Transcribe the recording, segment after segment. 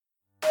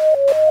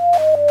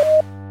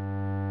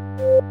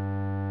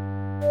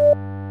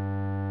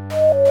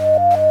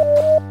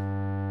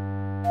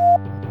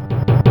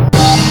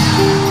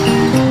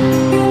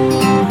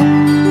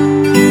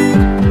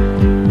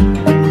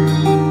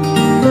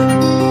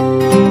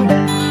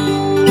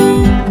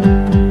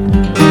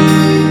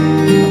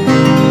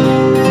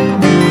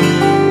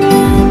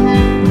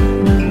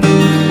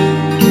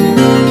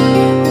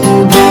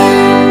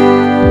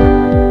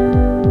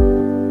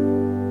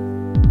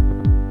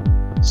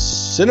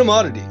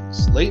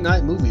Cinemoddities, late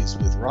night movies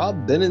with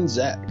Rob, Ben, and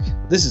Zach.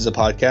 This is a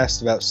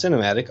podcast about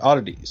cinematic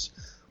oddities,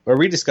 where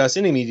we discuss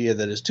any media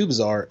that is too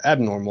bizarre,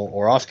 abnormal,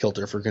 or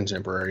off-kilter for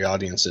contemporary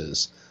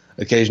audiences.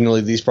 Occasionally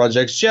these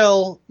projects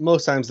gel,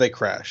 most times they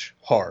crash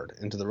hard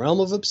into the realm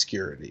of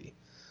obscurity.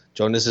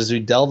 Join us as we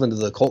delve into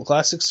the cult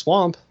classic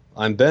swamp.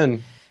 I'm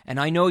Ben. And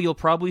I know you'll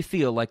probably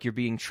feel like you're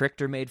being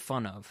tricked or made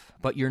fun of,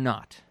 but you're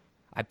not.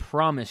 I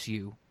promise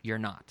you, you're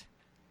not.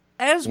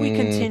 As we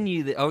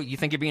continue... Oh, you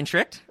think you're being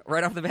tricked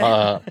right off the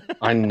bat?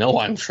 I know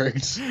I'm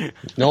tricked.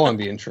 No, I'm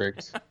being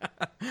tricked.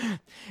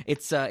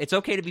 It's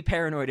okay to be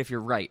paranoid if you're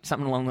right.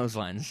 Something along those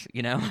lines,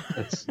 you know?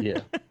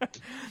 Yeah.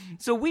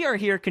 So we are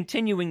here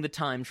continuing the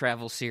time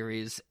travel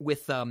series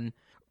with...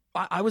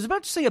 I was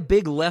about to say a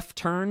big left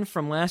turn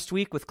from last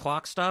week with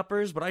Clock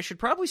Stoppers, but I should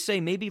probably say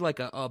maybe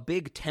like a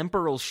big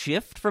temporal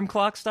shift from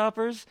Clock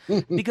Stoppers.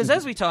 Because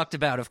as we talked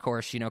about, of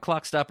course, you know,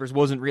 Clock Stoppers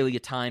wasn't really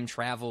a time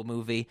travel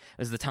movie. It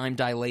was the time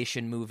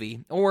dilation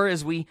movie. Or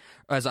as we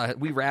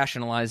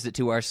rationalized it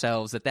to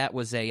ourselves, that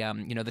was a,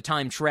 the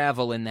time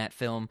travel in that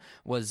film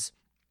was...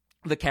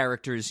 the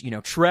characters,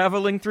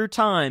 traveling through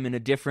time in a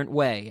different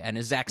way. And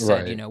as Zach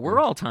said, right. We're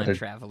all time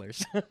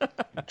travelers.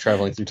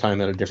 Traveling through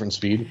time at a different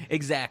speed.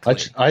 Exactly.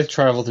 I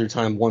travel through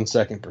time 1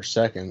 second per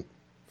second.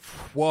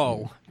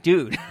 Whoa,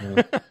 dude.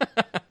 Yeah.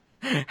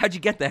 How'd you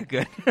get that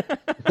good?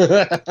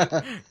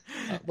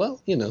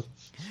 Well,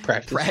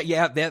 practice.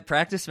 That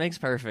practice makes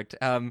perfect.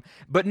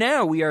 But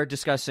now we are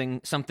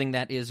discussing something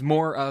that is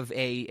more of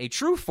a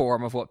true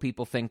form of what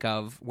people think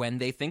of when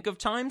they think of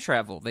time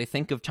travel. They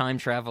think of time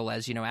travel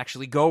as,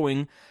 actually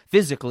going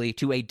physically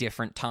to a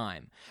different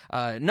time.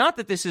 Not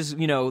that this is,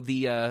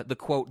 the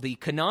quote, the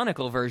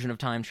canonical version of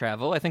time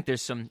travel. I think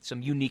there's some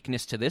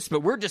uniqueness to this,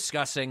 but we're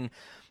discussing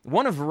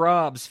one of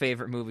Rob's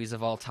favorite movies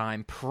of all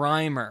time,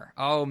 Primer.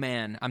 Oh,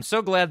 man. I'm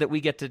so glad that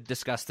we get to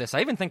discuss this. I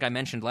even think I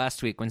mentioned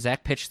last week when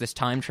Zach pitched this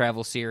time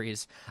travel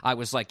series, I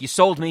was like, you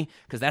sold me,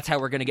 because that's how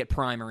we're going to get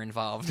Primer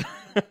involved.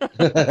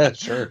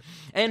 Sure.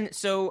 And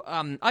so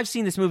I've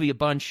seen this movie a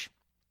bunch.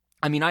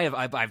 I mean, I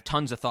have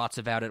tons of thoughts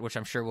about it, which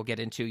I'm sure we'll get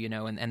into,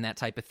 and that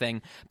type of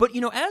thing. But,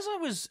 as I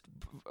was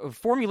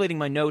formulating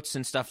my notes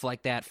and stuff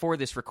like that for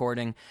this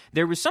recording,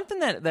 there was something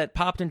that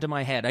popped into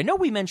my head. I know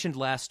we mentioned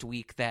last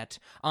week that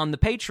on the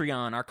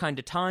Patreon, our kind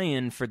of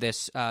tie-in for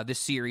this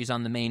series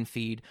on the main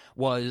feed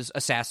was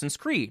Assassin's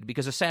Creed,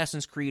 because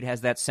Assassin's Creed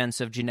has that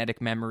sense of genetic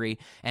memory.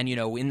 And,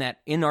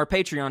 in our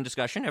Patreon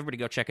discussion, everybody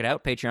go check it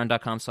out,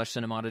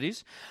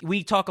 patreon.com/cinemoddities.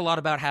 We talk a lot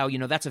about how,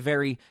 that's a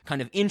very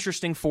kind of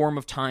interesting form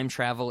of time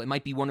travel. It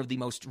might be one of the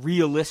most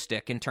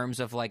realistic in terms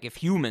of, like, if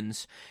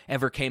humans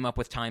ever came up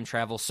with time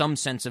travel, some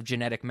sense of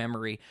genetic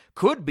memory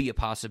could be a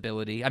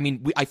possibility. I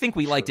mean, I think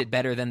we liked it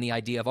better than the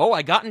idea of,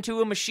 I got into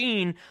a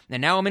machine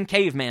and now I'm in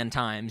caveman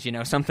times,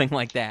 something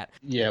like that.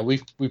 Yeah, we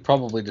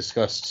probably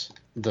discussed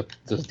the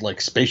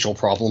like spatial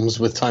problems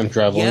with time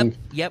traveling.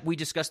 Yep, we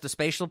discussed the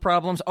spatial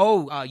problems.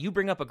 You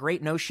bring up a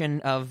great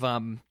notion of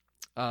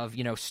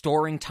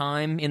storing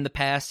time in the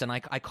past, and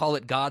I call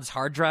it God's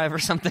hard drive or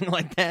something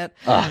like that.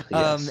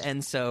 Yes.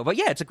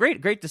 It's a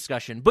great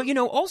discussion. But,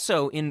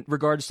 also in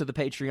regards to the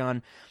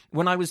Patreon,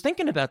 when I was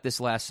thinking about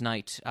this last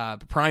night,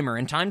 Primer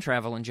and time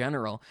travel in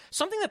general,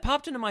 something that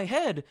popped into my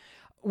head,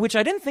 which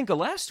I didn't think of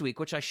last week,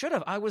 which I should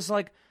have, I was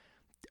like,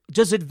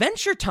 does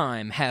Adventure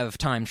Time have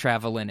time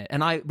travel in it?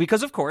 And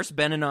because of course,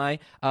 Ben and I,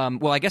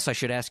 I guess I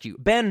should ask you,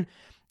 Ben,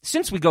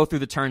 since we go through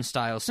the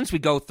turnstiles, since we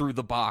go through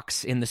the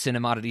box in the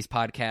Cinemoddities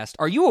podcast,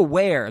 are you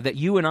aware that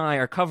you and I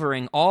are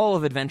covering all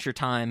of Adventure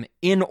Time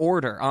in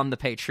order on the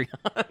Patreon?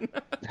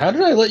 How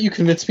did I let you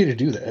convince me to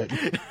do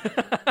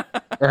that?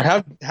 Or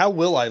how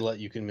will I let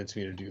you convince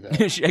me to do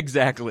that?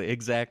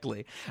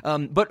 Exactly.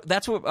 But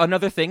that's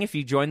another thing. If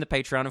you join the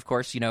Patreon, of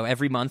course,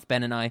 every month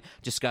Ben and I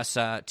discuss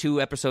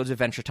 2 episodes of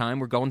Adventure Time.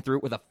 We're going through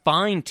it with a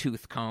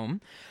fine-tooth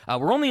comb.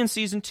 We're only in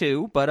season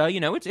 2, but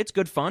it's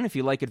good fun if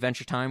you like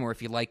Adventure Time, or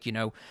if you like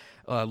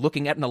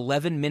looking at an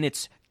 11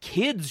 minutes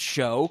kids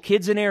show,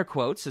 kids in air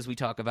quotes, as we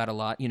talk about a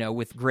lot,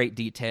 with great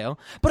detail.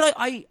 But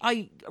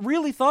I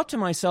really thought to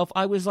myself,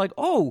 I was like,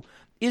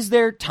 is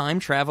there time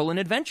travel in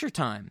Adventure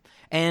Time?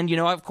 And,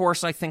 of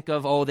course, I think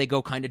of, they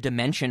go kind of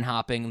dimension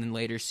hopping in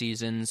later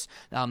seasons.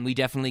 We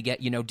definitely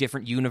get,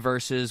 different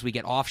universes. We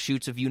get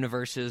offshoots of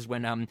universes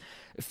when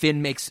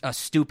Finn makes a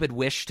stupid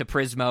wish to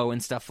Prismo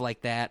and stuff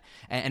like that.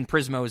 And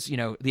Prismo's,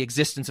 the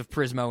existence of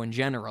Prismo in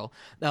general.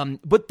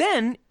 But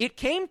then it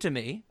came to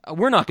me.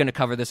 We're not going to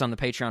cover this on the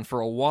Patreon for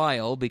a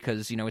while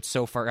because, it's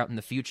so far out in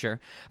the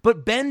future.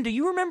 But Ben, do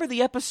you remember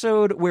the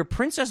episode where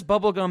Princess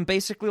Bubblegum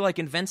basically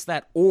invents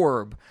that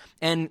orb?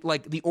 And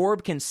the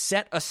orb can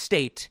set a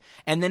state,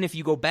 and then if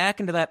you go back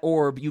into that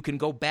orb, you can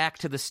go back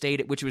to the state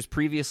at which it was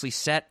previously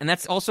set. And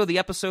that's also the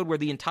episode where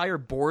the entire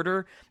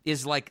border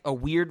is a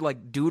weird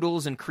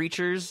doodles and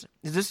creatures.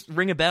 Does this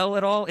ring a bell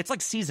at all? It's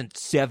season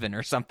 7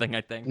 or something, I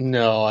think.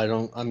 No, I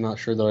don't. I'm not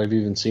sure that I've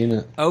even seen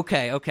it.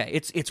 Okay.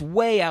 It's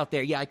way out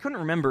there. Yeah, I couldn't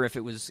remember if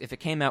it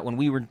came out when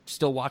we were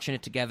still watching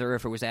it together, or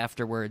if it was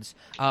afterwards.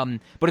 But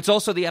it's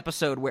also the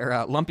episode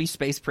where Lumpy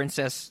Space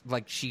Princess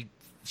she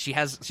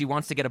she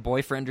wants to get a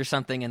boyfriend or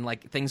something, and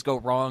like things go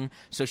wrong,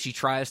 so she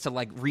tries to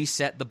like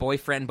reset the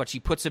boyfriend, but she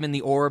puts him in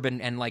the orb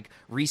and like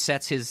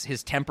resets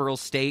his temporal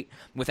state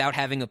without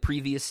having a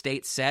previous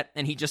state set,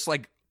 and he just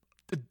like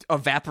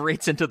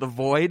evaporates into the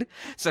void,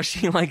 so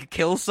she like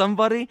kills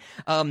somebody.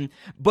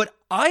 But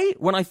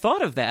when I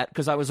thought of that,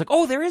 because I was like,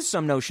 oh, there is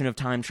some notion of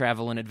time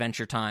travel in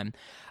Adventure Time,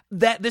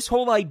 that this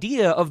whole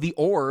idea of the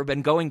orb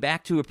and going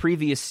back to a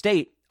previous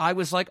state, I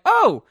was like,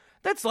 oh,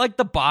 that's like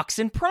the box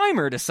in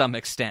Primer to some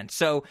extent.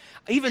 So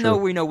even though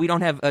we know we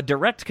don't have a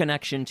direct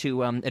connection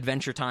to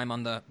Adventure Time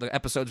on the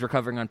episodes we're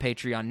covering on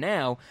Patreon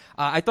now,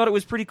 I thought it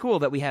was pretty cool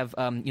that we have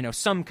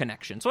some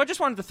connection. So I just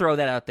wanted to throw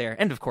that out there,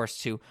 and of course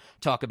to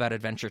talk about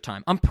Adventure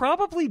Time. I'm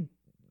probably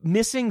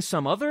missing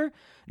some other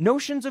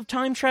notions of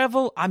time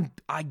travel.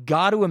 I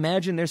got to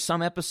imagine there's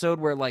some episode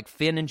where like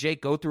Finn and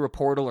Jake go through a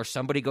portal, or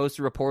somebody goes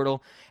through a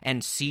portal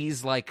and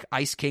sees like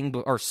Ice King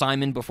or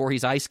Simon before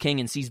he's Ice King,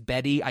 and sees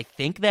Betty. I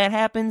think that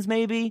happens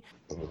maybe.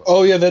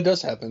 Oh yeah, that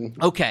does happen.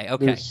 Okay.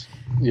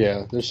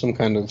 There's some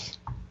kind of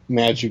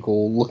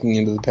magical looking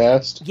into the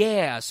past.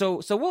 Yeah,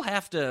 so we'll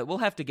have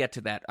to get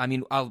to that. I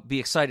mean, I'll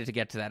be excited to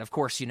get to that. Of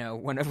course,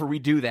 whenever we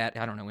do that,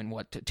 I don't know, in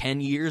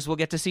 10 years we'll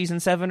get to season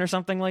 7 or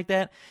something like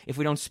that, if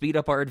we don't speed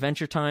up our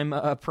Adventure Time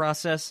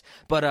process.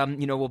 But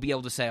we'll be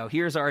able to say, oh,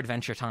 here's our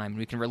Adventure Time.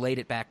 We can relate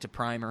it back to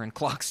Primer and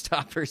Clock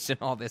Stoppers and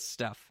all this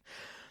stuff.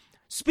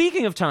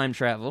 Speaking of time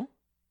travel,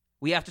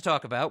 we have to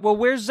talk about, well,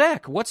 where's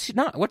Zach? What's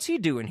he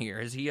doing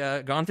here? Has he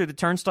gone through the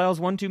turnstiles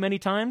one too many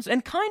times?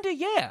 And kinda,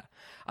 yeah.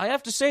 I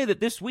have to say that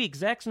this week,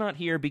 Zach's not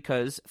here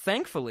because,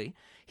 thankfully,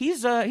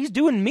 he's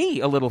doing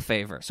me a little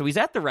favor. So he's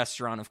at the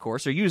restaurant, of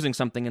course, or using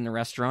something in the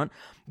restaurant,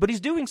 but he's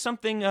doing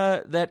something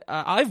that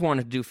I've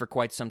wanted to do for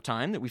quite some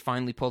time, that we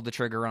finally pulled the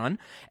trigger on.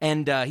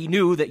 And he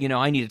knew that,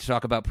 I needed to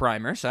talk about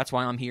Primer, so that's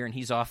why I'm here, and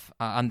he's off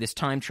on this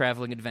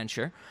time-traveling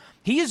adventure.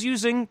 He is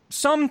using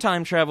some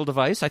time travel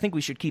device. I think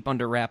we should keep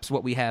under wraps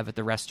what we have at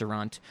the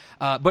restaurant.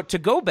 But to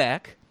go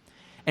back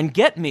and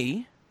get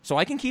me, so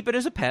I can keep it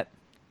as a pet,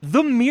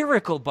 the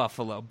Miracle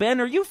Buffalo. Ben,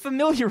 are you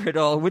familiar at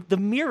all with the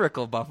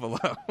Miracle Buffalo?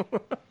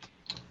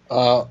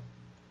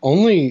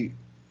 Only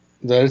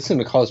that it's going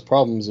to cause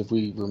problems if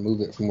we remove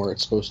it from where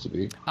it's supposed to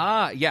be.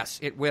 Yes,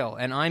 it will,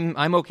 and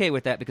I'm okay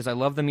with that because I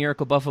love the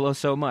Miracle Buffalo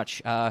so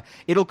much.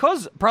 It'll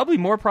cause probably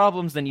more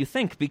problems than you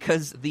think,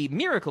 because the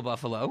Miracle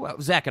Buffalo,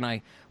 Zach and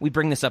I, we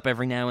bring this up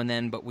every now and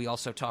then, but we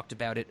also talked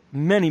about it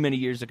many, many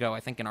years ago, I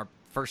think in our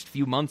first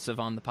few months of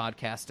On the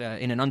Podcast,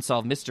 in an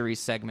Unsolved Mysteries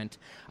segment.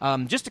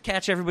 Just to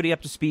catch everybody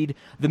up to speed,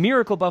 the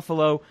Miracle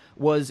Buffalo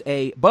was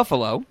a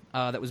buffalo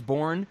that was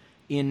born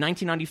in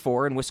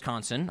 1994 in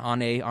Wisconsin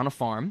on a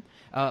farm.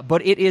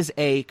 But it is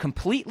a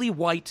completely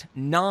white,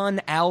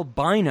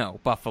 non-albino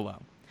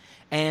buffalo.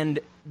 And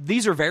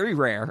these are very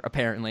rare,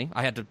 apparently.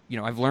 I had to,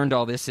 I've learned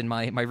all this in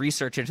my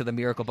research into the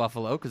Miracle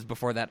Buffalo, because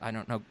before that I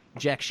don't know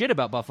jack shit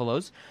about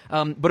buffaloes.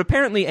 But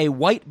apparently a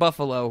white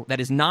buffalo that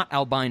is not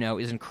albino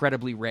is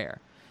incredibly rare.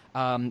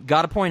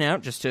 Gotta point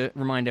out, just to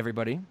remind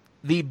everybody,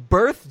 the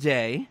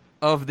birthday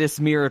of this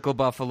Miracle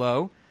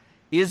Buffalo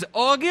is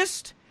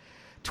August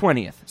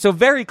 20th. So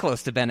very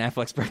close to Ben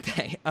Affleck's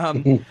birthday.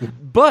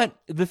 But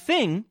the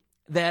thing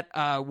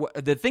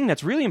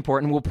that's really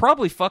important, will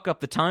probably fuck up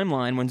the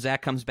timeline when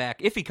Zach comes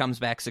back, if he comes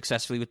back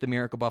successfully with the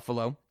Miracle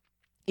Buffalo,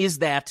 is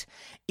that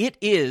it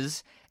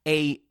is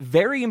a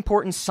very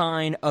important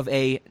sign of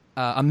a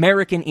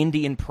American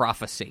Indian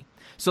prophecy.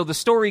 So the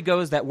story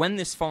goes that when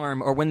this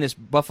farm, or when this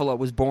buffalo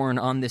was born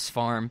on this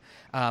farm,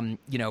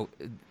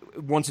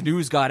 once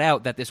news got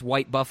out that this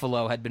white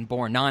buffalo had been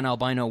born,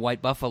 non-albino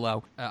white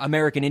buffalo,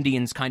 American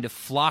Indians kind of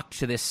flocked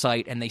to this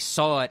site, and they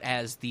saw it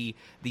as the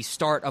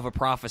start of a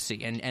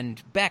prophecy.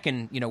 And back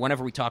in,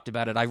 whenever we talked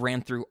about it, I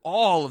ran through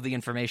all of the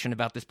information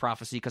about this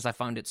prophecy because I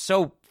found it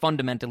so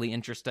fundamentally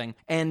interesting.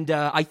 And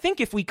I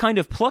think if we kind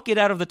of pluck it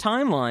out of the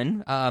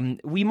timeline,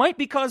 we might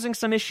be causing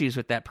some issues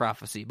with that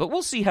prophecy. But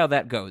we'll see how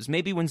that goes.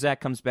 Maybe when Zach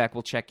comes back,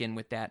 we'll check in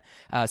with that,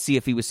 see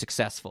if he was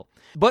successful.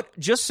 But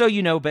just so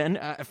you know, Ben,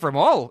 from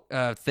all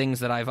things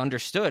that I've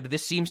understood,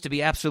 this seems to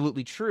be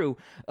absolutely true.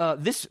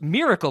 This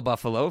Miracle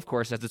Buffalo, of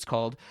course, as it's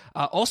called,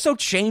 also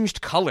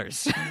changed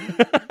colors.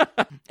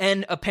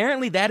 And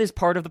apparently that is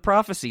part of the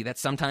prophecy, that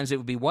sometimes it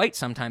would be white,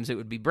 sometimes it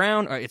would be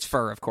brown, or its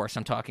fur, of course,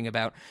 I'm talking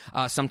about.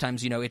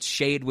 Sometimes, its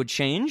shade would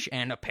change,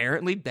 and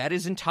apparently that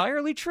is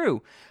entirely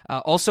true.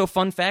 Also,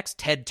 fun facts,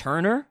 Ted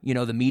Turner,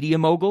 the media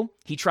mogul,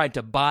 he tried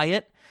to buy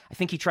it. I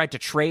think he tried to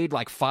trade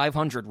like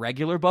 500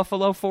 regular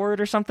buffalo for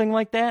it or something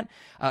like that.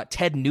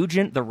 Ted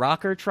Nugent, the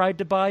rocker, tried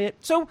to buy it.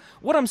 So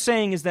what I'm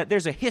saying is that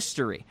there's a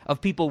history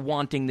of people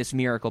wanting this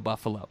Miracle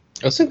Buffalo.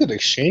 That's a good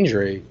exchange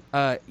rate.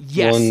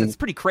 Yes, it's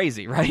pretty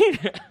crazy,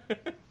 right?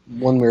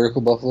 One Miracle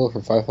Buffalo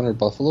for 500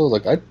 buffalo?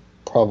 Like, I'd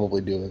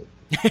probably do it.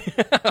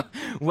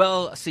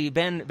 Well, see,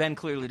 Ben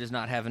clearly does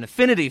not have an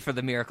affinity for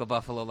the Miracle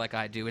Buffalo like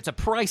I do. It's a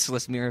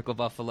priceless Miracle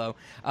Buffalo,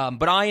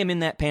 but I am in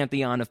that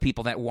pantheon of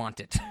people that want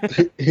it.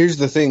 Here's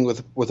the thing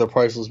with a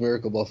priceless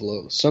Miracle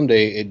Buffalo.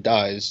 Someday it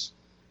dies,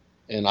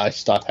 and I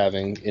stop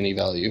having any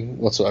value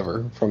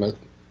whatsoever from it.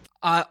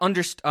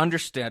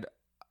 Understood.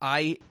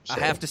 I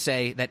have to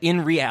say that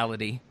in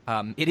reality,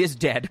 it is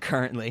dead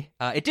currently.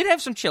 It did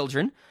have some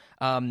children,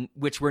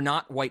 which were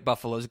not white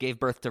buffaloes, gave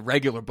birth to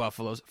regular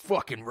buffaloes.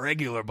 Fucking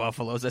regular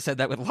buffaloes. I said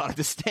that with a lot of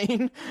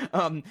disdain.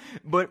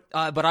 But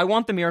I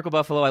want the Miracle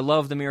Buffalo. I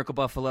love the Miracle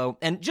Buffalo.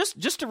 And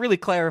just to really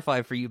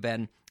clarify for you,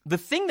 Ben, the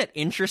thing that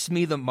interests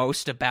me the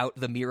most about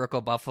the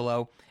Miracle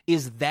Buffalo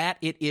is that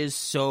it is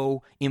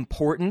so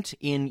important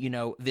in,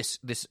 this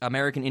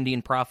American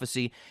Indian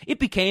prophecy. It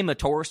became a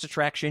tourist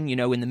attraction,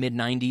 in the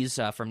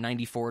mid-90s, from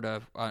 94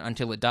 to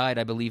until it died,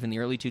 I believe, in the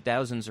early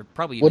 2000s, or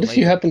probably even What if later.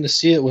 you happened to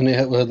see it when it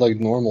had like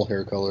normal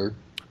hair color?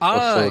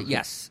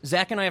 Yes.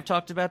 Zach and I have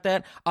talked about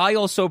that. I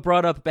also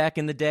brought up back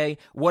in the day,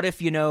 what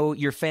if,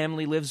 your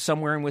family lives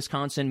somewhere in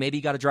Wisconsin, maybe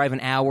you got to drive an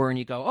hour and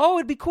you go, oh,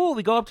 it'd be cool.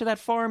 We go up to that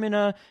farm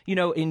in,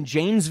 in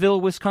Janesville,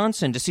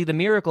 Wisconsin to see the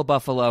Miracle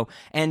Buffalo.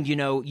 And,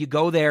 you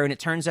go there and it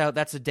turns out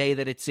that's a day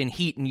that it's in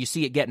heat and you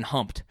see it getting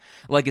humped.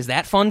 Like, is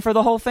that fun for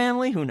the whole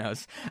family? Who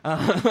knows?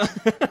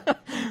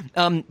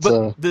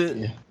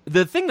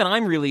 The thing that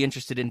I'm really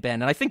interested in,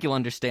 Ben, and I think you'll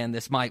understand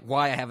this, why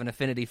I have an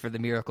affinity for the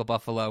Miracle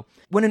Buffalo,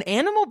 when an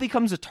animal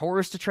becomes a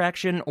tourist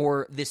attraction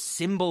or this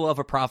symbol of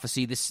a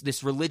prophecy,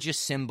 this religious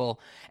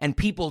symbol, and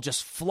people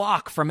just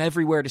flock from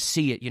everywhere to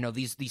see it,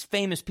 these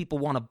famous people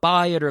want to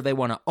buy it or they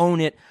want to own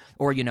it,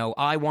 or,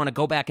 I want to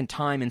go back in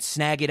time and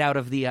snag it out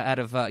of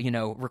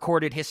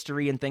recorded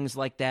history and things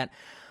like that.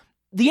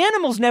 The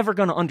animal's never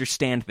going to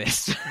understand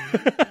this.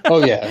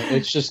 Oh, yeah.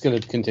 It's just going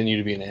to continue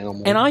to be an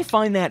animal. And I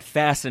find that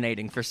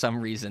fascinating for some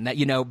reason. That,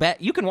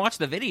 you can watch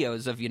the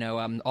videos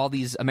of, all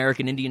these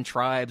American Indian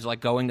tribes, like,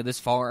 going to this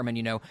farm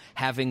and,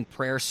 having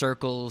prayer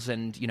circles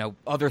and,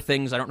 other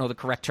things I don't know the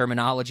correct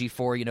terminology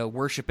for,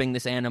 worshiping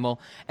this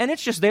animal. And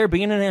it's just there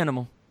being an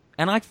animal.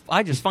 And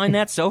I just find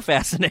that so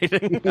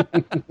fascinating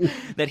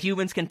that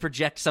humans can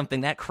project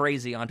something that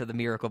crazy onto the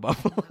Miracle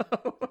Buffalo.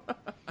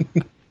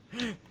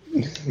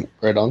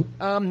 Right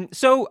on.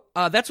 So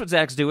that's what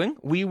Zach's doing.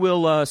 We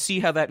will see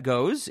how that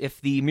goes.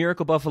 If the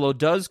Miracle Buffalo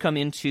does come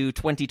into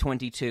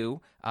 2022,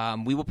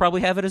 we will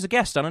probably have it as a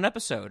guest on an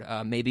episode.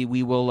 Maybe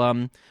we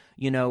will,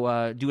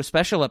 do a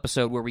special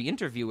episode where we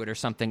interview it or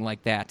something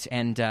like that.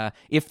 And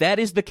if that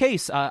is the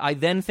case, I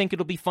then think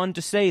it'll be fun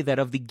to say that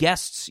of the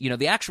guests,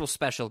 the actual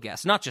special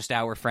guests, not just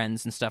our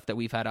friends and stuff that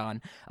we've had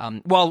on.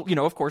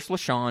 Of course,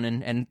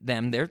 LaShawn and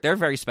them, they're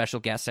very special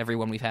guests,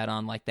 everyone we've had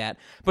on like that.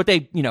 But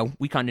they,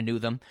 we kind of knew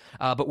them.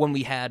 But when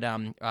we had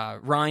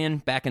Ryan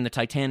back in the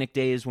Titanic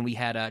days, when we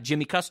had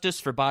Jimmy Custis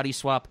for Body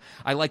Swap,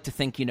 I like to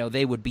think,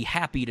 they would be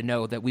happy to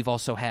know that we've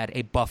also had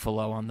a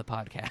buffalo on the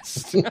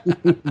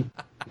podcast.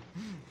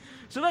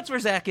 So that's where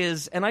Zach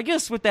is, and I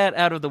guess with that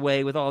out of the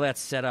way, with all that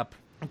set up,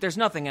 if there's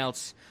nothing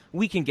else,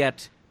 we can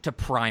get to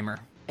Primer.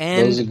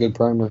 And that was a good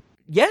primer.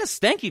 Yes,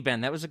 thank you, Ben.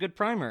 That was a good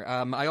primer.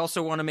 I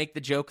also want to make the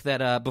joke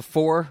that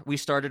before we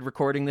started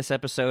recording this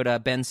episode,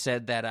 Ben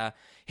said that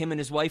him and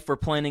his wife were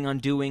planning on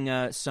doing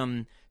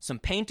some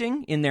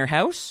painting in their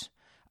house.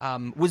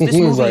 Was this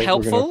movie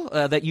helpful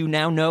that you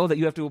now know that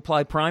you have to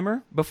apply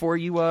primer before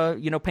you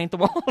paint the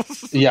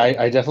walls? Yeah,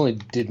 I definitely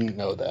didn't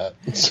know that.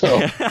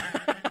 So.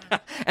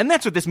 And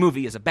that's what this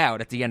movie is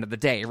about at the end of the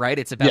day, right?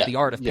 It's about the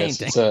art of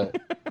painting.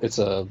 It's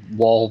a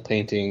wall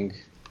painting,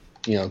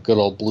 good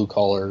old blue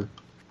collar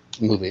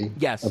movie.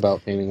 Yes.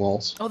 About painting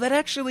walls. Oh, that's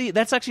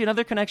actually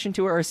another connection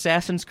to our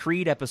Assassin's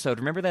Creed episode.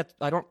 Remember that?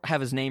 I don't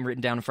have his name written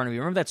down in front of me.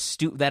 Remember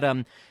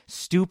that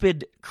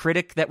stupid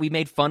critic that we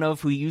made fun of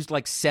who used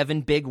like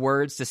 7 big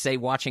words to say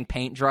watching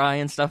paint dry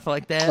and stuff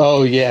like that?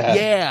 Oh,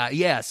 yeah.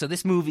 Yeah. So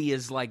this movie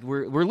is like,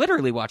 we're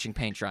literally watching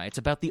paint dry. It's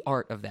about the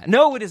art of that.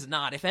 No, it is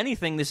not. If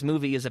anything, this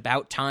movie is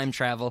about time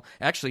travel.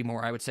 Actually,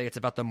 more, I would say it's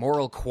about the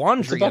moral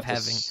quandary of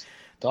having...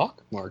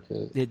 stock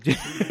market.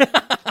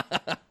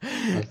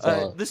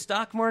 The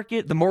stock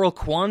market, the moral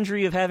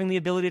quandary of having the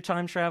ability to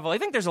time travel. I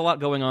think there's a lot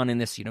going on in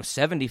this,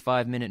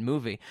 75-minute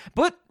movie.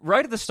 But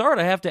right at the start,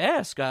 I have to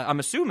ask. I'm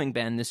assuming,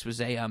 Ben, this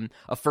was a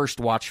first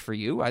watch for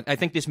you. I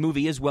think this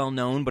movie is well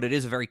known, but it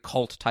is a very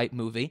cult type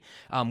movie,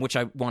 which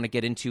I want to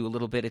get into a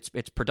little bit.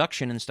 Its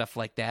production and stuff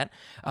like that.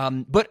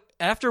 But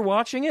after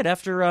watching it,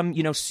 after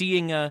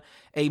seeing a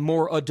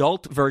more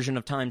adult version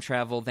of time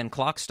travel than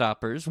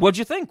Clockstoppers, what'd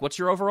you think? What's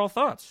your overall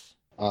thoughts?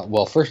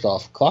 Well, first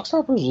off,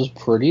 Clockstoppers was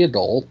pretty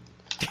adult.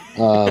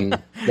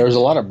 There was a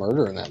lot of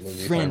murder in that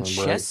movie.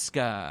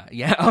 Francesca,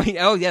 yeah,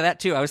 oh yeah, that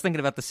too. I was thinking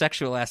about the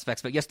sexual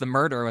aspects, but yes, the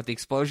murder with the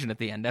explosion at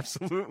the end,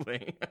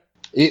 absolutely.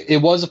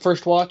 It was a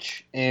first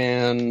watch,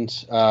 and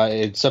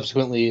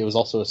it was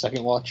also a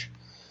second watch,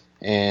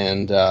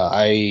 and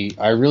I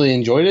really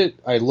enjoyed it.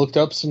 I looked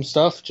up some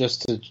stuff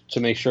just to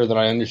make sure that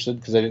I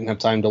understood, because I didn't have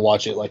time to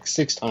watch it like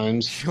 6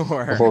 times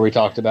before we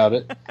talked about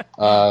it.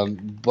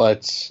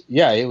 But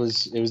yeah, it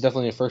was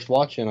definitely a first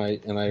watch, and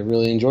I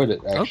really enjoyed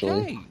it,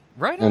 actually. Okay.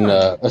 Right on.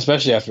 And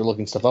especially after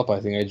looking stuff up, I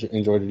think I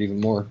enjoyed it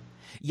even more.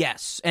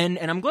 Yes, and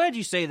I'm glad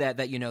you say that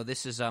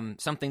this is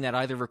something that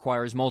either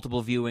requires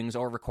multiple viewings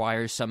or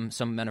requires some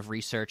amount of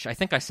research. I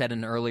think I said in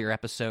an earlier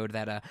episode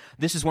that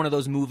this is one of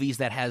those movies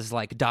that has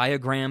like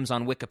diagrams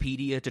on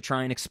Wikipedia to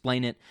try and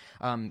explain it.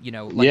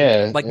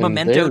 Like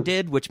Memento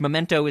did, which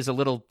Memento is a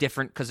little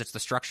different because it's the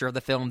structure of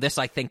the film. This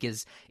I think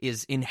is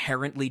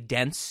inherently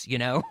dense.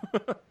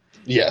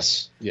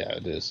 Yes, yeah,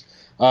 it is.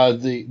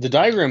 The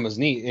diagram was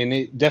neat, and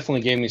it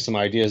definitely gave me some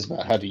ideas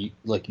about how to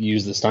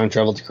use this time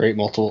travel to create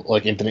multiple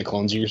infinite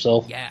clones of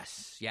yourself.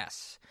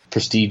 Yes.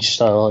 Prestige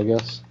style, I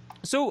guess.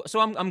 So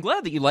I'm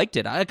glad that you liked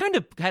it. I kind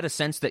of had a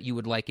sense that you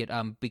would like it,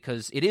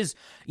 because it is,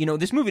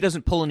 this movie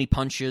doesn't pull any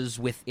punches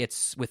with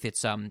its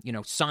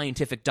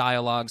scientific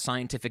dialogue,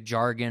 scientific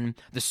jargon,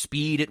 the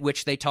speed at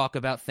which they talk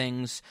about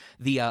things,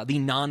 the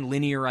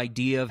non-linear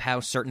idea of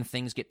how certain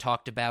things get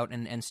talked about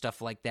and stuff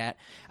like that.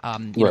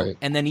 Right.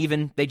 And then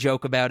even they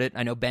joke about it.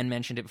 I know Ben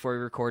mentioned it before we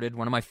recorded.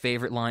 One of my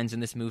favorite lines in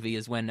this movie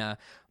is when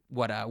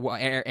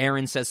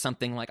Aaron says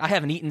something like, "I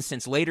haven't eaten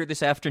since later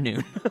this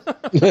afternoon."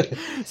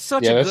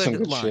 Such a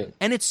good line. Shit.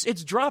 And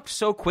it's dropped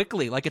so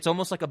quickly, like it's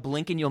almost like a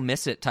blink and you'll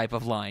miss it type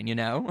of line,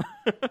 Man,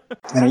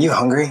 are you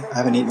hungry? I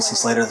haven't eaten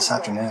since later this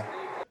afternoon.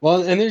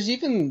 Well, and there's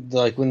even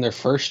when they're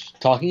first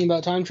talking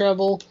about time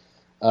travel,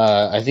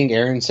 I think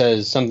Aaron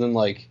says something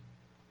like,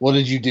 "What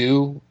did you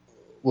do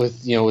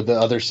with the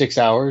other 6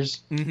 hours?"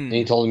 Mm-hmm. And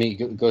he told me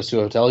he goes to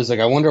a hotel. He's like,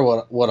 "I wonder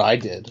what I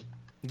did."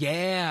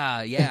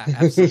 Yeah,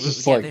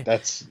 absolutely.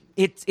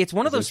 It's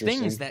one of those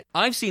things that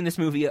I've seen this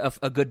movie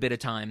a good bit of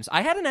times.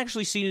 I hadn't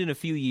actually seen it in a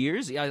few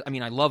years. I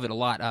mean, I love it a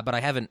lot, but I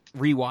haven't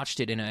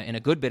rewatched it in a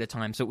good bit of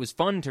time. So it was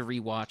fun to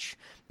rewatch.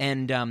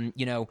 And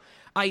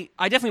I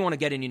definitely want to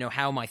get in,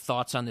 how my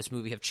thoughts on this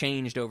movie have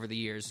changed over the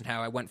years and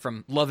how I went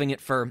from loving it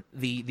for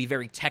the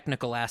very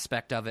technical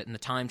aspect of it and the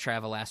time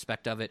travel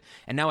aspect of it,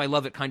 and now I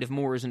love it kind of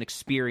more as an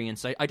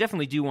experience. I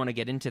definitely do want to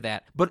get into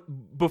that.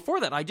 But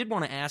before that, I did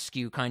want to ask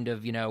you kind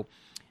of,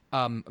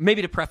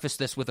 maybe to preface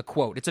this with a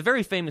quote. It's a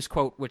very famous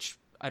quote, which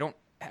I don't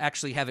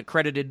actually have it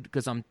credited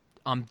because I'm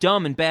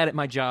dumb and bad at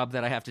my job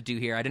that I have to do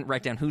here. I didn't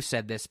write down who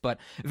said this, but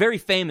very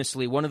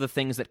famously, one of the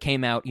things that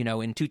came out,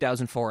 in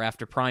 2004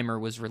 after Primer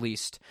was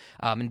released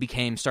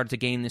and started to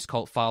gain this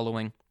cult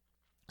following,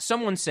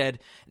 someone said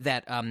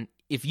that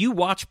if you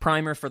watch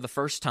Primer for the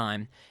first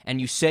time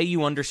and you say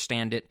you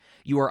understand it,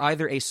 you are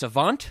either a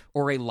savant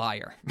or a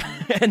liar.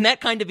 And that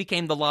kind of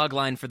became the log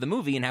line for the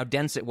movie and how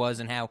dense it was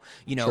and how,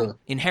 sure,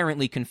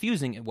 inherently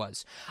confusing it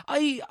was.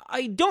 I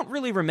don't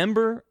really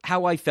remember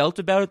how I felt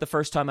about it the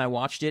first time I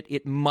watched it.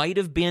 It might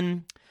have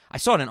been... I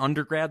saw it in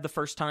undergrad the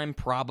first time,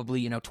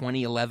 probably,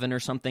 2011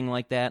 or something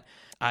like that.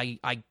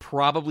 I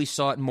probably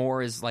saw it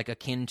more as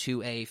akin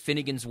to a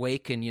Finnegan's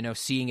Wake and,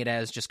 seeing it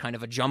as just kind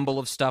of a jumble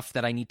of stuff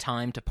that I need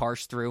time to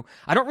parse through.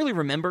 I don't really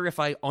remember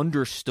if I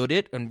understood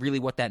it and really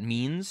what that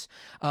means.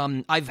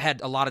 I've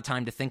had a lot of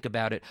time to think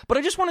about it. But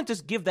I just wanted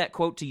to give that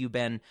quote to you,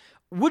 Ben.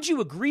 Would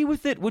you agree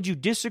with it? Would you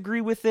disagree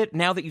with it?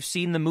 Now that you've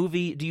seen the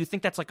movie, do you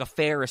think that's a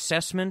fair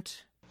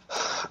assessment?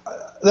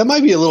 That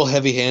might be a little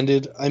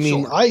heavy-handed. I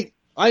mean, sure.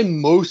 I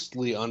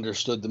mostly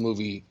understood the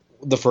movie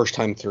the first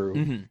time through.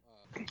 Mm-hmm.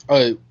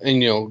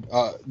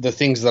 The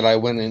things that I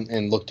went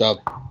and looked up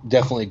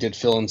definitely did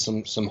fill in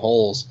some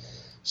holes.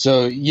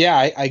 So,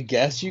 yeah, I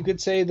guess you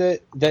could say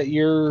that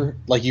you're,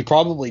 you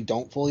probably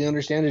don't fully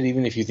understand it,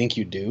 even if you think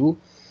you do.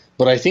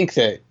 But I think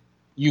that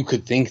you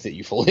could think that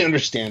you fully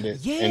understand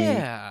it.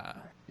 Yeah.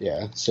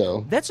 Yeah,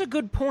 so... That's a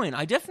good point.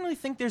 I definitely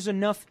think there's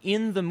enough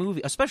in the movie,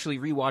 especially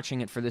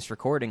rewatching it for this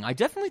recording, I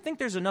definitely think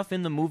there's enough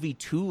in the movie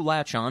to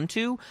latch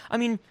onto. I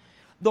mean,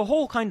 the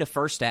whole kind of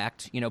first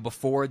act,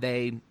 before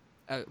they...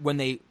 when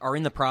they are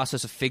in the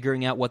process of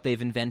figuring out what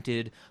they've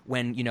invented,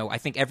 when, I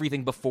think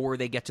everything before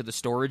they get to the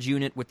storage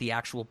unit with the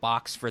actual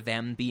box for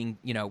them being,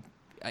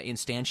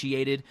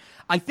 instantiated,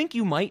 I think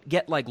you might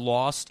get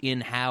lost in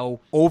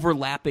how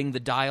overlapping the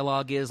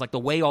dialogue is, the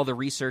way all the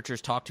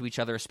researchers talk to each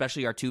other,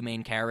 especially our two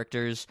main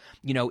characters.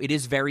 It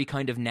is very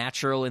kind of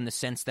natural in the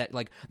sense that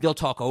they'll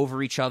talk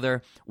over each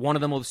other. One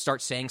of them will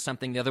start saying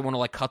something, the other one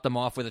will cut them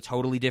off with a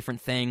totally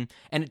different thing,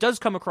 and it does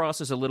come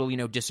across as a little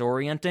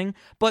disorienting,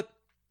 but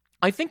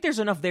I think there's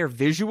enough there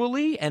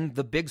visually and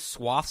the big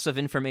swaths of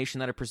information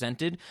that are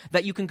presented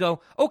that you can go,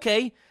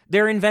 okay,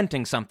 they're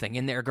inventing something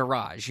in their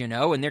garage, and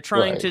they're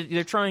trying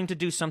to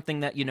do something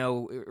that,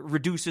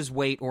 reduces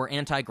weight or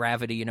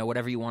anti-gravity,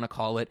 whatever you want to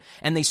call it,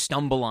 and they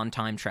stumble on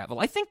time travel.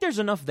 I think there's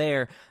enough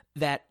there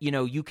that,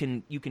 you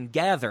can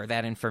gather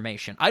that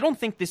information. I don't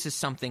think this is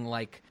something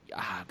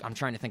I'm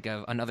trying to think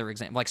of another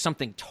example,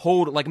 something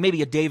total,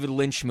 maybe a David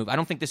Lynch movie. I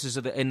don't think this is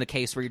in the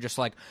case where you're just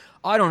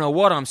I don't know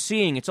what I'm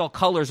seeing. It's all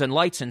colors and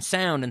lights and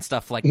sound and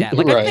stuff like that.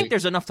 Right. I think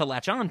there's enough to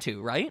latch on to,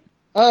 right?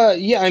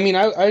 Yeah, I mean,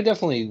 I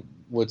definitely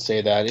would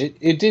say that.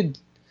 It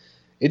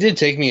did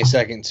take me a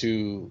second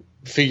to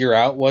figure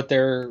out what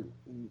their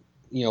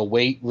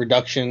weight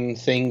reduction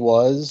thing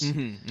was.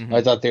 Mm-hmm, mm-hmm.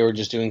 I thought they were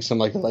just doing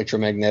some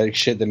electromagnetic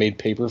shit that made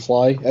paper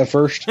fly at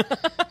first,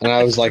 and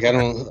I was like, I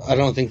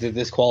don't think that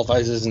this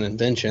qualifies as an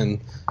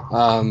invention.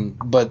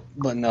 But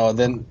no.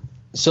 Then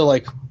So,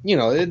 like,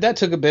 that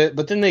took a bit,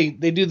 but then they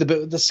do the bit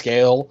with the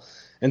scale,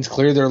 and it's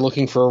clear they're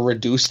looking for a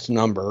reduced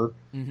number.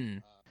 Mm-hmm.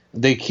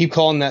 They keep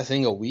calling that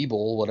thing a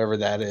Weeble, whatever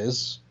that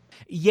is.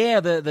 Yeah,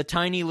 the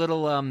tiny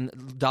little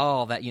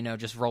doll that,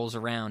 just rolls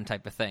around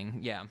type of thing.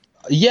 Yeah.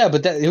 Yeah,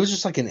 but it was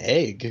just like an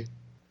egg.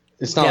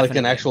 It's not like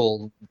an Definitely.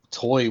 actual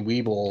toy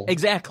Weeble.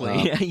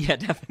 Exactly. Yeah,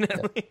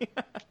 definitely.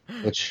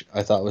 Which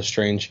I thought was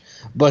strange.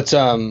 But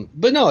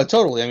no,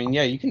 totally. I mean,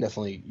 yeah, you can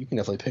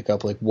definitely pick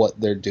up like what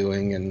they're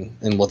doing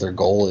and what their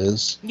goal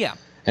is. Yeah.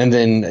 And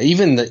then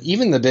even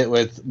the bit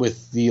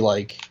with the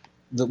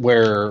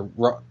where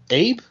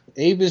Abe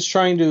is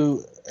trying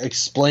to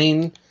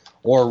explain,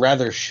 or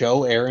rather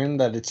show Aaron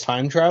that it's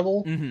time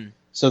travel,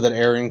 so that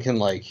Aaron can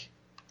like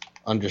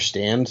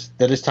understand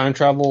that it's time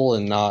travel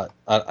and not,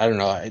 I don't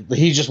know,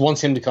 he just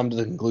wants him to come to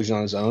the conclusion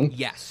on his own.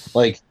 Yes.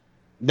 Like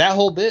that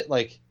whole bit,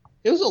 like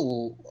it was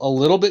a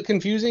little bit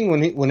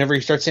confusing whenever he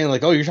starts saying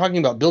like, oh, you're talking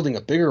about building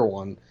a bigger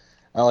one.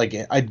 I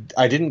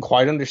didn't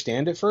quite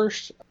understand at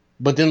first,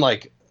 but then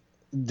like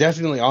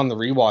definitely on the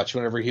rewatch,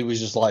 whenever he was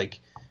just like,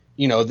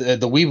 the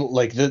Weeble,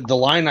 like the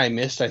line I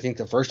missed, I think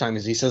the first time,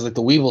 is he says like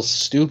the Weeble's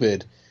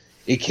stupid,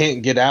 it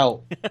can't get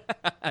out.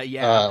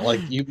 Yeah.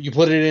 Like you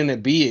put it in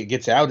at B, it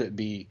gets out at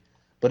B,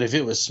 but if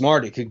it was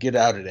smart, it could get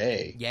out at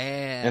A.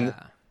 Yeah.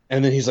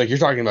 And then he's like, you're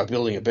talking about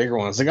building a bigger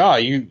one. It's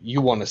like,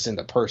 you want to send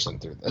a person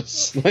through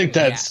this. Like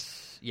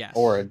that's, yes.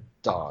 Or a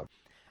dog.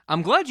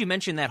 I'm glad you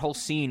mentioned that whole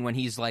scene when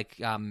he's like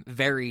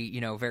very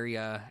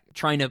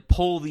trying to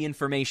pull the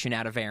information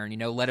out of Aaron,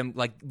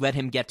 let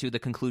him get to the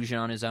conclusion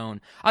on his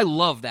own. I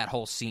love that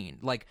whole scene.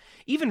 Like,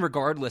 even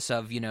regardless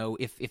of,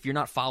 if you're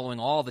not following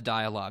all the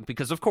dialogue,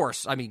 because of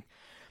course, I mean,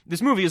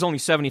 this movie is only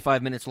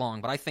 75 minutes long,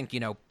 but I think,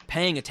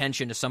 paying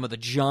attention to some of the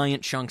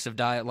giant chunks of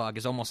dialogue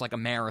is almost like a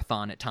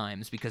marathon at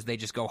times, because they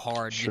just go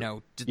hard,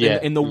 Sure.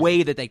 in the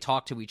way that they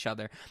talk to each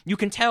other. You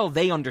can tell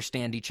they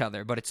understand each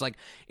other, but it's like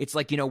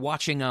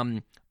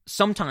watching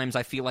sometimes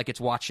I feel like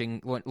it's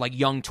watching like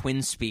young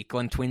twins speak,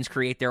 when twins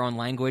create their own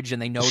language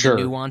and they know Sure.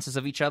 the nuances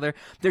of each other.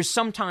 There's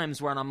some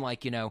times where I'm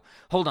like,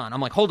 hold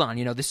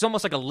on, this is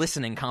almost like a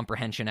listening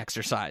comprehension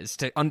exercise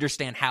to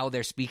understand how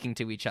they're speaking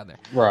to each other.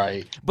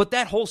 Right. But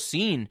that whole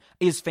scene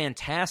is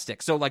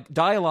fantastic. So, like,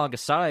 dialogue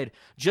aside,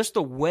 just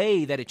the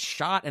way that it's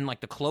shot and, like,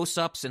 the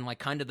close-ups and, like,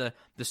 kind of the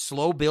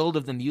slow build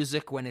of the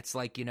music when it's,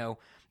 like,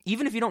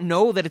 even if you don't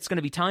know that it's going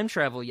to be time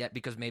travel yet,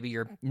 because maybe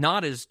you're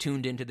not as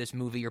tuned into this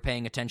movie, you're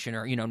paying attention,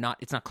 or,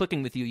 it's not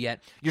clicking with you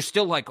yet, you're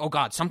still like, oh,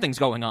 God, something's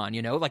going on,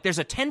 Like, there's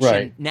a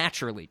tension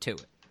naturally to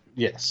it.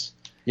 Yes.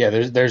 Yeah,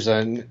 there's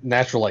a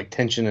natural, like,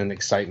 tension and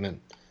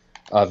excitement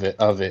of it.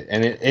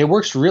 And it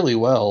works really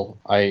well.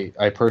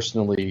 I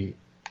personally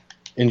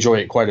enjoy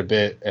it quite a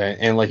bit.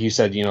 And like you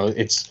said,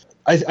 it's...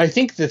 I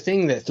think the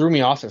thing that threw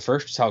me off at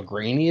first was how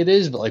grainy it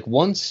is, but, like,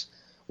 once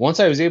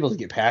I was able to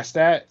get past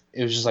that,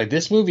 it was just like,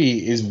 this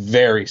movie is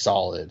very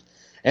solid.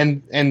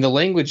 And the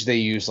language they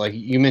use, like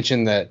you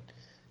mentioned that,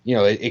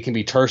 it can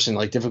be terse and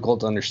like difficult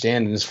to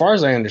understand. And as far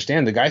as I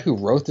understand, the guy who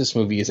wrote this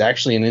movie is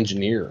actually an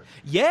engineer.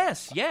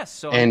 Yes.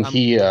 So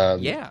he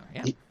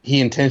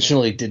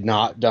intentionally did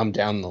not dumb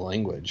down the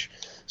language.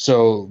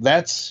 So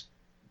that's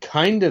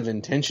kind of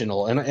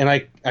intentional. And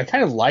I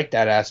kind of like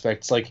that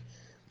aspect. It's like,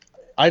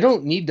 I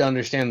don't need to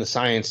understand the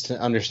science to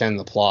understand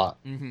the plot.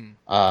 Mm-hmm.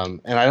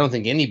 And I don't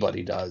think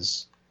anybody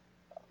does.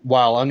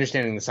 While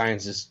understanding the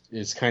science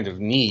is kind of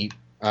neat,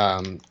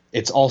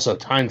 it's also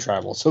time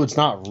travel, so it's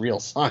not real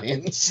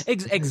science.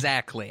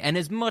 Exactly. And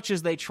as much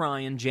as they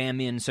try and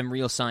jam in some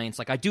real science,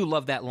 like, I do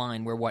love that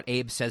line where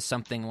Abe says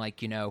something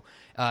like, in a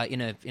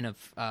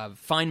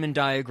Feynman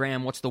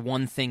diagram, what's the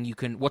one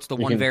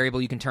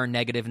variable you can turn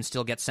negative and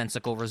still get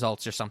sensical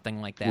results, or something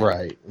like that.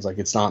 Right. It's like,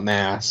 it's not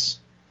mass.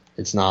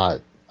 It's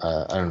not,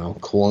 I don't know,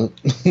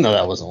 coolant. No,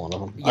 that wasn't one of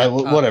them. Yeah,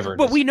 whatever.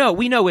 But we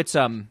know it's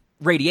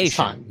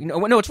radiation.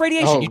 It's it's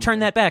radiation. Oh. You turn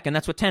that back, and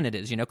that's what Tenet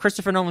is.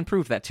 Christopher Nolan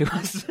proved that to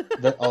us.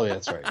 Yeah,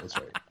 that's right.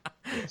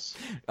 Yes.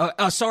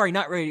 Sorry,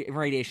 not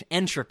radiation.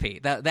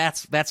 Entropy.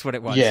 That's what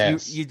it was.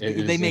 Yes,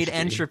 they made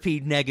entropy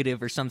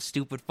negative or some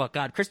stupid fuck.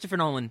 God, Christopher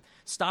Nolan,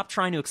 stop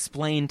trying to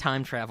explain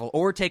time travel,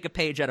 or take a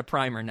page out of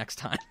Primer next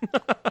time.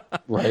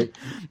 Right.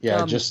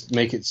 Yeah. Just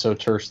make it so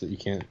terse that you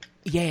can't.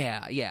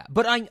 Yeah.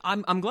 But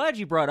I'm glad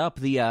you brought up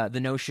the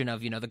notion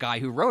of the guy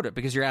who wrote it,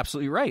 because you're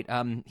absolutely right.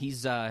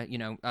 He's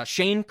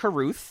Shane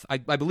Carruth. I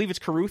believe it's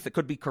Carruth. It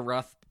could be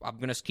Carruth. I'm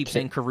gonna keep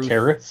saying Carruth.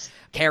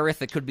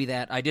 Carruth. It could be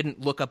that. I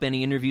didn't look up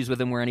any interviews with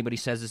him where anybody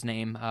says his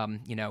name.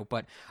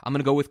 But I'm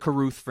gonna go with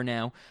Carruth for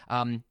now.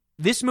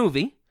 This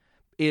movie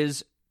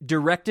is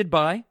directed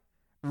by,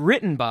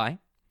 written by,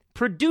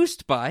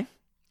 produced by,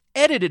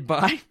 edited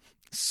by,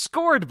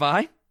 scored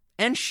by,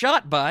 and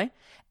shot by,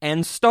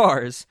 and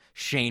stars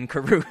Shane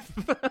Carruth.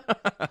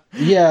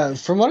 Yeah,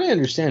 from what I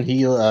understand,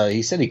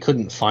 he said he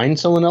couldn't find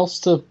someone else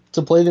to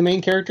to play the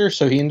main character,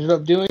 so he ended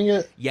up doing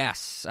it?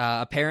 Yes,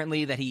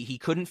 apparently that he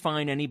couldn't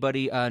find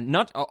anybody,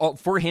 not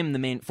for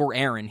him, for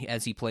Aaron,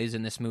 as he plays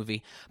in this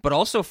movie, but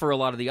also for a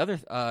lot of the other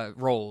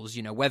roles,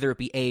 you know, whether it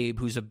be Abe,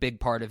 who's a big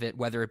part of it,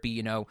 whether it be,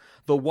 you know,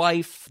 the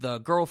wife, the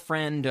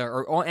girlfriend,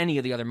 or any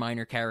of the other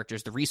minor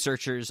characters, the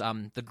researchers,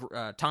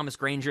 Thomas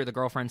Granger, the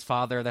girlfriend's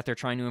father that they're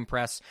trying to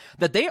impress,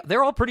 that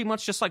they're all pretty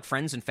much just like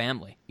friends and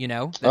family, you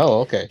know?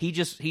 Oh, okay. He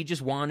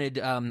just wanted,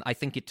 I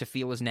think, it to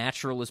feel as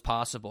natural as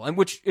possible, and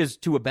which is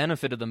to a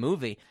benefit of the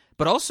movie.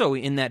 But also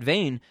in that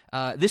vein,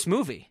 this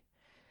movie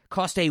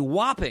cost a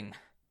whopping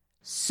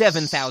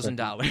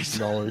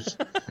 $7,000.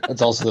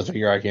 That's also the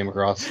figure I came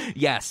across.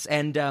 Yes,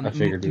 and I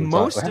figured we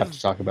would have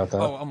to talk about that.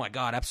 Oh my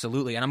God,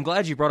 absolutely. And I'm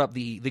glad you brought up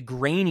the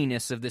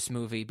graininess of this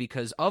movie,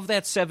 because of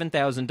that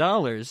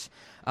 $7,000,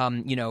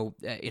 you know,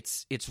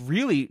 it's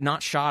really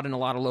not shot in a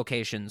lot of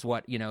locations.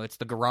 It's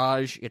the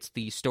garage, it's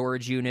the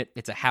storage unit,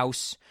 it's a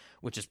house,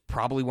 which is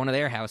probably one of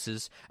their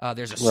houses.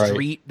 There's a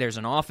street, right. There's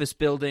an office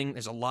building,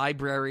 there's a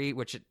library,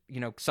 which,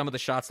 some of the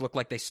shots look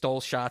like they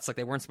stole shots, like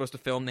they weren't supposed to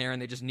film there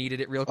and they just needed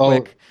it real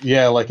quick.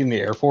 Yeah, like in the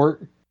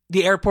airport?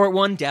 The airport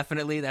one,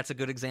 definitely. That's a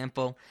good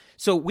example.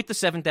 So with the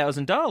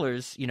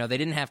 $7,000, they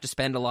didn't have to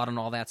spend a lot on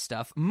all that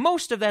stuff.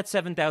 Most of that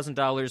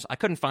 $7,000, I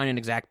couldn't find an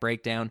exact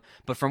breakdown,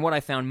 but from what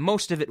I found,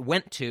 most of it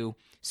went to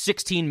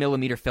 16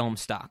 millimeter film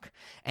stock.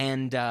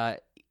 And,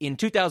 in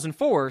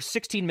 2004,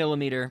 16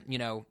 millimeter,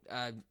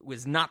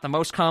 was not the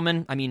most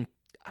common. I mean,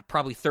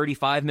 probably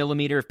 35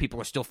 millimeter. If people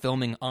were still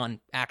filming on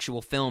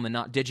actual film and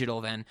not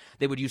digital, then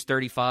they would use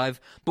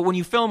 35. But when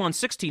you film on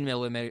 16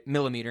 millimeter,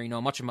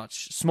 a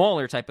much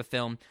smaller type of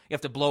film, you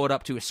have to blow it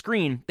up to a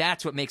screen.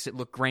 That's what makes it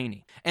look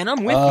grainy. And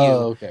I'm with you.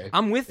 Okay.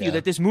 I'm with you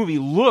that this movie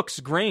looks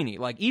grainy.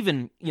 Like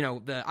even,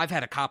 I've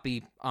had a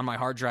copy on my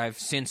hard drive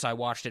since I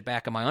watched it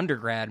back in my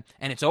undergrad,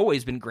 and it's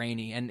always been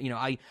grainy. And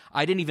I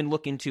didn't even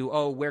look into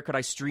where could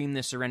I stream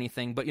this or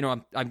anything. But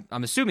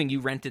I'm assuming you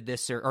rented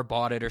this or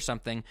bought it or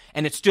something,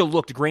 and it still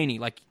looked grainy.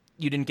 Like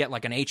you didn't get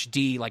like an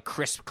HD, like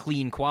crisp,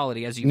 clean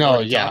quality as you. No,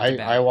 yeah,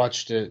 I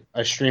watched it.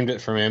 I streamed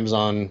it from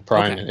Amazon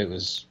Prime, and it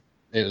was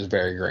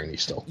very grainy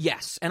still.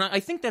 Yes, and I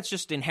think that's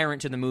just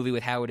inherent to the movie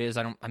with how it is.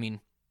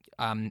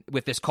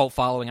 With this cult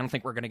following, I don't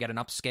think we're going to get an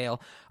upscale,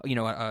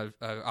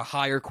 a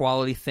higher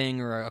quality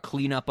thing or a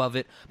cleanup of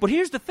it. But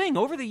here's the thing.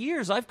 Over the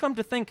years, I've come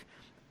to think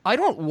I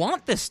don't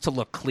want this to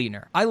look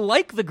cleaner. I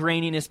like the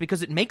graininess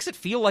because it makes it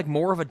feel like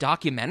more of a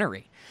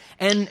documentary.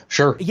 And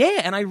sure.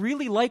 Yeah, and I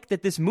really like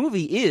that this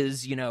movie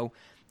is,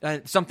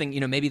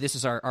 something, maybe this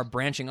is our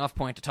branching off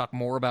point to talk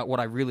more about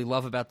what I really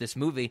love about this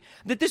movie,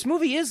 that this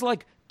movie is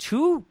like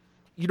two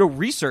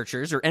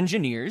researchers or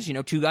engineers,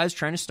 two guys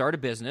trying to start a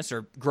business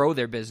or grow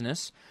their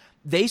business.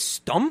 They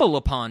stumble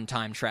upon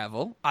time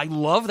travel. I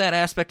love that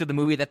aspect of the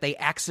movie that they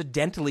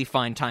accidentally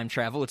find time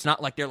travel. It's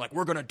not like they're like,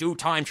 we're going to do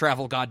time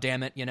travel,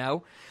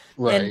 goddammit,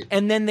 Right.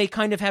 And then they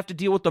kind of have to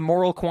deal with the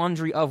moral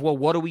quandary of, well,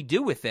 what do we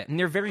do with it? And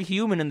they're very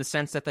human in the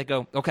sense that they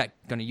go, okay,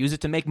 going to use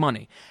it to make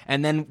money.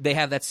 And then they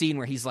have that scene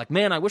where he's like,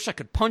 man, I wish I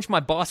could punch my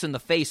boss in the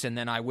face, and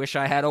then I wish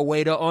I had a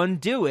way to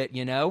undo it,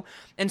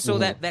 And so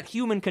that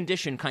human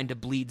condition kind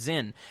of bleeds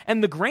in.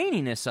 And the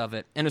graininess of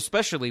it, and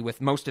especially with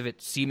most of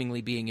it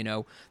seemingly being,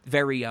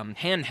 very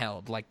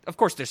handheld. Like, of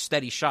course, there's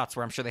steady shots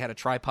where I'm sure they had a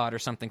tripod or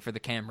something for the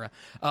camera.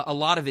 A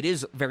lot of it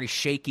is very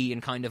shaky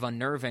and kind of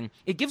unnerving.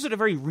 It gives it a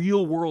very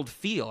real-world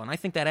feel, and I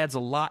think that adds a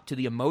lot to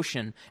the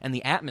emotion and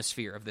the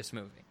atmosphere of this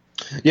movie.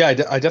 Yeah,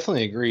 I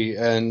definitely agree.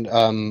 And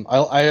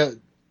I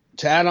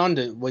to add on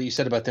to what you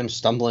said about them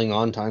stumbling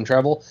on time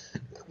travel,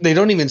 they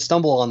don't even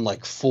stumble on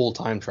like full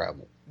time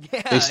travel.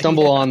 Yeah, they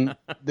stumble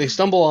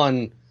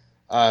on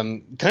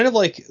kind of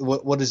like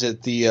what is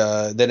it,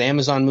 that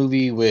Amazon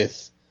movie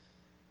with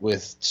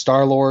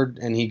Star-Lord,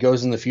 and he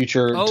goes in the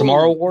future,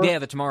 Tomorrow War? Yeah,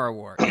 the Tomorrow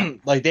War.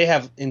 Like they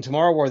have in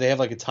Tomorrow War, they have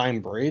like a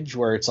time bridge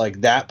where it's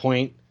like that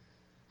point.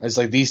 It's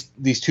like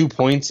these 2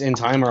 points in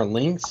time are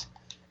linked,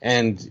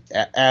 and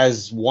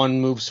as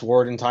one moves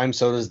forward in time,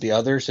 so does the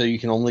other. So you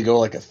can only go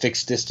like a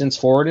fixed distance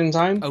forward in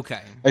time.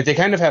 Okay. Like they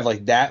kind of have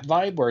like that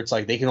vibe where it's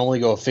like they can only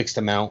go a fixed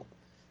amount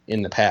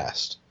in the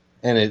past,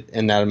 and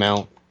that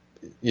amount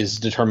is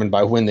determined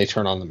by when they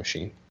turn on the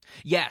machine.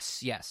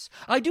 Yes.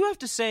 I do have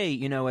to say,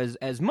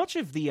 as much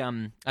of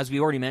the, as we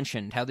already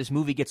mentioned, how this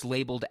movie gets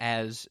labeled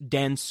as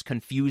dense,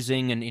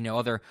 confusing, and,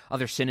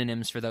 other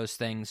synonyms for those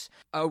things.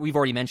 We've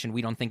already mentioned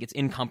we don't think it's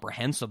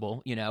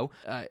incomprehensible,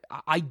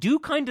 I do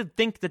kind of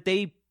think that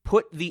they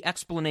put the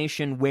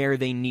explanation where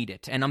they need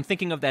it. And I'm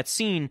thinking of that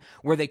scene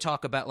where they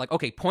talk about, like,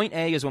 okay, point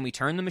A is when we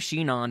turn the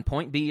machine on,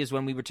 point B is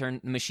when we return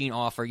the machine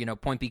off, or,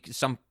 point B,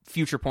 some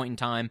future point in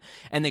time.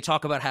 And they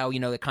talk about how,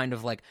 it kind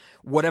of like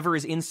whatever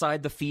is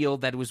inside the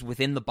field that was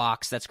within the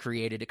box that's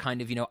created, it kind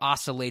of,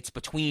 oscillates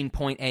between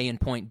point A and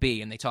point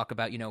B. And they talk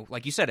about,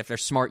 like you said, if they're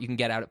smart, you can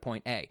get out at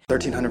point A.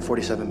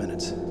 1,347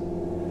 minutes.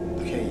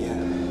 Okay, yeah.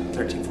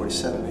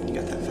 1347, man. You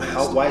got that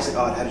fast. Why is it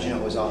odd? How did you know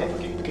it was odd?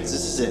 Okay, because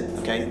this is it,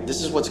 okay?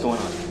 This is what's going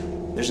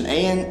on. There's an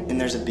AN and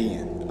there's a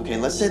BN. Okay,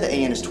 let's say the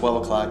AN is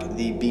 12 o'clock,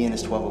 the BN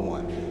is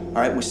 12:01.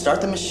 All right, we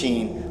start the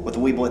machine with the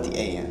Weeble at the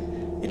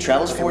AN. It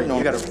travels forward You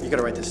normally.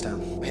 gotta write this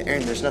down. Hey,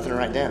 Aaron, there's nothing to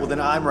write down. Well, then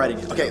I'm writing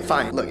it. Okay,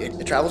 fine. Look,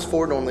 it travels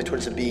forward normally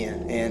towards the B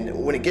end,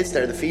 and when it gets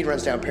there, the feed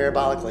runs down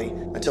parabolically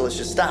until it's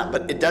just stopped.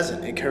 But it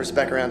doesn't. It curves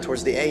back around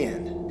towards the A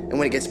end. And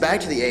when it gets back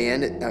to the A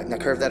end, now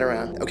curve that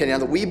around. Okay, now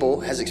the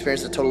Weeble has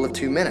experienced a total of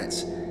 2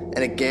 minutes. And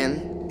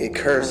again, it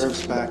curves.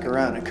 Curves back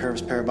around. It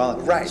curves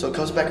parabolic. Right, so it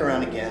comes back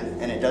around again,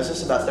 and it does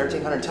this about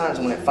 1,300 times,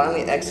 and when it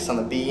finally exits on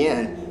the B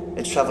end,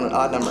 it's traveling an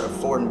odd number of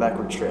forward and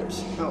backward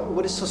trips. Oh,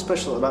 what is so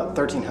special about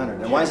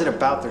 1,300? And why is it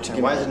about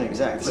 1,300? Why isn't it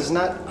exact? This is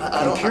not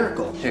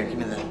empirical. Here, give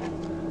me that.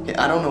 Okay,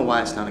 I don't know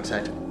why it's not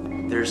exact.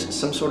 There's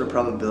some sort of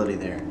probability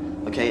there.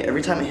 Okay,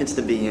 every time it hits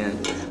the B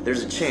end,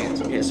 there's a chance,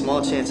 okay, a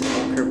small chance it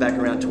won't curve back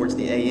around towards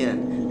the A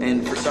end.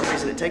 And for some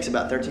reason, it takes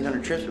about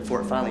 1,300 trips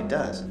before it finally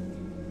does.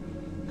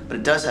 But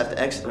it does have to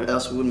exit, or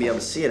else we wouldn't be able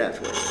to see it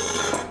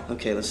afterwards.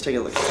 Okay, let's take a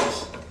look at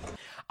this.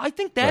 I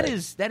think that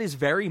is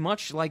very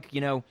much like,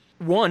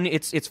 one,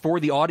 it's for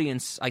the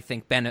audience, I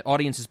think,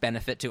 audience's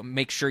benefit to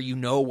make sure you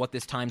know what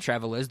this time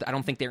travel is. I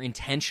don't think they're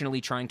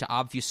intentionally trying to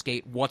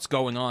obfuscate what's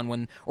going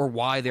on or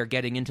why they're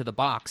getting into the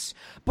box.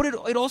 But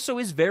it also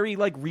is very,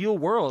 like, real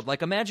world.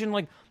 Like, imagine,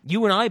 like,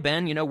 you and I,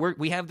 Ben,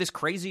 we have this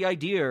crazy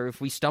idea, or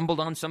if we stumbled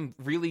on some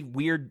really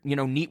weird,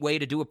 neat way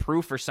to do a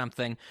proof or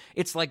something,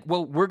 it's like,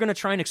 well, we're going to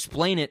try and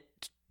explain it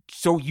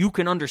so you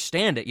can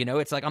understand it,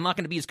 It's like, I'm not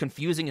going to be as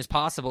confusing as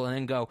possible and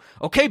then go,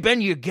 okay, Ben,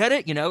 you get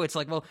it? It's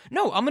like, well,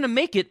 no, I'm going to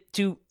make it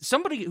to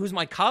somebody who's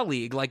my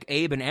colleague, like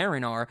Abe and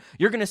Aaron are.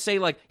 You're going to say,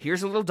 like,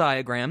 here's a little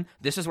diagram.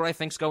 This is what I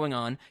think's going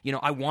on.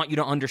 I want you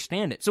to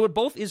understand it. So it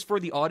both is for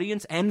the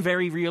audience and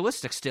very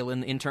realistic still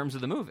in terms of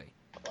the movie.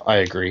 I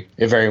agree.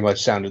 It very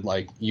much sounded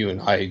like you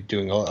and I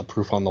doing a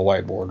proof on the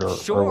whiteboard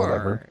or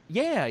whatever.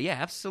 Yeah,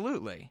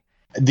 absolutely.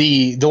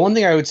 The one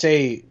thing I would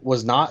say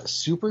was not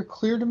super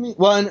clear to me.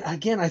 Well, and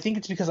again, I think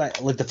it's because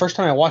the first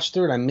time I watched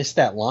through it, I missed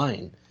that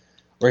line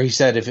where he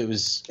said if it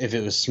was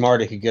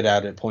smart, it could get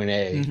out at point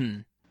A. Mm-hmm.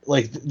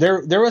 Like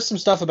there was some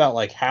stuff about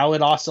like how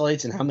it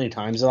oscillates and how many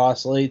times it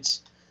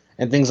oscillates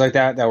and things like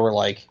that were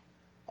like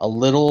a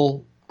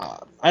little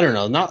I don't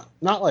know,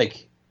 not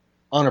like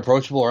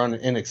unapproachable or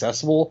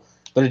inaccessible,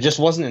 but it just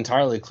wasn't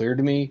entirely clear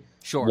to me.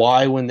 Sure.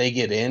 Why, when they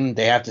get in,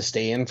 they have to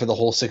stay in for the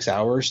whole 6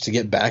 hours to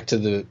get back to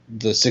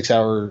the 6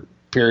 hour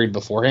period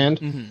beforehand.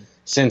 Mm-hmm.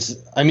 Since,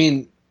 I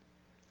mean,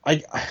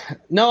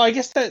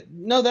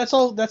 that's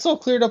all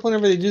cleared up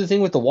whenever they do the thing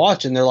with the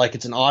watch, and they're like,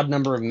 it's an odd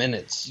number of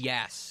minutes.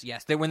 Yes.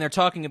 When they're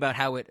talking about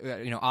how it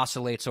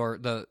oscillates or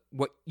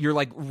what you're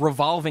like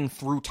revolving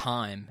through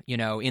time,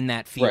 in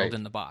that field right.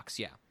 In the box.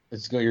 Yeah.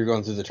 You're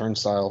going through the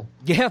turnstile.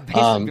 Yeah,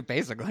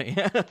 basically.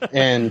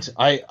 And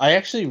I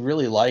actually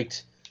really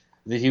liked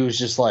that he was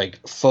just like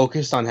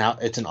focused on how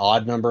it's an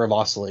odd number of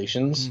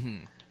oscillations.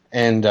 Mm-hmm.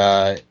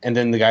 And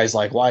then the guy's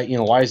like, why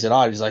is it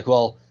odd? He's like,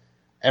 well,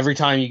 every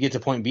time you get to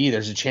point B,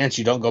 there's a chance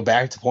you don't go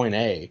back to point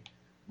A,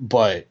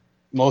 but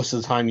most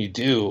of the time you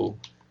do.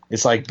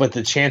 It's like, but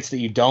the chance that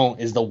you don't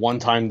is the one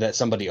time that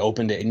somebody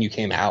opened it and you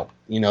came out,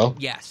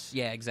 Yes.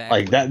 Yeah, exactly.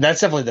 Like that's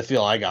definitely the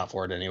feel I got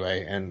for it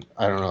anyway. And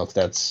I don't know if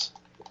that's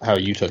how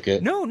you took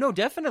it. No,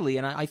 definitely.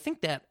 And I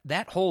think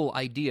that whole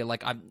idea,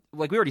 like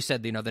we already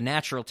said, the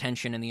natural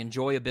tension and the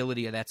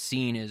enjoyability of that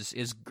scene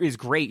is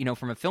great,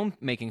 from a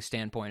filmmaking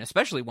standpoint,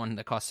 especially one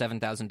that cost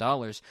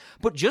 $7,000.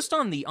 But just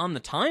on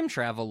the time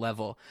travel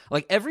level,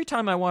 like every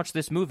time I watch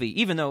this movie,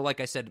 even though,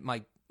 like I said,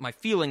 my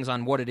feelings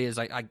on what it is,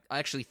 I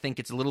actually think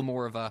it's a little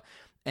more of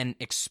an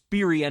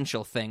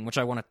experiential thing, which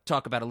I want to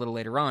talk about a little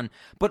later on.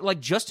 But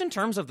like just in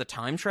terms of the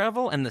time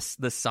travel and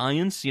the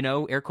science,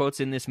 air quotes,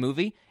 in this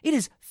movie, it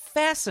is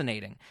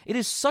fascinating. It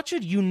is such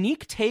a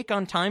unique take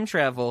on time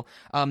travel.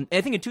 I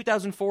think in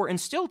 2004 and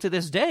still to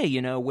this day,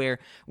 where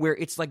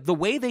it's like the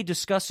way they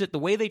discuss it, the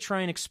way they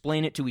try and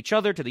explain it to each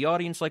other, to the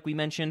audience, like we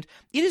mentioned,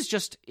 it is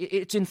just,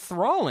 it's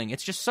enthralling.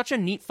 It's just such a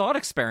neat thought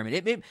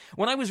experiment.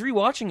 When I was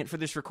rewatching it for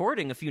this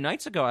recording a few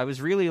nights ago, I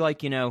was really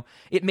like,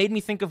 it made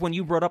me think of when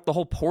you brought up the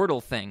whole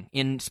portal thing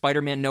in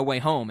Spider-Man No Way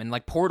Home and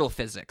like portal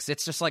physics.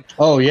 It's just like,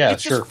 oh yeah,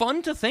 it's just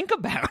fun to think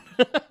about.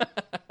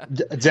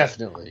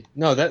 Definitely.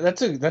 No,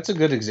 that's a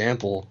good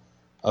example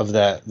of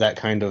that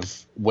kind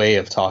of way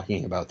of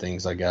talking about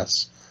things, I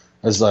guess.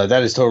 As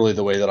that is totally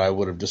the way that I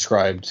would have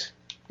described,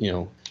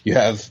 you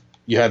have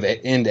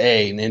end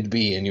A and end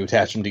B and you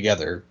attach them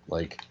together.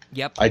 Like,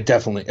 yep. I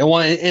definitely,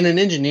 and an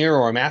engineer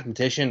or a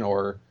mathematician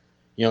or,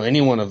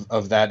 anyone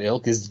of that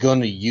ilk is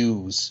going to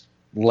use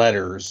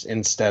letters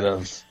instead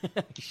of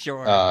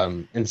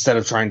sure. Instead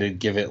of trying to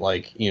give it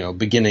like,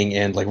 beginning,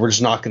 end. Like, we're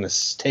just not going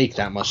to take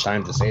that much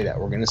time to say that.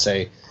 We're going to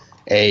say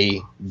A,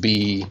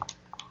 B,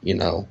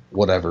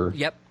 whatever.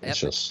 Yep. It's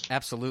just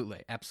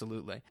absolutely.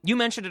 You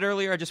mentioned it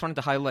earlier. I just wanted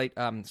to highlight.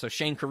 So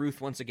Shane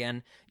Carruth, once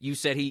again, you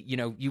said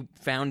you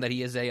found that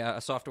he is a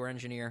software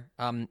engineer.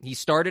 He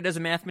started as a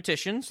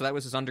mathematician, so that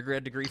was his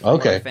undergrad degree. From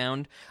what I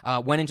found,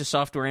 went into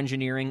software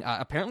engineering.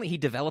 Apparently, he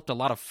developed a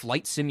lot of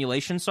flight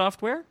simulation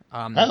software.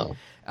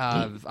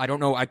 I don't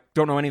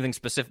know anything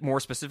more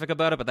specific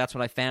about it, but that's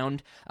what I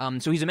found.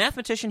 So he's a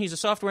mathematician, he's a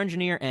software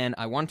engineer, and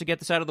I wanted to get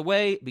this out of the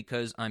way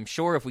because I'm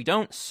sure if we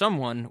don't,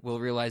 someone will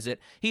realize it.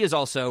 He is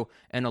also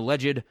an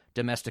alleged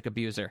domestic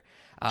abuser.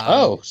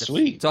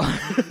 Sweet.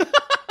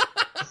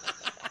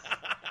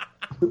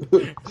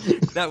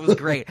 That was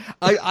great.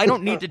 I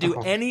don't need to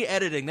do any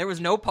editing. There was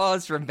no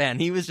pause from Ben.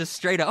 He was just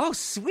straight up, oh,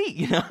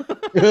 sweet,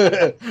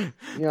 I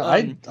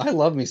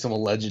love me some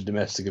alleged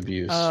domestic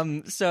abuse.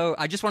 So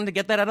I just wanted to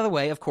get that out of the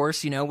way. Of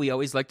course, we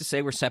always like to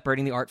say we're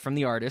separating the art from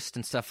the artist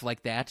and stuff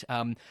like that.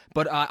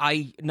 But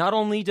I not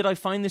only did I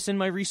find this in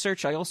my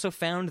research, I also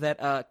found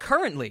that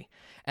currently,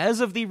 as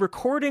of the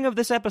recording of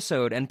this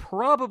episode and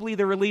probably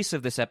the release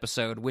of this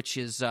episode, which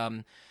is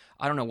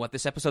I don't know what,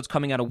 this episode's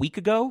coming out a week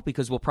ago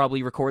because we're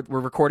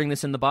recording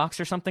this in the box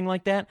or something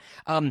like that.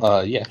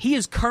 Yeah. He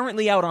is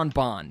currently out on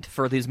bond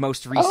for his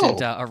most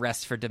recent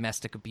arrest for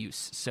domestic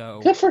abuse. So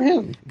good for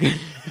him.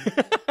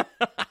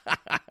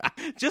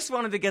 Just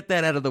wanted to get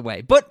that out of the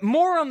way. But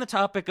more on the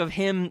topic of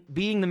him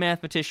being the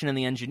mathematician and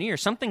the engineer,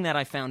 something that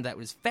I found that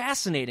was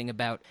fascinating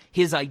about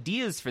his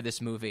ideas for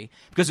this movie,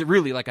 because it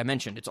really, like I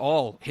mentioned, it's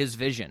all his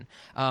vision.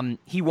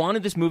 He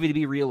wanted this movie to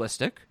be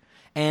realistic.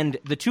 And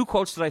the two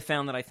quotes that I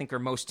found that I think are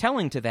most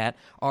telling to that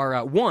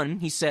are, one,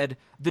 he said,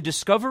 "The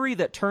discovery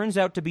that turns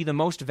out to be the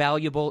most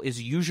valuable is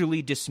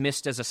usually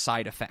dismissed as a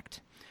side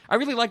effect." I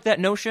really like that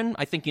notion.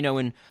 I think,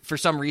 for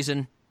some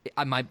reason,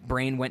 my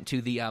brain went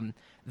to the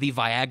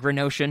Viagra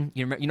notion.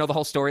 You know the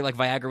whole story, like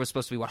Viagra was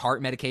supposed to be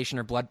heart medication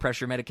or blood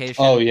pressure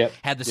medication. Oh, yeah.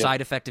 Had the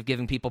side effect of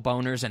giving people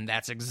boners, and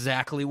that's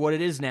exactly what it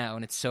is now,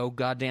 and it's so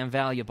goddamn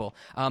valuable.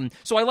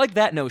 So I like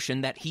that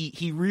notion that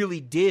he really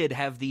did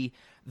have the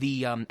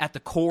at the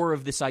core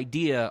of this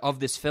idea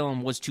of this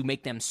film was to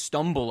make them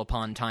stumble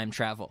upon time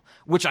travel,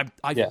 which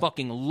I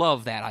fucking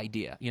love that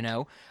idea.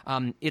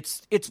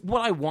 It's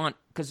what I want,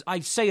 because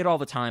I say it all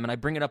the time, and I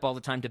bring it up all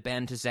the time to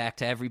Ben, to Zach,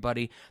 to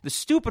everybody. The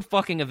stupid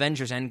fucking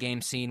Avengers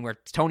Endgame scene where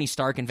Tony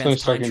Stark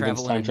invents time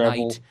travel in a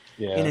night,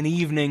 in an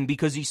evening,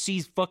 because he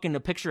sees fucking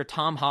a picture of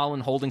Tom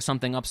Holland holding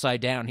something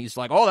upside down. He's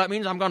like, oh, that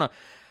means I'm gonna...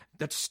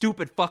 That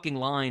stupid fucking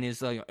line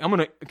is like,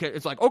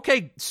 it's like,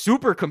 okay,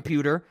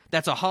 supercomputer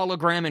that's a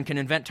hologram and can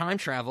invent time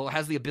travel,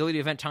 has the ability to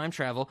invent time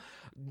travel,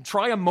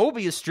 try a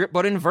Mobius strip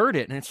but invert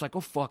it. And it's like, oh,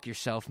 fuck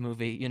yourself,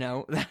 movie,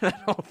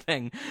 that whole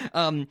thing.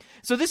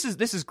 So this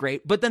is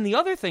great. But then the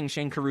other thing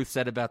Shane Carruth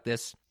said about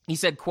this, he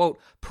said, quote,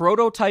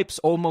 "Prototypes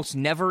almost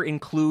never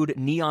include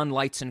neon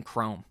lights and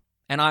chrome."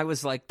 And I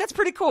was like, that's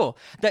pretty cool.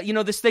 That,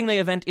 this thing they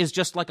invent is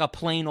just like a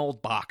plain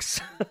old box.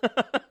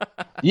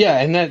 Yeah,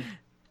 and that's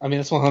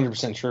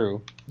 100%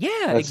 true.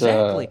 Yeah,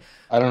 exactly.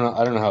 I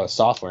don't know how a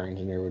software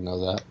engineer would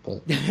know that,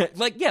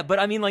 but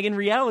but in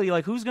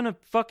reality, who's gonna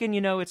fucking,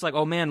 it's like,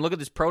 oh man, look at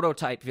this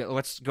prototype.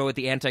 Let's go with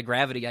the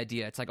anti-gravity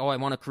idea. It's like, oh, I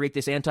want to create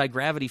this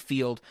anti-gravity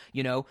field.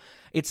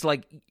 It's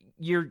like,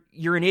 you're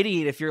an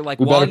idiot if you're like,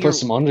 we better put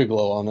some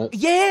underglow on it.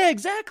 Yeah,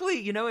 exactly.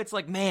 It's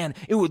like, man,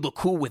 it would look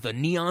cool with a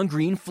neon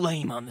green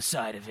flame on the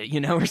side of it,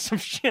 or some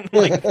shit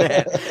like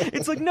that.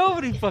 It's like,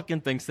 nobody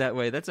fucking thinks that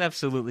way. That's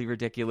absolutely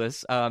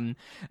ridiculous. And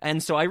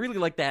so I really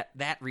like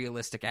that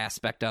realistic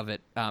aspect of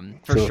it,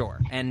 for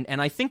sure.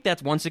 And I think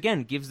that once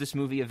again gives this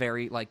movie a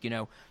very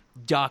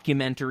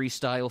documentary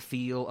style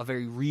feel, a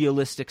very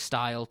realistic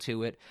style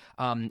to it,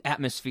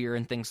 atmosphere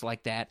and things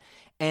like that.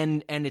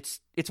 And it's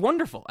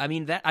wonderful. I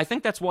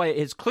think that's why it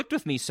has clicked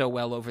with me so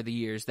well over the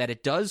years, that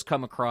it does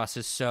come across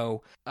as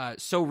so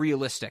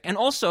realistic. And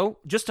also,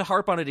 just to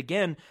harp on it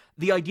again,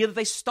 the idea that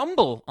they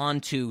stumble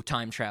onto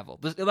time travel,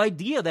 the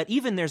idea that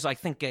even there's, I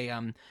think,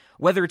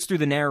 whether it's through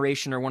the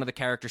narration or one of the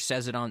characters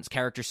says it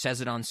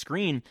on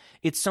screen,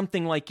 it's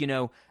something like,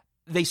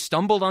 they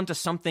stumbled onto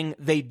something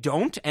they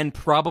don't and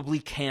probably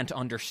can't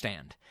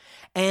understand.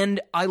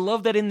 And I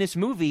love that in this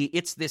movie,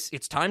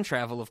 it's time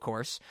travel, of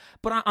course,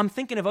 but I'm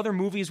thinking of other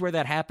movies where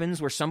that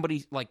happens, where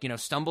somebody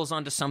stumbles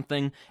onto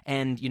something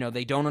and,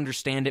 they don't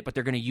understand it, but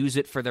they're going to use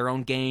it for their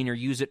own gain or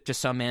use it to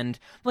some end.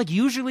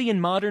 Usually in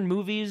modern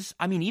movies,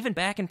 even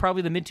back in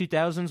probably the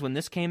mid-2000s when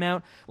this came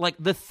out,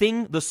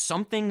 the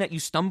something that you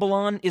stumble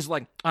on is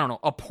I don't know,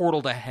 a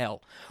portal to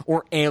hell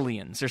or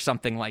aliens or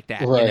something like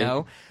that,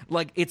 right.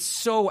 It's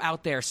so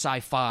out there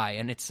sci-fi,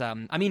 and it's,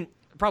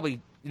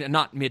 probably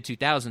not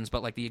mid-2000s,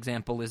 but the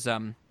example is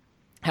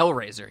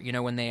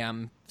Hellraiser, when they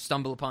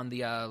stumble upon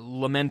the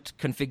Lament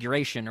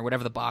configuration or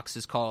whatever the box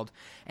is called,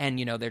 and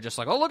they're just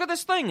like, oh, look at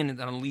this thing, and it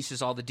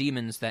unleashes all the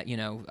demons that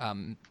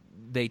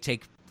they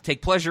take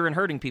take pleasure in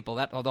hurting people,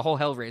 the whole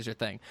Hellraiser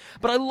thing.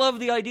 But I love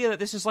the idea that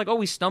this is like, oh,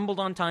 we stumbled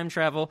on time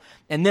travel,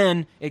 and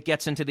then it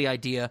gets into the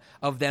idea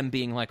of them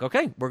being like,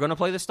 okay, we're going to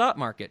play the stock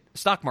market.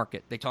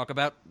 They talk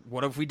about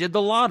what if we did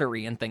the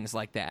lottery and things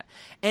like that.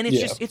 And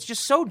it's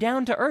just so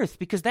down to earth,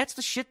 because that's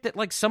the shit that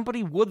like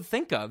somebody would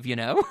think of, you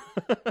know?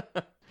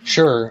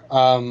 Sure.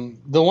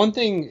 The one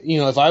thing, you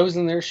know, if I was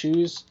in their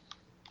shoes,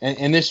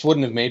 and this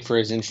wouldn't have made for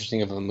as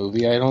interesting of a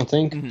movie, I don't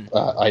think.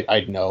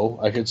 I'd know,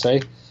 I could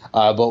say.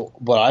 But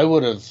I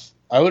would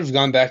have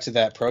gone back to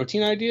that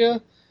protein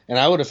idea, and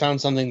I would have found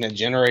something that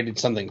generated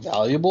something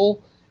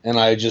valuable, and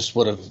I just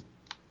would have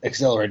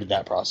accelerated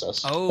that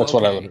process. Oh, that's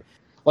what I would.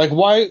 Like,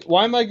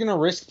 why am I going to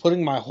risk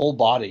putting my whole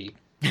body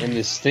in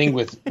this thing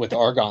with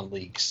argon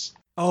leaks?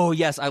 Oh,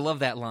 yes, I love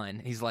that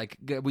line. He's like,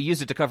 we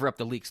use it to cover up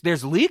the leaks.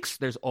 There's leaks,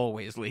 there's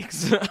always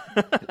leaks.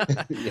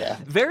 Yeah.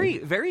 Very,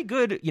 very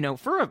good, you know,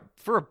 for a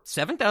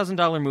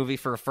 $7,000 movie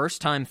for a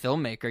first-time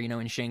filmmaker, you know,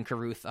 in Shane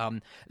Carruth.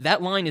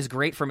 That line is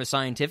great from a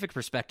scientific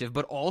perspective,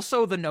 but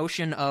also the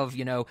notion of,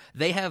 you know,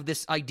 they have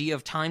this idea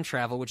of time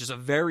travel, which is a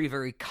very,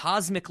 very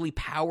cosmically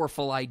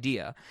powerful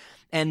idea.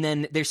 And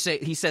then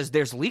he says,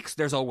 there's leaks,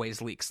 there's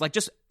always leaks. Like,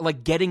 just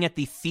like getting at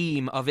the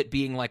theme of it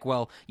being like,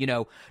 well, you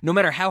know, no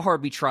matter how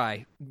hard we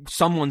try,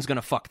 someone's going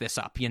to fuck this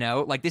up, you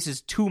know? Like, this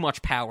is too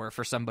much power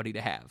for somebody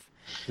to have.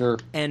 Sure.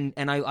 And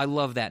I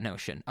love that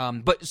notion.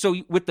 But so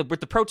with the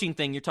protein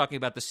thing, you're talking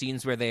about the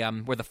scenes where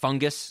where the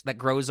fungus that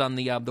grows on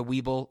the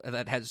Weeble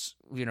that has,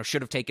 you know,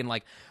 should have taken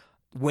like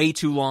way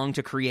too long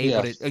to create.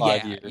 Yeah, but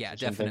 5 years yeah, or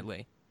definitely.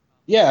 something.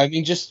 Yeah, I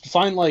mean, just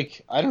find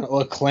like, I don't know,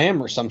 a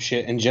clam or some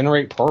shit and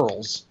generate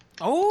pearls.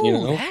 Oh, you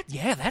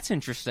know? That's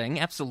interesting.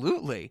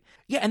 Absolutely.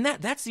 Yeah, and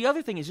that's the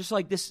other thing is just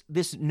like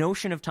this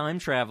notion of time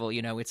travel,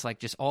 you know, it's like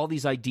just all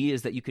these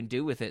ideas that you can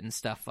do with it and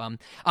stuff.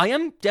 I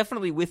am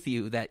definitely with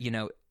you that, you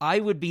know, I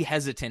would be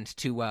hesitant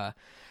to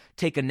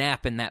take a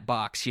nap in that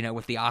box, you know,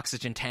 with the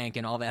oxygen tank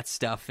and all that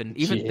stuff. And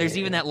even there's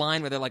even that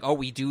line where they're like, oh,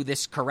 we do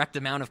this correct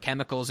amount of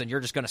chemicals and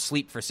you're just going to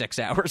sleep for 6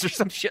 hours or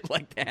some shit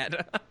like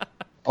that.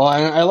 Oh,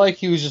 and I like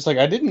he was just like,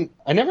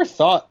 I never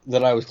thought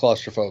that I was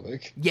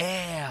claustrophobic.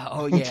 Yeah.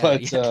 Oh, yeah.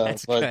 But,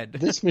 that's but good.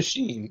 This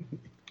machine,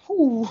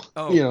 whew,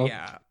 oh, you know.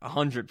 yeah,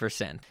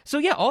 100%. So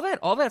yeah,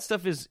 all that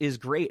stuff is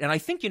great, and I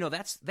think, you know,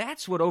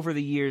 that's what over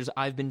the years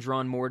I've been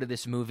drawn more to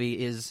this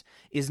movie is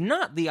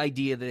not the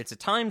idea that it's a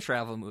time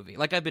travel movie,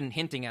 like I've been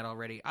hinting at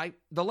already.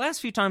 The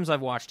last few times I've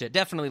watched it,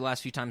 definitely the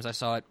last few times I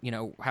saw it, you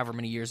know, however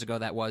many years ago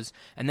that was,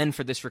 and then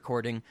for this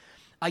recording,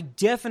 I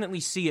definitely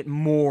see it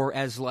more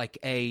as like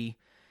a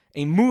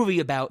movie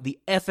about the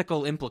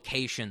ethical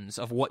implications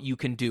of what you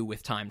can do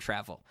with time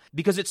travel.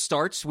 Because it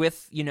starts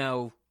with, you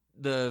know,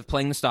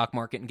 playing the stock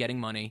market and getting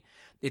money.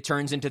 It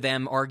turns into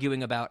them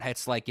arguing about,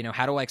 it's like, you know,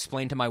 how do I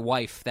explain to my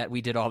wife that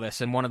we did all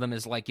this? And one of them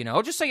is like, you know,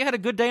 oh, just say you had a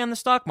good day on the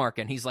stock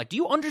market. And he's like, do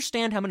you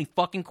understand how many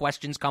fucking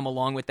questions come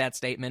along with that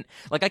statement?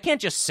 Like, I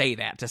can't just say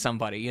that to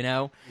somebody, you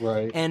know?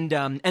 Right. And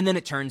then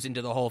it turns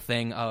into the whole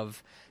thing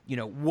of, you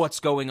know,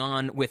 what's going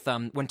on with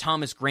when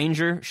Thomas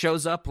Granger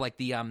shows up, like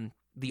the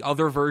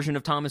other version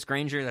of Thomas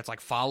Granger that's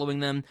like following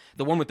them,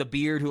 the one with the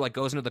beard who like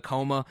goes into the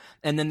coma,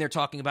 and then they're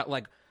talking about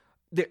like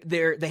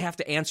they have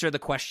to answer the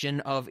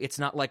question of, it's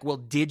not like, well,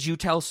 did you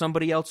tell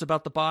somebody else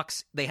about the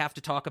box? They have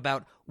to talk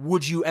about,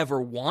 would you ever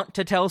want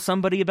to tell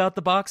somebody about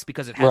the box,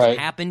 because it hasn't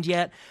happened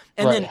yet?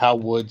 And then how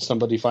would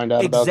somebody find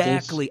out about this?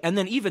 Exactly. And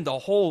then even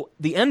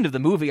the end of the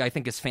movie, I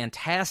think, is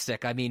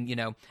fantastic. I mean, you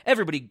know,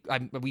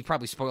 we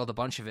probably spoiled a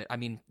bunch of it. I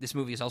mean, this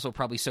movie is also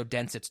probably so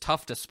dense it's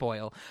tough to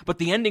spoil. But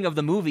the ending of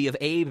the movie of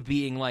Abe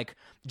being like,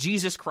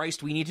 Jesus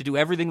Christ, we need to do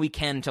everything we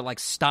can to like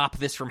stop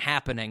this from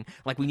happening.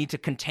 Like, we need to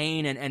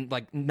contain and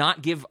like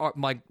not give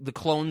the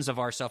clones of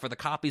ourselves or the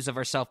copies of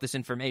ourselves this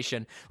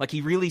information. Like,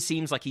 he really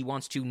seems like he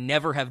wants to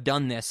never have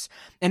done this.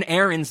 And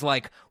Aaron's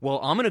like, well,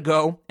 I'm going to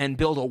go and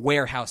build a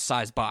warehouse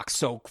size box.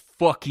 So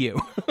fuck you.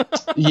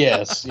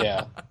 Yes.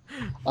 Yeah.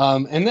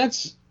 And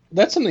that's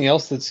something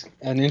else that's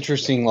an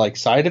interesting like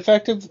side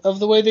effect of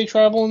the way they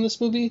travel in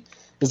this movie.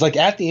 Is like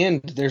at the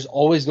end, there's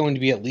always going to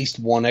be at least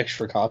one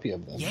extra copy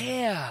of them.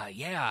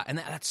 Yeah, and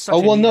that's such. Oh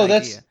well, no,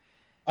 idea.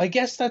 I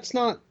guess that's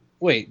not.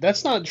 Wait,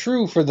 that's not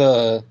true for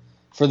the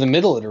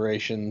middle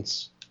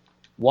iterations.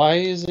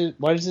 Why does it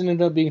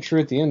end up being true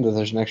at the end that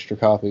there's an extra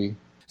copy?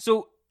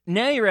 So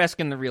now you're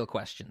asking the real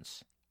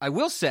questions. I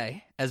will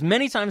say, as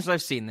many times as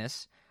I've seen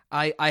this,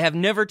 I have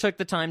never took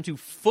the time to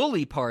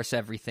fully parse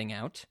everything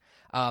out.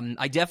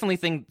 I definitely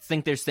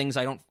think there's things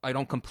I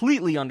don't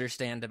completely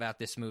understand about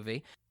this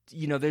movie.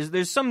 You know,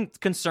 there's some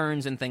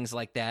concerns and things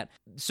like that.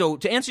 So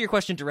to answer your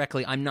question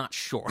directly, I'm not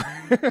sure.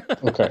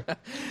 Okay.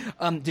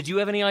 Did you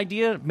have any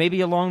idea, maybe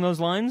along those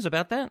lines,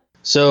 about that?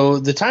 So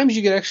the times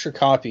you get extra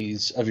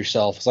copies of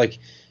yourself, it's like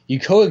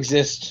you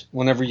coexist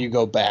whenever you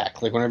go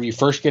back. Like whenever you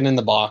first get in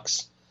the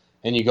box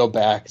and you go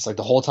back, it's like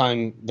the whole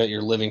time that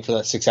you're living for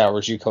that 6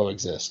 hours, you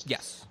coexist.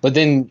 Yes. But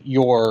then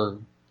the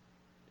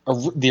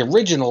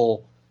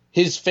original,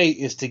 his fate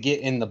is to get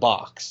in the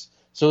box.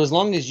 So as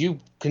long as you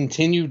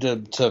continue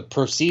to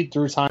proceed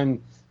through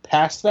time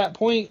past that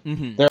point,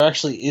 there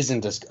actually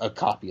isn't a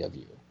copy of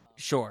you.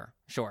 Sure.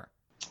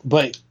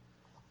 But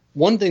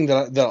one thing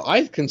that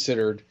I've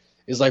considered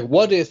is like,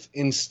 what if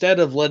instead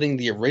of letting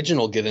the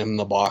original get in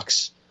the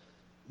box,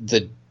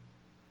 the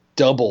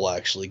double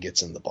actually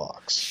gets in the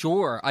box?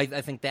 Sure. I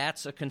think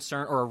that's a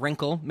concern, or a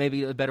wrinkle,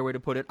 maybe a better way to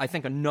put it. I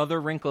think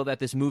another wrinkle that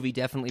this movie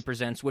definitely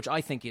presents, which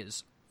I think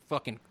is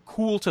fucking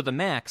cool to the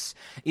max,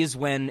 is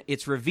when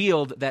it's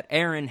revealed that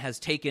Aaron has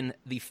taken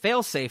the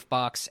failsafe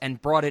box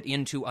and brought it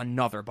into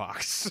another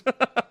box.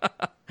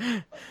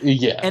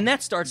 Yeah. And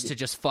that starts to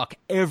just fuck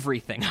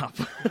everything up.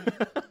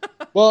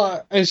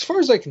 Well, as far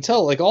as I can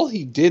tell, like all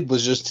he did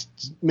was just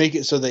make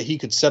it so that he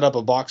could set up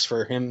a box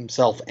for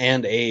himself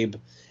and Abe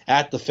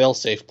at the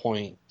failsafe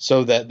point,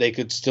 so that they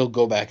could still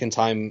go back in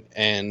time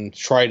and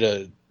try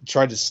to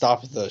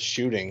stop the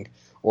shooting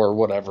or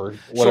whatever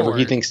Sure.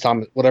 he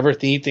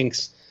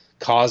thinks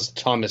caused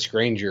Thomas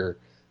Granger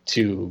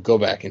to go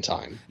back in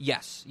time.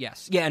 Yes. Yeah,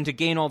 and to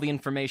gain all the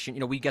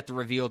information, we get the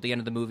reveal at the end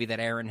of the movie that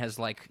Aaron has,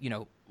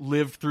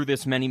 lived through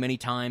this many, many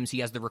times. He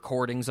has the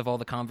recordings of all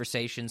the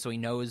conversations, so he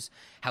knows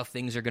how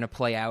things are going to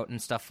play out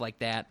and stuff like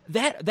that.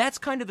 That's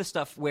kind of the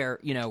stuff where,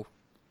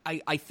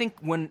 I think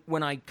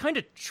when I kind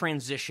of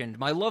transitioned,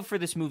 my love for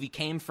this movie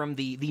came from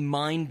the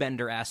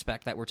mind-bender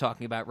aspect that we're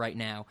talking about right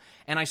now,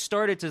 and I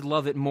started to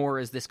love it more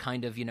as this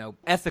kind of,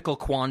 ethical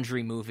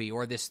quandary movie,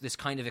 or this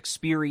kind of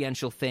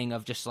experiential thing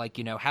of just like,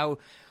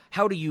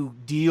 how do you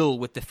deal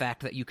with the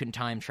fact that you can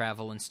time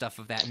travel and stuff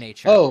of that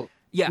nature? Oh,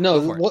 yeah.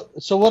 No,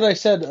 so what I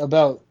said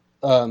about,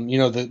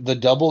 the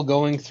double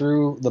going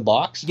through the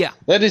box, yeah,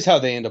 that is how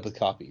they end up with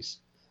copies.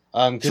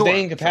 Because Sure,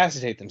 they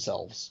incapacitate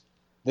themselves.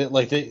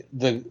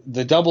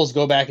 The doubles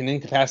go back and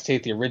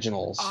incapacitate the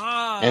originals,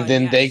 and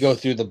then they go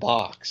through the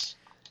box.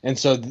 And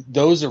so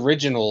those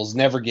originals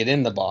never get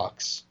in the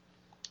box.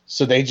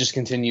 So they just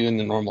continue in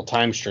the normal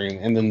time stream,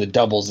 and then the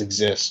doubles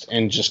exist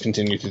and just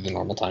continue through the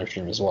normal time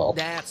stream as well.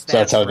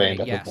 That's how they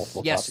end up with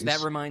multiple copies. Yes, that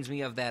reminds me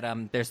of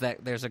that.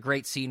 There's a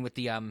great scene with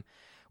the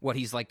what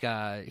he's like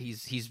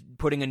he's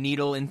putting a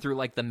needle in through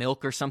like the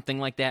milk or something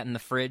like that in the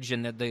fridge,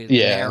 and the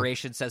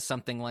narration says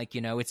something like,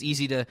 it's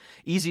easy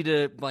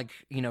to like,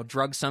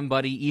 drug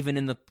somebody even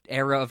in the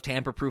era of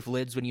tamper-proof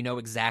lids when you know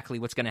exactly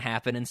what's going to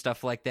happen and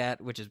stuff like that,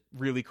 which is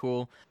really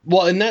cool.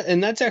 Well,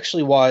 and that's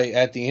actually why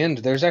at the end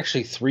there's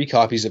actually 3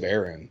 copies of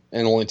Aaron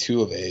and only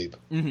 2 of Abe.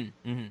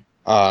 And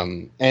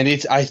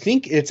I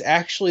think it's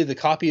actually the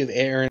copy of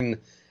Aaron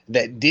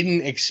that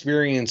didn't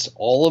experience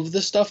all of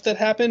the stuff that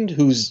happened,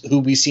 who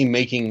we see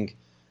making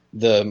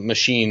the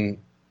machine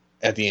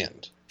at the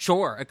end.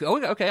 Sure.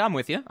 Okay, I'm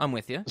with you.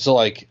 So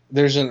like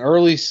there's an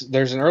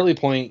early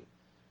point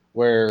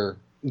where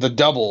the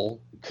double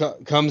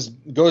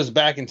goes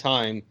back in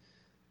time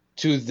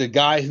to the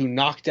guy who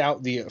knocked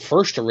out the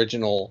first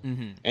original,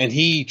 and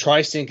he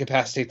tries to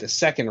incapacitate the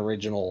second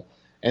original,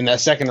 and that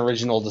second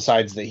original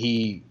decides that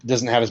he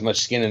doesn't have as much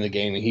skin in the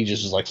game, and he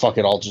just is like, fuck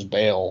it, I'll just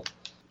bail.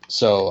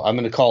 So I'm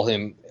going to call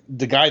him,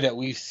 the guy that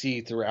we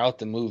see throughout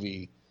the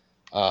movie,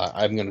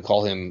 I'm going to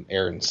call him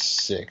Aaron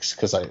 6,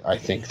 because I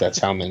think that's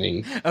how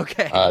many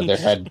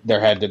there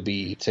had to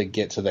be to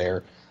get to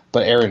there.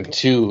 But Aaron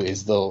 2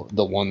 is the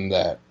one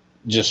that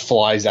just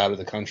flies out of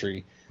the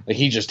country. Like,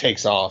 he just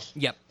takes off.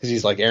 Yep. Because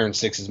he's like, Aaron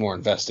 6 is more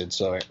invested,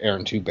 so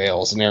Aaron 2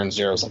 bails, and Aaron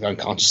 0 is like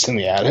unconscious in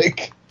the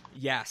attic.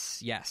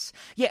 Yes.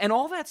 Yeah, and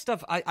all that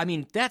stuff, I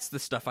mean, that's the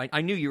stuff.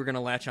 I knew you were going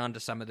to latch on to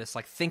some of this,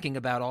 like thinking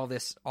about all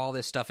this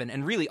stuff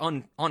and really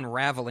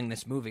unraveling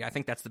this movie. I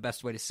think that's the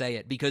best way to say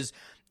it, because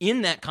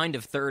in that kind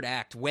of third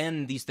act,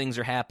 when these things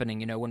are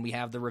happening, when we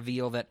have the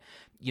reveal that,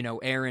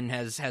 Aaron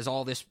has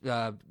all this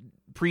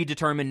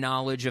predetermined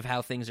knowledge of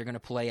how things are going to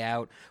play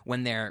out,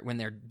 when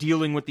they're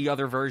dealing with the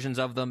other versions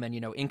of them and,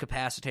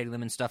 incapacitating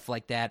them and stuff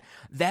like that,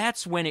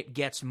 that's when it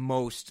gets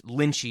most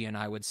Lynchian,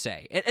 I would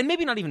say. And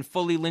maybe not even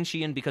fully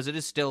Lynchian, because it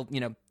is still,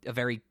 a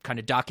very kind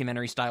of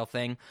documentary style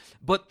thing,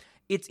 but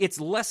it's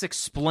less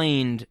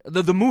explained.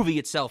 The movie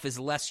itself is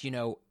less,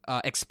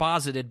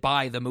 exposited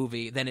by the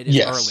movie than it is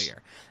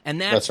earlier. And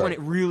that's when it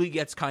really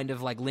gets kind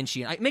of like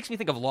Lynchian. It makes me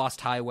think of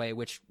Lost Highway,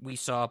 which we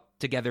saw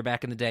together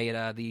back in the day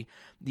at the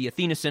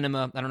Athena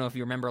Cinema. I don't know if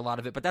you remember a lot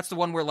of it, but that's the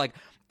one where like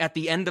at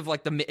the end of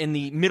like in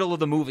the middle of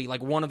the movie,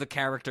 like one of the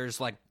characters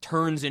like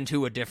turns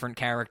into a different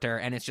character,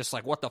 and it's just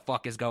like, what the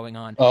fuck is going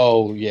on?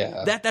 Oh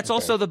yeah. That's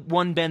also the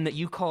one, Ben, that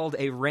you called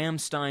a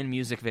Rammstein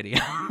music video.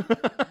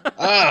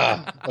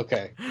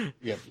 Okay.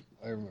 Yep.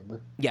 I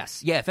remember.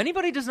 Yes. Yeah. If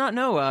anybody does not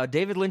know,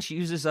 David Lynch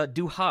uses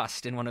Du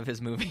Hast in one of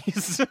his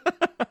movies.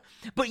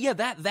 But yeah,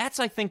 that's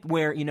I think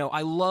where,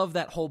 I love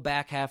that whole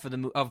back half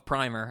of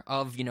Primer,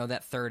 of,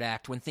 that third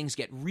act, when things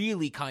get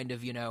really kind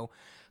of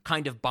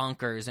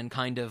bonkers and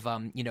kind of,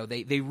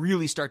 they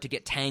really start to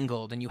get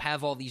tangled, and you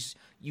have all these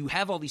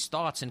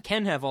thoughts, and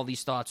Ken have all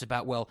these thoughts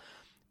about, well,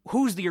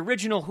 who's the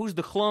original? Who's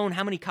the clone?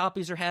 How many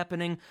copies are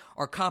happening?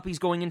 Are copies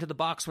going into the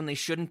box when they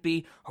shouldn't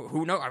be?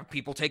 Who knows? Are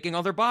people taking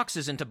other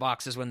boxes into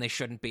boxes when they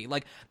shouldn't be?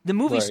 Like, the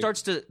movie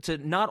starts to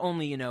not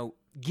only,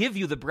 give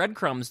you the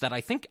breadcrumbs that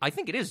I think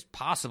it is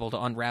possible to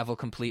unravel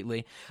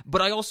completely,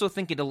 but I also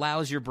think it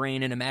allows your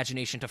brain and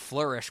imagination to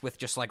flourish with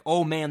just like,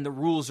 oh man, the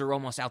rules are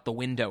almost out the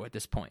window at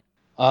this point.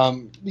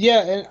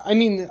 Yeah, and I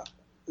mean,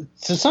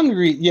 to some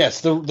degree,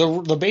 yes,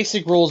 the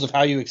basic rules of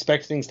how you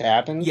expect things to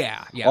happen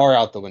are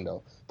out the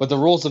window. But the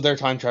rules of their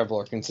time travel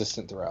are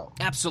consistent throughout.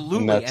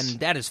 Absolutely, and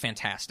that is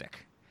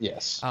fantastic.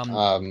 Yes.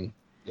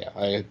 Yeah,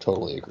 I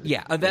totally agree.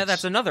 Yeah,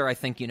 that's another, I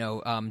think,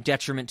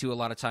 detriment to a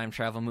lot of time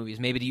travel movies.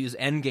 Maybe to use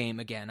Endgame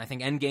again. I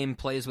think Endgame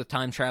plays with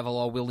time travel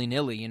all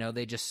willy-nilly.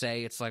 They just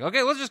say, it's like,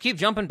 okay, let's just keep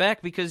jumping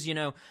back because,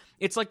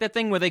 it's like that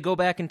thing where they go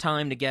back in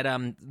time to get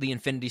the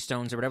Infinity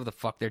Stones or whatever the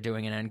fuck they're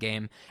doing in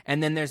Endgame.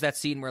 And then there's that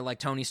scene where, like,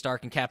 Tony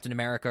Stark and Captain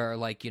America are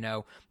like,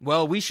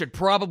 well, we should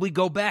probably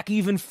go back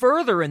even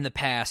further in the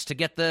past to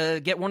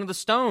get one of the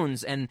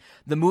stones. And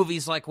the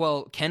movie's like,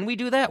 well, can we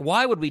do that?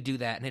 Why would we do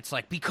that? And it's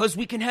like, because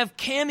we can have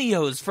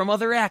cameos from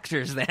other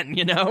actors then,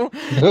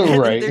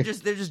 Right. They're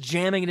just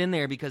jamming it in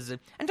there because, and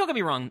don't get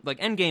me wrong, like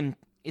Endgame,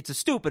 it's a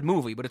stupid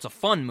movie, but it's a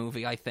fun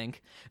movie, I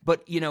think.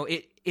 But,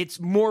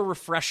 it's more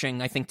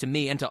refreshing, I think, to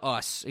me and to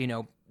us,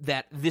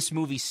 that this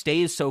movie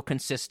stays so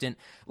consistent.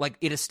 Like,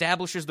 it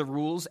establishes the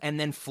rules and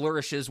then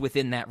flourishes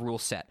within that rule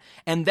set.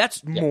 And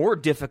that's more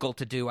difficult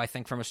to do, I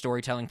think, from a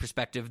storytelling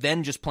perspective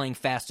than just playing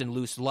fast and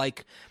loose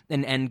like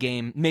an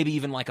Endgame, maybe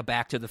even like a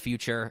Back to the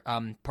Future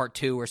Part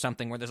 2 or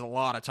something where there's a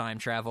lot of time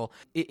travel.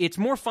 It's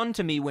more fun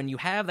to me when you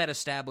have that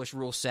established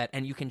rule set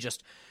and you can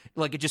just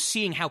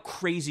seeing how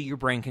crazy your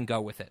brain can go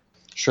with it.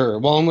 Sure.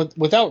 Well, and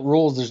without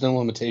rules, there's no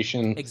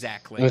limitation.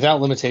 Exactly. And without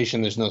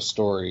limitation, there's no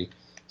story.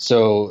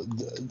 So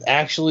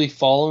actually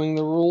following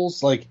the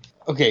rules, like,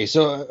 okay,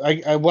 so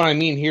what I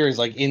mean here is,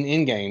 like,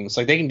 in games,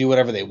 like, they can do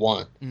whatever they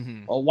want.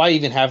 Mm-hmm. Well, why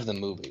even have the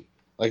movie?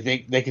 Like,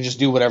 they can just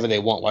do whatever they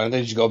want. Why don't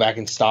they just go back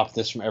and stop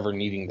this from ever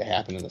needing to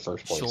happen in the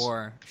first place?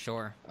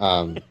 Sure.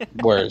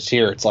 Whereas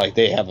here, it's like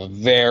they have a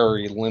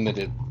very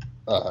limited,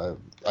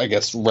 I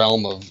guess,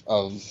 realm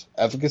of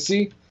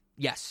efficacy.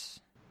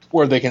 Yes.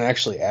 Where they can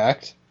actually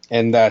act.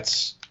 And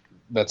that's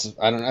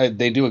I don't know,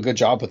 they do a good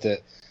job with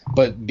it.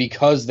 But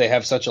because they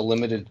have such a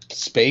limited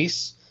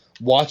space,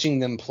 watching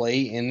them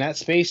play in that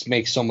space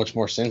makes so much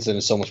more sense and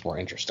is so much more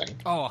interesting.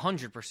 Oh,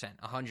 100%.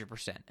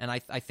 And I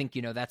think,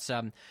 that's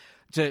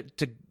to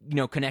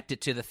connect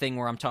it to the thing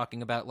where I'm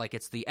talking about, like,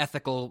 it's the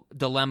ethical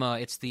dilemma,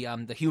 it's the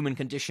human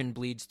condition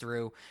bleeds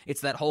through. It's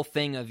that whole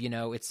thing of,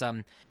 it's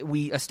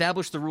we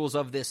establish the rules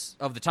of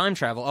the time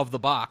travel, of the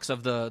box,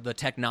 of the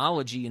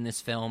technology in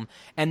this film,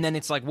 and then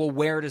it's like, well,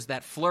 where does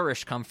that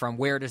flourish come from?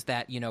 Where does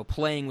that,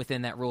 playing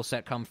within that rule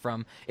set come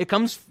from? It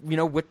comes,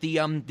 with the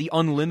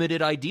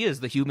unlimited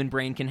ideas the human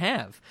brain can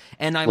have.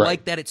 And I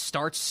like that it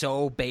starts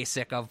so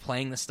basic of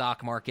playing the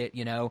stock market,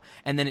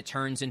 and then it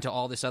turns into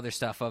all this other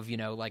stuff of,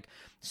 like,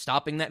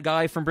 stopping that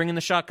guy from bringing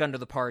the shotgun to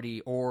the party,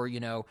 or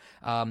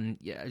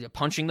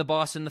punching the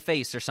boss in the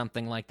face or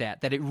something like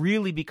that. That it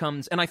really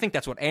becomes, and I think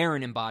that's what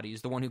Aaron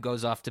embodies, the one who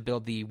goes off to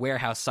build the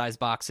warehouse size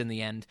box in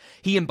the end.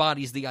 He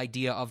embodies the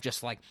idea of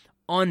just, like,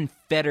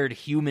 unfettered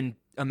human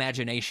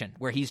imagination,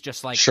 where he's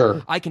just like,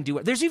 sure, I can do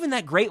it. There's even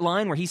that great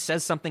line where he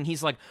says something,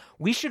 he's like,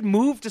 we should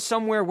move to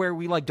somewhere where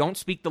we, like, don't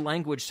speak the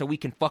language so we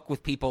can fuck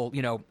with people,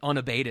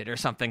 unabated or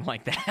something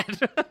like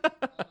that.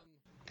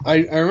 I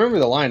remember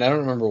the line. I don't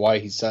remember why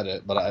he said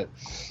it, but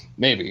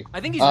maybe. I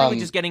think he's really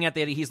just getting at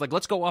the idea. He's like,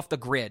 let's go off the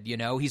grid,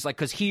 He's like,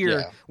 because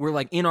here we're,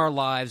 like, in our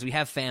lives, we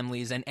have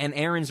families, and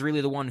Aaron's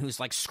really the one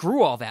who's like,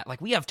 screw all that. Like,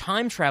 we have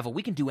time travel.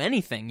 We can do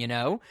anything,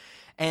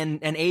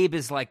 And Abe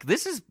is like,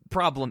 this is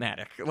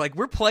problematic. Like,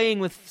 we're playing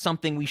with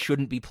something we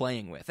shouldn't be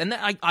playing with. And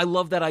I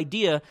love that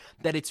idea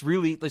that it's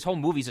really, this whole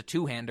movie's a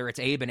two-hander. It's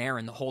Abe and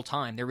Aaron the whole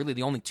time. They're really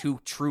the only two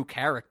true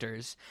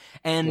characters.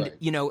 And,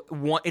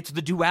 it's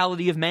the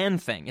duality of man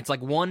thing. It's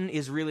like, one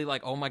is really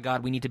like, oh my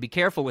God, we need to be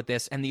careful with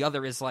this. And the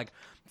other is like,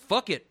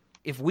 fuck it.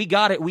 If we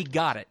got it, we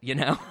got it,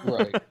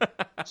 Right.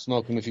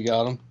 Smoke them if you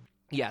got them.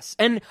 Yes.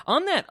 And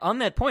on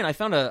that point, I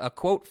found a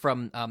quote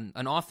from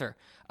an author.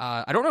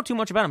 I don't know too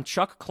much about him.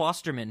 Chuck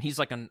Klosterman. He's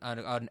like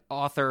an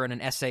author and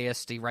an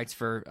essayist. He writes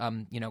for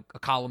a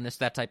columnist,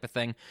 that type of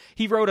thing.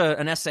 He wrote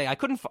an essay. I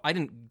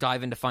didn't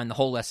dive in to find the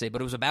whole essay,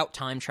 but it was about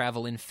time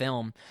travel in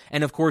film.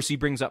 And of course, he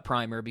brings up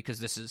Primer because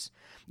this is,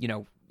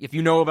 if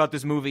you know about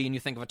this movie and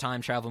you think of a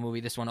time travel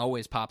movie, this one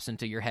always pops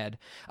into your head.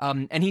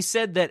 And he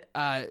said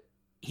that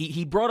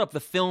he brought up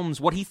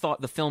what he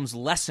thought the film's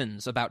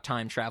lessons about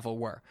time travel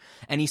were.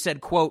 And he said,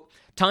 quote,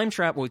 time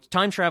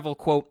travel,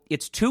 quote,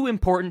 it's too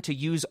important to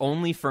use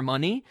only for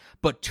money,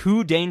 but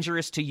too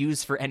dangerous to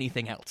use for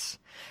anything else.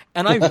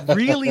 And I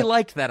really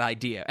liked that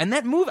idea. And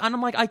that move, and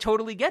I'm like, I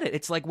totally get it.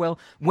 It's like, well,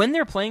 when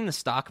they're playing the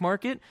stock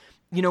market,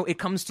 it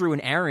comes through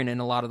in Aaron in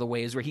a lot of the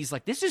ways where he's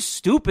like, this is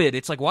stupid.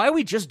 It's like, why are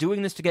we just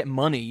doing this to get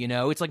money?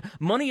 It's like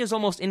money is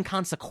almost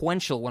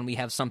inconsequential when we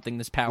have something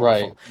this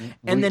powerful. Right.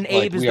 And then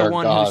Abe is the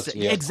one who says,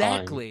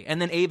 exactly.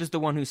 And then Abe is the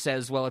one who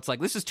says, well, it's like,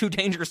 this is too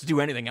dangerous to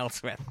do anything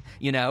else with,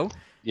 Yeah.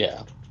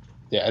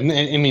 Yeah. And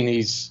I mean,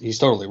 he's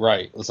totally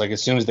right. It's like,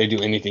 as soon as they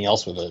do anything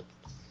else with it,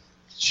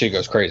 shit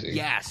goes crazy.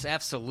 Yes,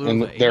 absolutely.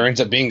 And there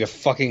ends up being a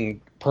fucking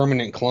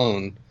permanent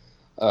clone,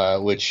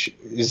 which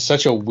is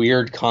such a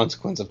weird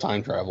consequence of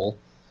time travel.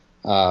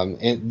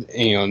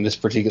 In this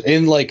particular,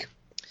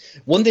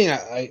 One thing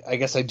I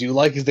guess I do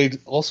like is they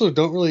also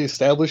don't really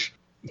establish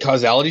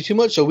causality too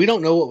much, so we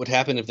don't know what would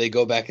happen if they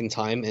go back in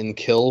time and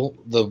kill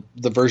the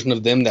version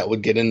of them that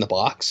would get in the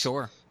box.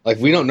 Sure. Like,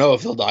 we don't know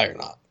if he'll die or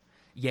not.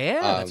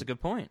 Yeah, that's a good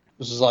point.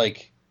 This is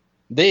like,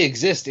 they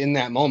exist in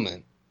that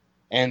moment,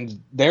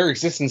 and their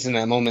existence in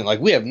that moment, like,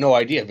 we have no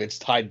idea if it's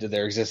tied to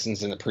their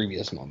existence in the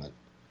previous moment.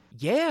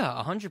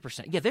 Yeah,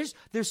 100%. Yeah, there's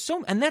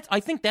so, and I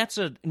think that's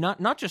a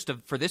not just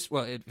for this.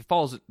 Well,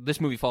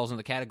 this movie falls in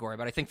the category,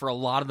 but I think for a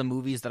lot of the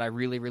movies that I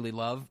really really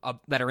love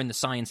that are in the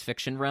science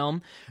fiction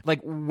realm,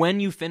 like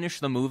when you finish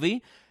the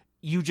movie,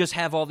 you just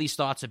have all these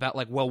thoughts about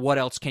like, well, what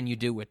else can you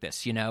do with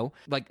this? You know,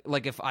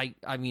 like if I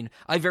mean,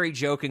 I very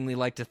jokingly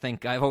like to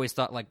think, I've always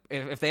thought like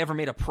if they ever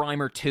made a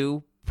Primer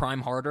 2,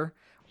 Prime Harder,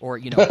 or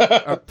you know,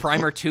 a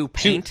Primer 2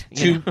 Paint,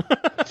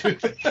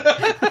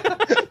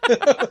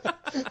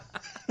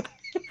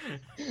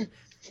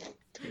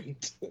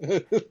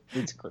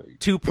 It's great.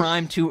 2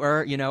 Prime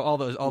 2 you know, all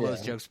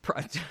those jokes.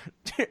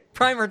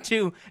 Primer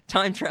 2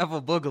 Time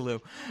Travel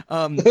Boogaloo.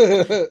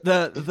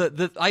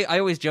 I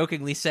always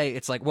jokingly say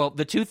it's like, well,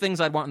 the two things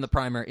I'd want in the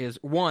Primer is,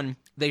 one,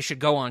 they should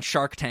go on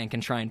Shark Tank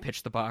and try and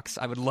pitch the box.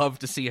 I would love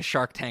to see a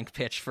Shark Tank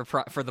pitch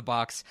for the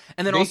box,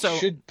 and then they also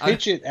should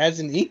pitch it as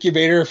an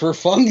incubator for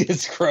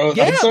fungus growth.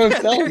 Yeah, that's what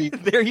I'm telling you.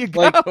 There you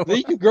go. Like,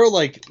 they could grow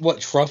like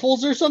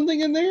truffles or something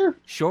in there.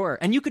 Sure,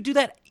 and you could do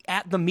that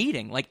at the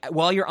meeting, like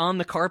while you're on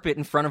the carpet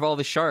in front of all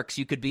the sharks.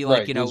 You could be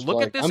like, you know,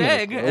 look at this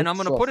egg, and I'm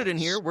going to put it in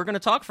here. We're going to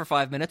talk for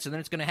 5 minutes, and then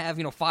it's going to have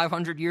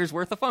 500 years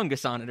worth of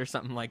fungus on it or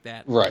something like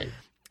that. Right.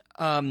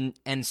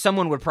 And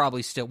someone would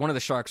probably one of the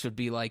sharks would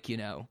be like,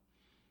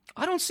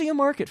 I don't see a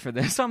market for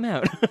this. I'm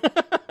out.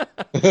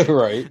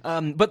 Right.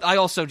 But I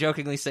also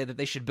jokingly say that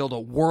they should build a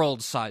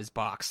world-sized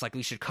box. Like,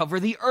 we should cover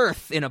the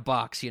Earth in a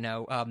box,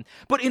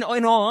 But in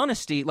all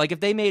honesty, like,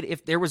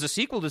 if there was a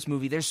sequel to this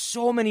movie, there's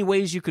so many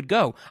ways you could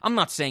go. I'm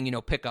not saying,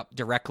 pick up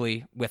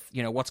directly with,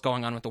 what's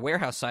going on with the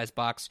warehouse-sized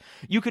box.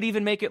 You could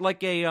even make it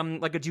like a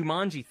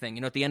Jumanji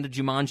thing. At the end of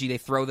Jumanji, they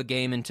throw the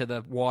game into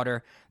the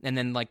water, and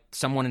then, like,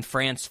 someone in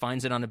France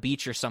finds it on a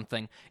beach or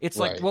something. It's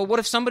right. like, well, what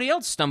if somebody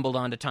else stumbled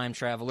onto time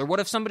travel? Or what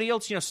if somebody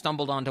else,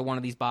 stumbled onto one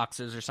of these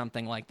boxes or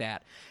something like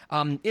that?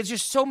 It's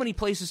just so many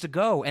places to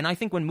go, and I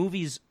think when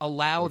movies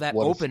allow that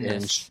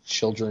openness, if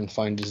children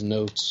find his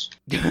notes,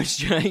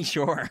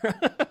 sure,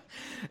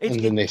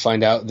 then they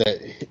find out that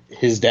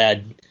his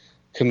dad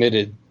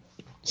committed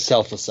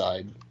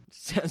self-aside.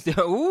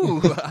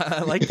 Ooh,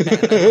 I like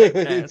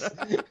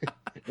that.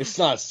 It's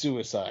not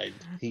suicide.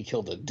 He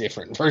killed a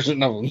different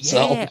version of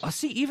himself. Yeah,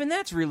 see, even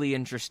that's really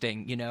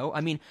interesting.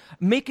 I mean,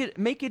 make it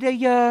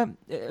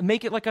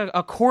like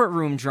a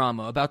courtroom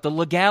drama about the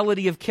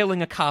legality of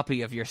killing a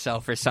copy of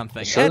yourself or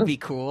something. Sure. That'd be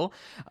cool.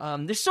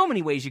 There's so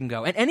many ways you can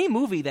go, and any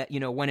movie that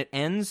when it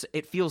ends,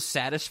 it feels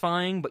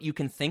satisfying, but you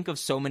can think of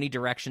so many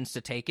directions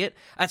to take it.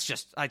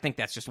 I think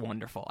that's just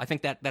wonderful. I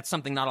think that's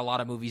something not a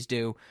lot of movies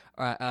do,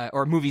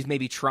 or movies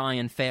maybe try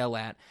and fail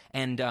at,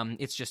 and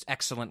it's just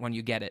excellent when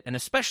you get it, and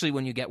especially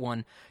when you get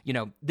one.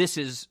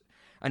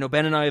 I know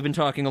Ben and I have been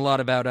talking a lot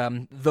about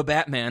The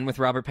Batman with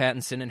Robert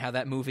Pattinson and how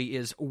that movie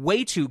is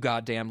way too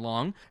goddamn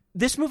long.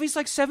 This movie's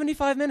like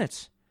 75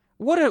 minutes.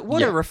 What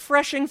a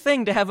refreshing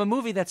thing to have a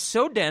movie that's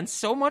so dense,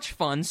 so much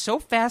fun, so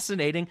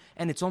fascinating,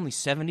 and it's only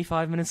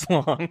 75 minutes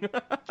long.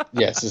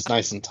 Yes, it's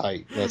nice and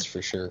tight, that's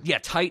for sure. Yeah,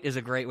 tight is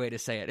a great way to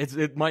say it.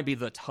 It might be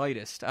the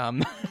tightest.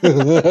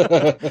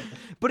 But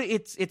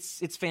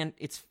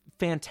it's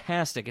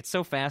fantastic. It's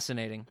so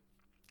fascinating.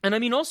 And I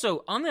mean,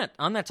 also on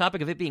that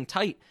topic of it being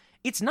tight,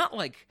 it's not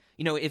like,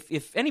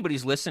 if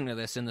anybody's listening to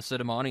this in the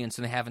cinema audience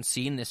and they haven't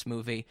seen this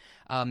movie,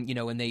 and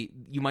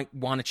you might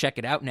want to check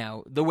it out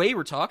now. The way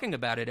we're talking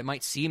about it, it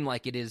might seem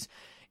like it is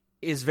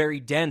very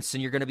dense,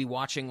 and you're going to be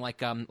watching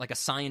like a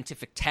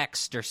scientific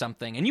text or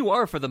something, and you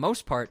are for the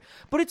most part.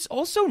 But it's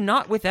also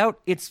not without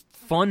its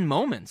fun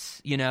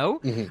moments,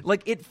 Mm-hmm.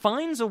 Like, it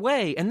finds a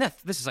way, and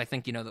this is, I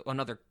think,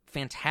 another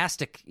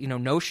fantastic,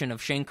 notion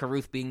of Shane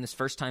Carruth being this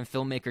first-time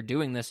filmmaker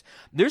doing this.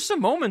 There's some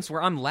moments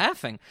where I'm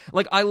laughing.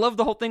 Like, I love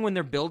the whole thing when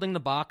they're building the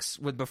box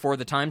before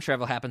the time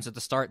travel happens at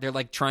the start. They're,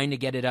 like, trying to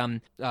get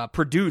it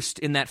produced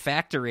in that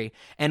factory,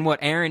 and what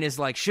Aaron is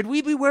like, should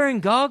we be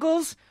wearing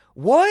goggles?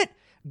 What?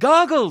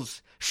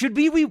 Goggles! Should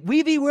we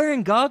be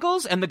wearing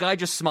goggles? And the guy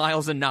just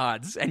smiles and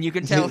nods, and you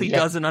can tell he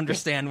doesn't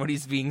understand what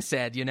he's being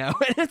said, And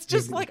it's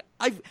just like,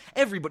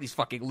 everybody's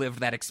fucking lived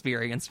that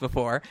experience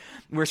before,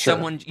 where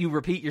you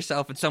repeat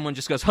yourself and someone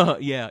just goes, huh,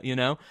 yeah,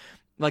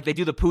 Like, they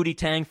do the Pootie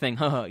Tang thing,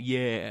 huh,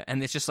 yeah.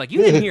 And it's just like,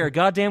 you didn't hear a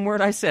goddamn word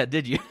I said,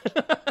 did you?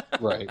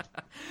 Right.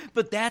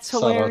 But that's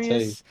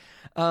hilarious.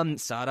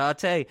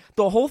 Sarate.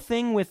 The whole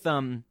thing with,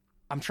 I'm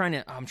trying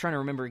to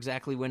remember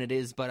exactly when it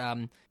is,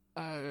 but,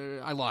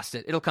 I lost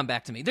it. It'll come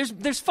back to me.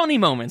 There's funny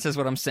moments, is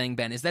what I'm saying,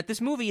 Ben, is that this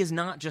movie is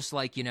not just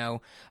like,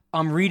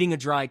 I'm reading a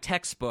dry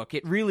textbook.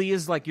 It really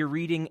is like you're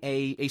reading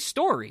a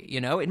story,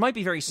 It might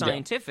be very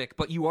scientific,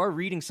 but you are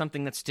reading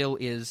something that still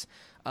is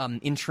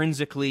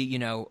intrinsically,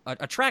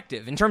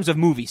 attractive in terms of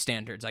movie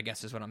standards, I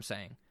guess is what I'm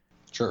saying.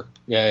 Sure.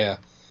 Yeah.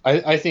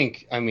 I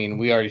think, I mean,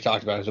 we already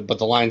talked about it, but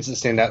the lines that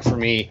stand out for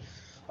me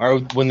are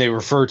when they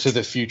refer to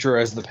the future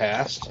as the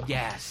past.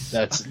 Yes.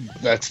 That's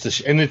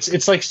and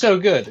it's like so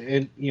good.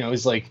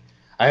 It's like,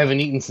 I haven't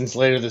eaten since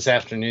later this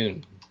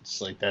afternoon.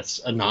 It's like, that's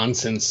a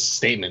nonsense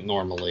statement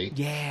normally.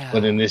 Yeah.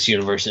 But in this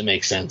universe, it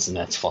makes sense, and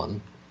that's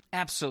fun.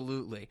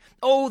 Absolutely.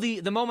 Oh,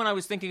 the moment I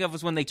was thinking of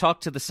was when they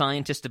talked to the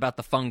scientist about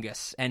the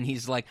fungus, and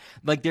he's like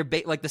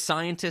the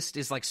scientist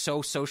is like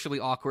so socially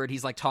awkward.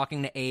 He's like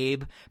talking to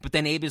Abe, but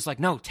then Abe is like,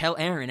 "No, tell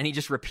Aaron," and he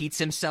just repeats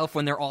himself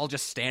when they're all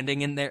just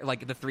standing in there,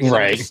 like the three of them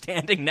are just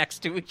standing next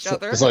to each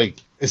other. It's like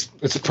it's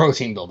a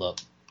protein buildup.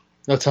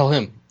 No, tell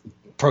him.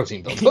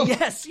 Protein buildup.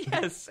 Yes,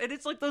 and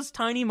it's like those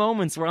tiny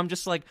moments where I'm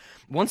just like,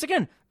 once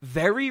again,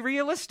 very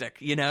realistic.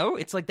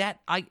 It's like that.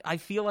 I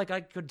feel like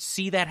I could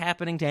see that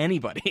happening to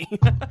anybody.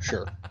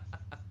 Sure.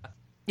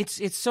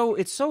 It's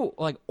so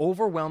like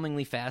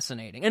overwhelmingly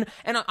fascinating, and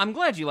I'm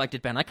glad you liked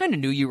it, Ben. I kind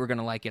of knew you were going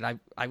to like it.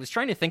 I was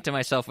trying to think to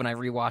myself when I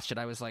rewatched it.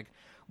 I was like,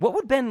 what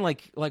would Ben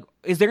like?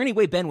 Is there any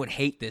way Ben would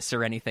hate this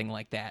or anything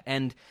like that?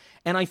 And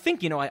I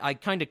think I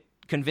kind of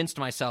convinced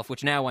myself,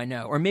 which now I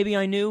know, or maybe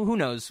I knew, who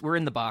knows, we're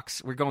in the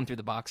box, we're going through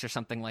the box or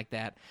something like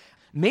that.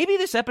 Maybe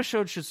this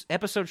episode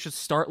should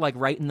start like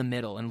right in the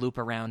middle and loop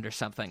around or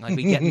something, like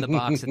we get in the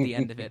box at the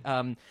end of it.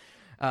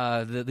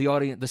 The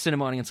audience, the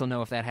cinema audience will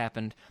know if that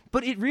happened.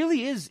 But it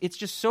really is, it's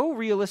just so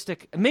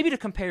realistic. Maybe to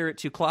compare it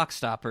to Clock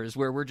Stoppers,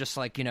 where we're just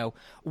like,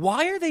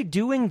 why are they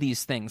doing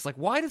these things? Like,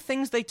 why do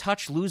things they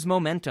touch lose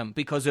momentum?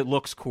 Because it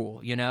looks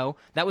cool,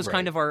 That was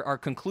kind of our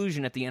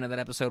conclusion at the end of that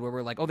episode, where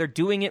we're like, oh, they're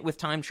doing it with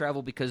time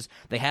travel because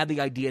they had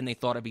the idea and they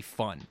thought it'd be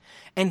fun.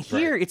 And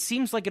here, it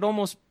seems like it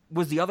almost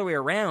was the other way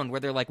around, where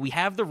they're like, we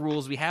have the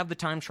rules, we have the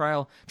time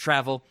travel,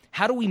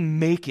 how do we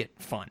make it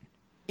fun?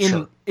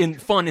 In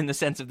fun in the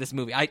sense of this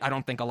movie. I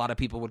don't think a lot of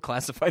people would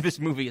classify this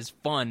movie as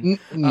fun.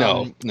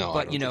 No.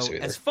 But,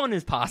 as fun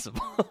as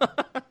possible.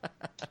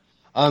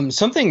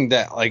 Something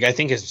that I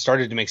think has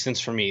started to make sense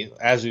for me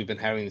as we've been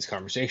having this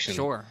conversation.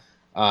 Sure.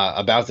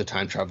 About the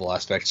time travel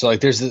aspect. So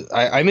there's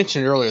I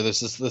mentioned earlier, there's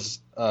this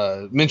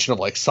mention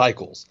of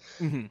cycles.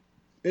 Mm-hmm.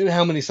 And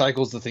how many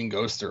cycles the thing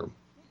goes through.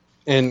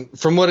 And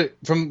from what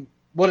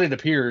it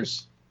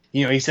appears,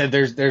 he said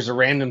there's a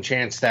random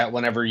chance that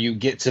whenever you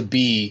get to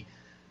B,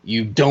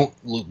 you don't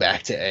loop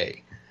back to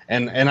A.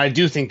 And I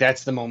do think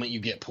that's the moment you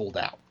get pulled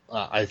out.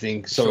 I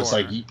think so. Sure. It's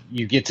like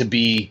you get to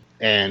B,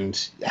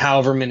 and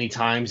however many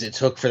times it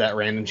took for that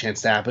random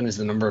chance to happen is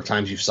the number of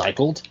times you've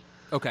cycled.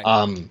 Okay.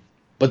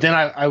 But then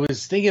I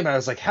was thinking about it, I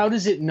was like, how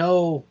does it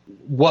know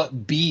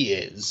what B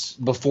is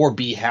before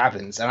B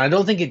happens? And I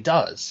don't think it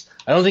does.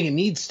 I don't think it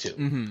needs to.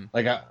 Mm-hmm.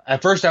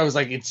 At first I was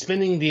like, it's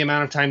spending the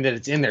amount of time that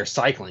it's in there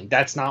cycling.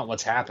 That's not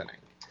what's happening.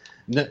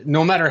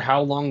 No matter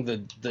how long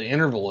the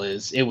interval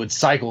is, it would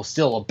cycle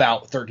still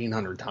about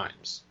 1,300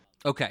 times.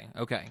 Okay.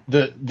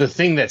 The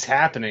thing that's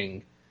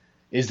happening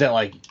is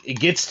that it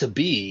gets to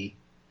B,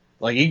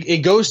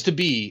 it goes to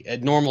B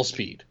at normal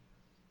speed,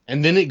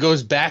 and then it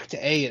goes back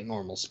to A at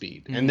normal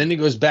speed, and then it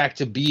goes back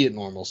to B at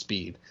normal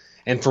speed.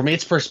 And from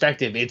its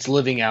perspective, it's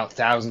living out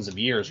thousands of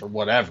years or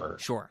whatever.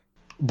 Sure.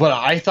 But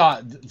I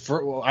thought,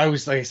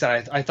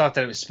 I thought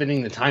that it was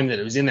spending the time that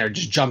it was in there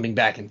just jumping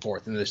back and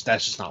forth, and that's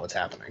just not what's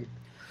happening.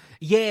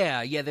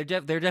 Yeah, there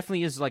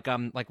definitely is like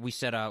we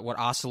said,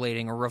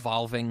 oscillating or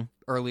revolving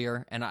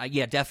earlier, and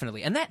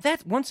definitely, and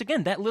that once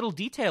again, that little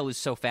detail is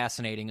so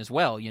fascinating as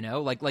well.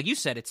 Like you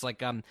said, it's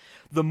like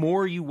the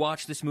more you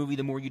watch this movie,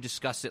 the more you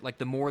discuss it,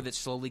 the more that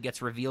slowly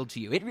gets revealed to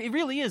you. It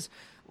really is.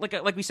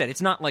 Like we said,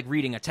 it's not like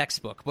reading a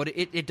textbook, but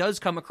it does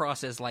come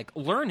across as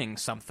learning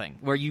something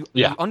where you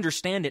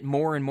understand it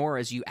more and more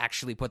as you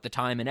actually put the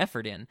time and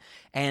effort in.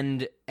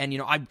 And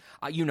I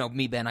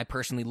me, Ben, I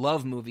personally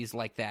love movies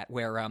like that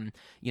where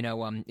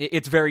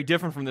it's very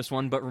different from this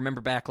one. But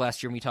remember back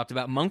last year when we talked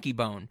about Monkey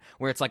Bone,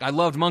 where it's like I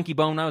loved Monkey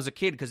Bone when I was a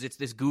kid because it's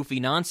this goofy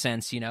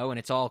nonsense, and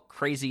it's all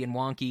crazy and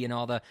wonky and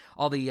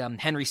all the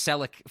Henry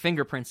Selick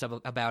fingerprints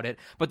about it.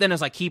 But then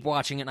as I keep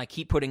watching it and I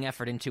keep putting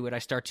effort into it, I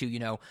start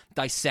to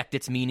dissect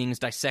its meanings,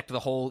 dissect the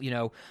whole,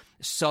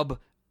 sub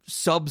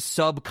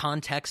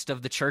context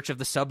of the Church of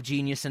the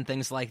Subgenius and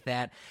things like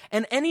that.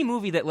 And any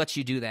movie that lets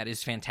you do that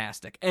is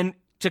fantastic. And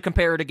to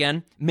compare it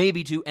again,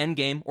 maybe to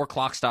Endgame or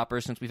Clock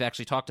Stoppers, since we've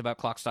actually talked about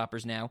Clock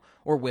Stoppers now,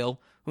 or will,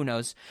 who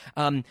knows,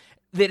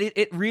 that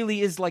it really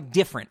is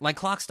different. Like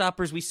Clock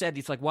Stoppers, we said,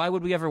 it's like, why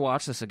would we ever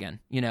watch this again?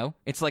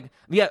 It's like,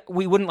 yeah,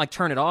 we wouldn't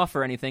turn it off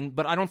or anything,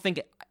 but I don't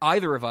think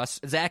either of us,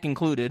 Zach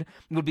included,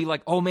 would be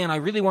like, oh man, I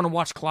really want to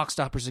watch Clock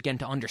Stoppers again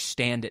to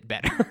understand it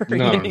better.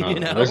 No.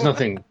 There's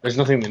nothing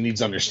that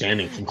needs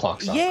understanding from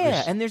Clock Stoppers.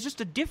 Yeah, and there's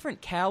just a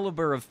different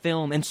caliber of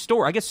film and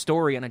story, I guess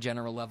story on a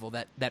general level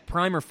that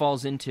Primer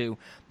falls into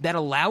that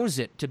allows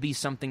it to be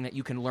something that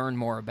you can learn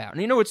more about.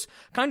 And it's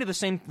kind of the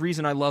same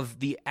reason I love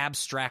the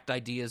abstract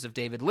ideas of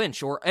David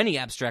Lynch or any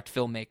abstract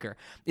filmmaker,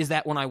 is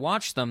that when I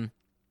watch them,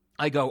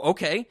 I go,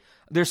 okay,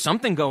 there's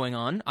something going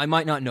on. I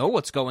might not know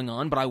what's going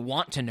on, but I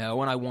want to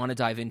know and I want to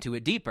dive into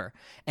it deeper.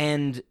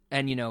 And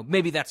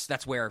maybe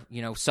that's where,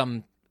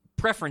 some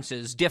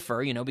preferences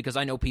differ, because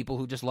I know people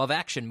who just love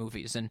action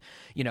movies, and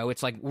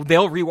it's like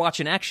they'll rewatch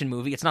an action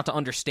movie. It's not to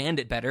understand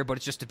it better, but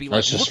it's just to be like,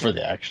 that's just for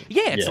the action.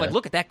 Yeah, it's like,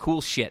 look at that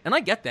cool shit, and I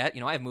get that.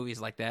 I have movies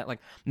like that, like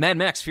Mad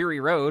Max Fury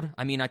Road.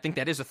 I mean, I think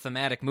that is a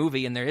thematic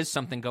movie, and there is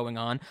something going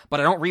on, but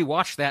I don't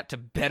rewatch that to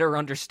better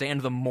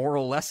understand the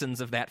moral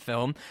lessons of that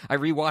film. I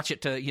rewatch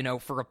it to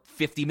for a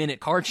 50-minute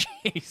car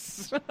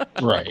chase.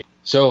 Right.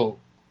 So,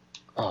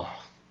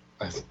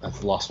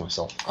 I've lost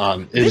myself.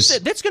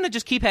 That's going to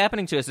just keep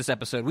happening to us this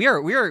episode. We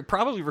are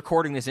probably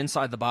recording this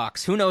inside the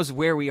box. Who knows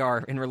where we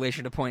are in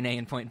relation to point A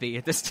and point B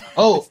at this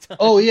time?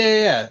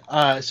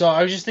 Yeah. So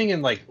I was just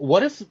thinking, like,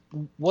 what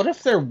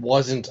if there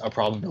wasn't a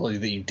probability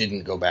that you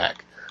didn't go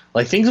back?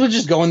 Like, things would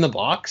just go in the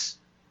box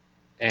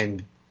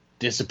and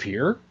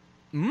disappear?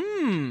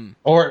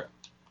 Or,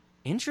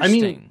 interesting.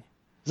 I mean,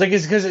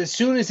 it's because as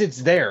soon as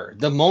it's there,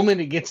 the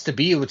moment it gets to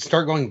be, it would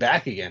start going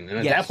back again. And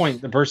at that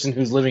point, the person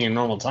who's living in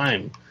normal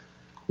time,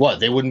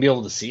 they wouldn't be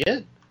able to see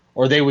it?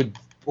 Or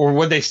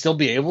would they still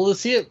be able to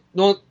see it?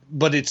 No,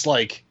 but it's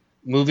like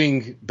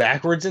moving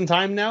backwards in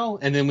time now,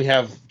 and then we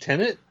have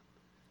Tenet?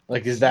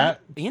 Like, is that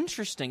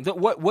interesting?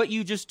 What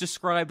you just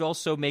described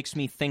also makes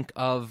me think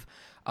of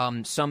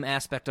some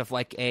aspect of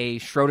like a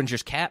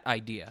Schrodinger's cat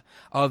idea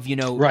of,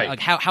 right.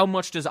 Like how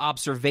much does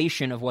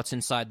observation of what's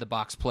inside the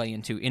box play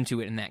into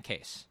it in that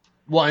case?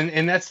 Well,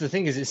 and that's the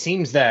thing, is it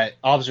seems that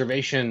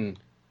observation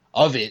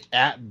of it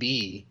at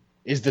B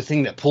is the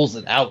thing that pulls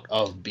it out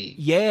of B.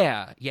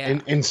 Yeah.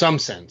 In some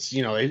sense,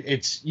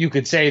 it's, you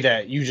could say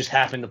that you just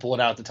happen to pull it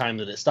out at the time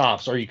that it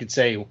stops, or you could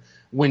say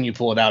when you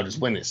pull it out is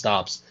when it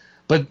stops.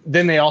 But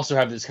then they also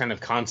have this kind of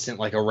constant,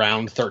 like,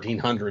 around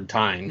 1,300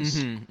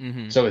 times.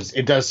 So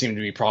it does seem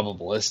to be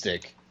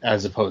probabilistic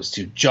as opposed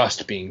to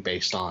just being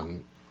based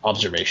on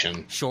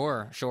observation.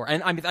 Sure.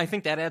 And I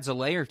think that adds a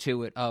layer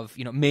to it of,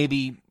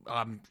 maybe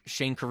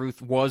Shane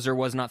Carruth was or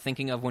was not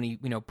thinking of when he,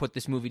 put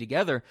this movie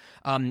together,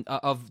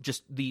 of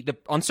just the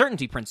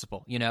uncertainty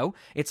principle,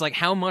 It's like,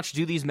 how much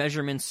do these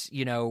measurements,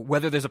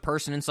 whether there's a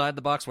person inside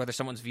the box, whether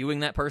someone's viewing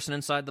that person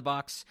inside the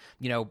box,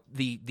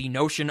 the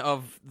notion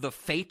of the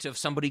fate of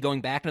somebody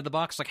going back into the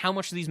box, like, how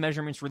much do these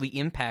measurements really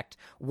impact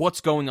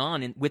what's going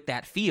on with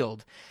that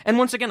field? And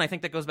once again, I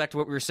think that goes back to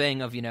what we were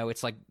saying of,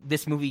 it's like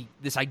this movie,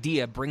 this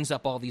idea brings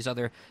up all these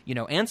other,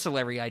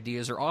 ancillary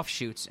ideas or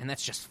offshoots, and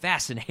that's just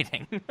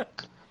fascinating.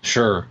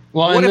 Sure.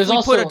 Well, what and if we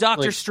also, put a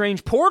Doctor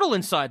Strange portal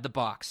inside the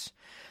box?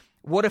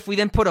 What if we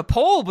then put a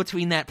pole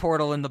between that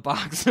portal and the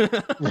box?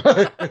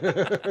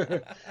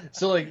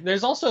 So, like,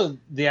 there's also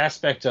the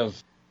aspect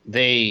of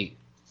they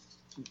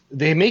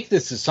make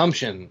this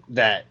assumption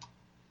that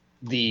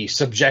the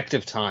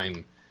subjective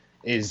time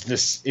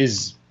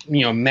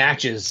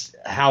matches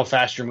how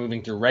fast you're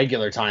moving through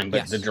regular time,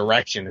 but the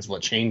direction is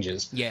what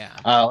changes. Yeah.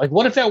 Like,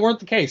 what if that weren't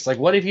the case? Like,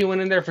 what if he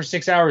went in there for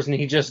 6 hours and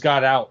he just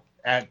got out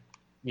at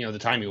the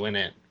time he went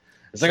in?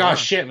 It's like, oh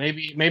shit,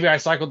 maybe I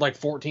cycled like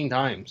 14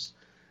 times.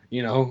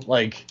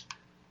 Like,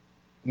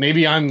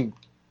 maybe I'm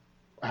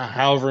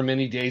however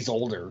many days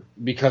older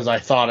because I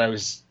thought it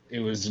was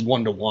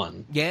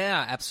 1-to-1.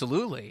 Yeah,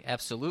 absolutely.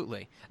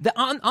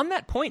 On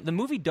that point, the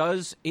movie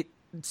does it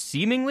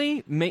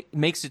seemingly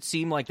makes it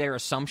seem like their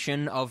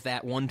assumption of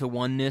that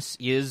 1-to-1-ness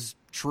is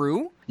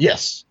true.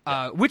 Yes.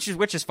 Which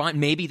is fine.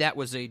 Maybe that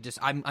was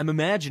I'm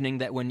imagining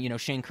that when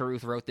Shane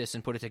Carruth wrote this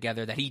and put it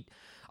together, that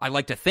I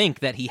like to think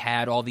that he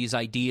had all these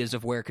ideas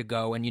of where it could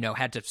go and,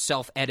 had to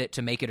self-edit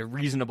to make it a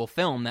reasonable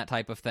film, that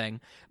type of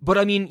thing. But,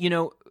 I mean,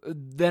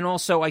 then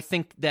also I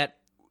think that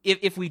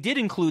if we did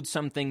include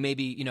something,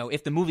 maybe,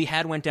 if the movie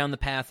had went down the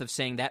path of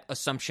saying that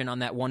assumption on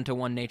that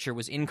 1-to-1 nature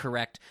was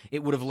incorrect,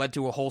 it would have led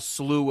to a whole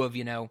slew of,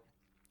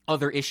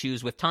 other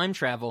issues with time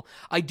travel.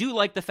 I do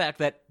like the fact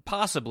that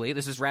possibly,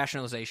 this is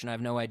rationalization, I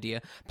have no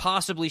idea,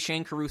 possibly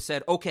Shane Carruth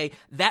said, okay,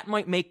 that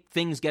might make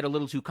things get a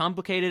little too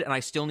complicated and I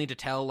still need to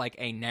tell like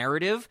a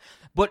narrative,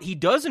 but he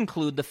does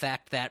include the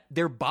fact that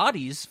their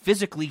bodies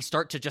physically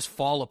start to just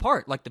fall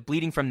apart, like the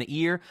bleeding from the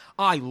ear.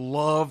 I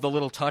love the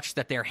little touch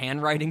that their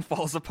handwriting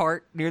falls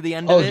apart near the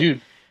end of it. Oh,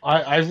 dude.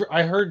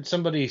 I heard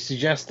somebody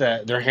suggest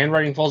that their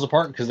handwriting falls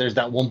apart because there's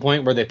that one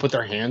point where they put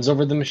their hands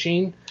over the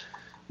machine,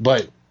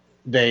 but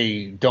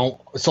they don't,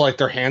 so like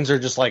their hands are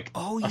just like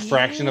a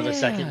fraction of a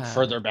second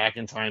further back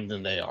in time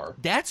than they are.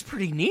 That's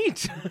pretty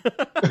neat.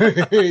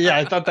 Yeah,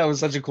 I thought that was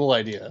such a cool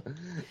idea.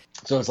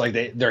 So it's like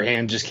their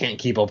hand just can't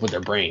keep up with their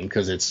brain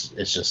because it's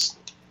just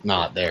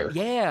not there.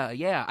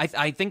 Yeah.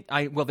 I think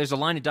there's a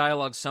line of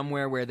dialogue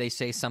somewhere where they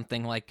say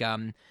something like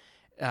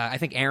I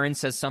think Aaron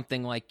says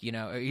something like,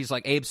 he's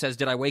like, Abe says,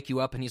 did I wake you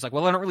up? And he's like,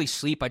 well, I don't really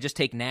sleep. I just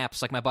take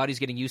naps. Like, my body's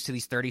getting used to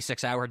these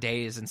 36-hour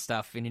days and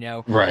stuff. And,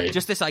 right.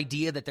 Just this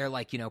idea that they're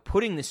like,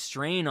 putting this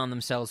strain on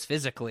themselves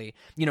physically,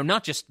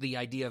 not just the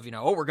idea of,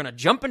 we're going to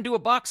jump into a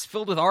box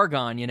filled with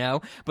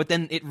argon, but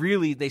then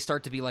they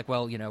start to be like,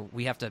 well,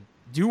 we have to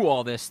do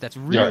all this. That's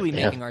really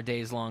making our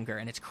days longer.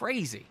 And it's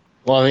crazy.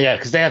 Well, yeah,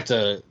 because they have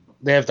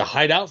to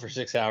hide out for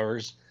 6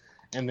 hours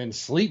and then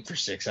sleep for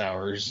 6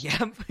 hours.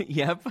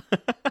 Yep.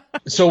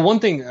 So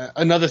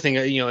another thing,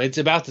 it's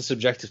about the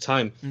subjective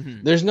time.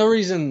 Mm-hmm. There's no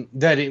reason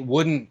that it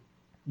wouldn't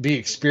be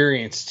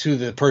experienced to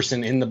the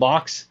person in the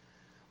box.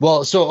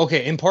 Well, so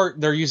okay, in part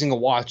they're using a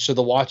watch, so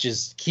the watch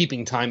is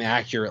keeping time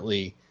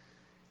accurately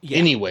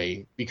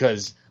anyway,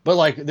 but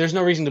like there's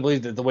no reason to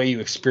believe that the way you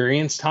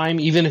experience time,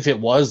 even if it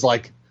was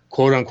like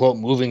quote unquote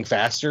moving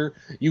faster,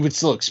 you would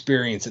still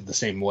experience it the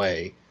same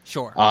way.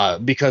 Sure.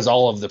 Because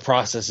all of the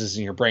processes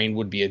in your brain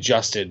would be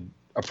adjusted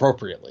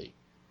appropriately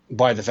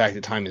by the fact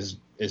that time is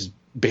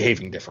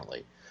behaving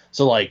differently.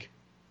 So like,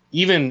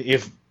 even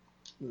if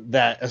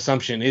that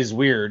assumption is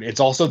weird, it's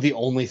also the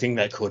only thing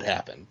that could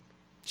happen.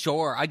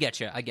 Sure, I get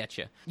you.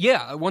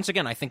 Yeah, once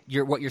again, I think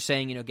what you're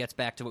saying, gets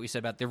back to what we said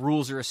about the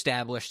rules are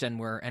established and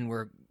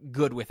we're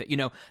good with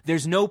it.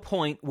 There's no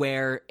point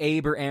where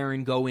Abe or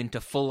Aaron go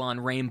into full-on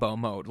rainbow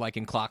mode like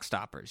in Clock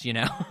Stoppers,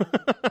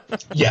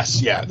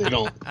 Yes, yeah, they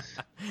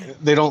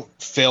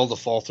don't fail to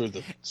fall through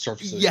the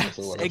surfaces. Yes,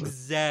 or whatever.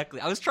 Exactly.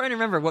 I was trying to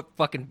remember what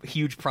fucking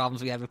huge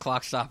problems we had with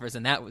Clock Stoppers,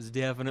 and that was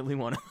definitely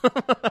one of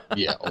them.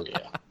 Yeah, oh yeah.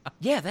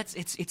 Yeah,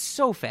 it's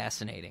so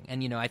fascinating,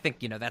 and I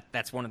think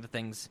that's one of the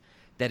things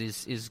that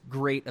is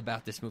great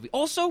about this movie.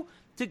 Also,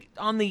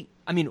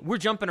 we're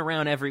jumping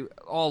around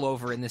all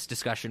over in this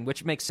discussion,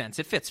 which makes sense.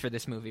 It fits for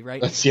this movie, right?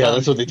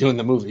 That's what they do in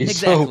the movie.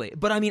 Exactly. So.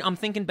 But I'm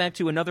thinking back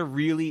to another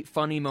really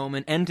funny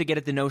moment, and to get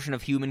at the notion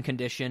of human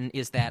condition,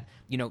 is that,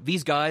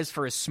 these guys,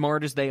 for as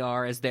smart as they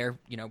are, as they're,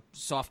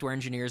 software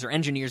engineers or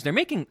engineers, they're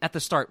making, at the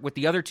start, with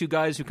the other two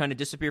guys who kind of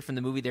disappear from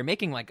the movie, they're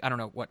making, like, I don't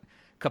know, what,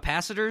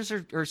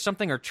 capacitors or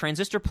something, or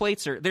transistor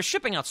plates, or they're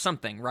shipping out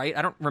something, right?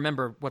 I don't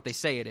remember what they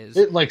say it is.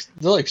 They're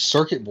like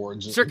circuit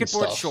boards. Circuit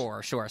boards,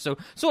 sure. So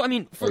for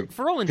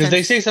all intents, because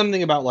they say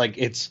something about like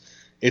it's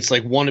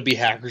like wannabe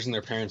hackers in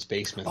their parents'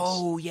 basements.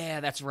 Oh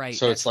yeah, that's right.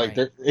 So it's like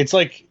it's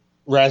like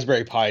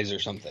Raspberry Pis or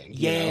something.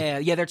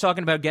 Yeah, they're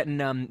talking about getting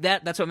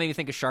that's what made me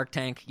think of Shark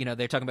Tank.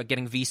 They're talking about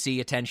getting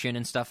VC attention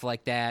and stuff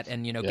like that,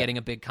 and getting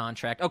a big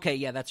contract. Okay,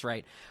 yeah, that's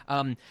right.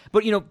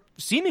 But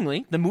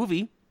seemingly the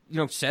movie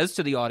says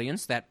to the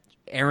audience that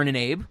Aaron and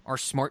Abe are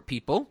smart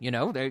people.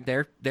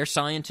 They're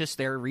scientists,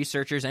 they're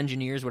researchers,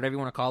 engineers, whatever you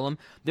want to call them.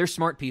 They're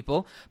smart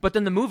people. But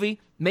then the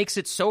movie makes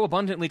it so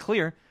abundantly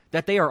clear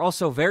that they are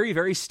also very,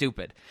 very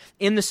stupid,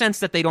 in the sense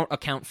that they don't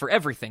account for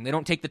everything. They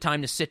don't take the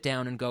time to sit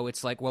down and go,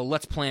 it's like, well,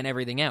 let's plan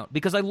everything out.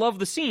 Because I love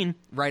the scene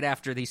right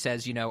after he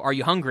says, are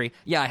you hungry?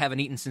 Yeah, I haven't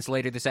eaten since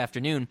later this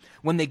afternoon.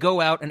 When they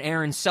go out and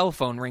Aaron's cell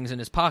phone rings in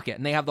his pocket,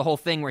 and they have the whole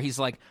thing where he's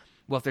like,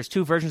 well, if there's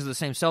two versions of the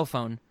same cell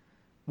phone,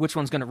 which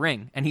one's going to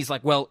ring? And he's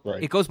like, well,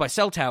 It goes by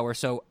cell tower,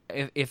 so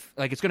if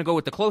it's going to go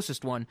with the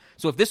closest one,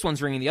 so if this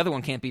one's ringing, the other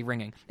one can't be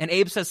ringing. And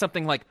Abe says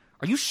something like,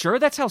 are you sure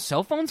that's how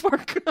cell phones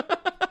work?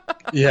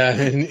 Yeah,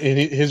 and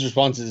his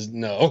response is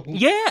no.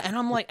 Yeah, and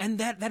I'm like, and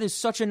that is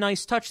such a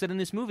nice touch that in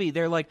this movie,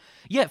 they're like,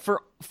 yeah,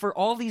 for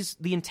all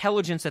the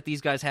intelligence that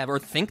these guys have, or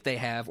think they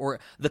have, or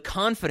the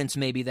confidence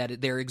maybe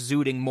that they're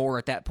exuding more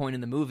at that point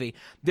in the movie,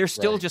 they're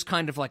still just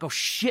kind of like, oh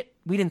shit,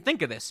 we didn't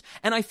think of this.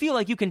 And I feel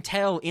like you can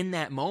tell in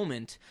that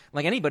moment,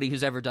 like anybody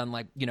who's ever done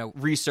like,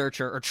 research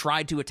or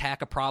tried to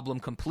attack a problem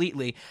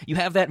completely, you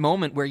have that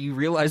moment where you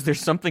realize there's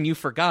something you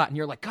forgot, and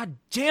you're like, God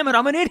damn it,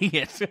 I'm an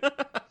idiot.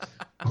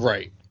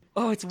 Right.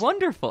 Oh, it's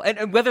wonderful.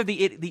 And whether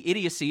the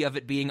idiocy of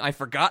it being, I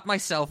forgot my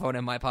cell phone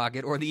in my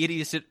pocket, or the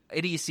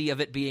idiocy of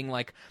it being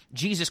like,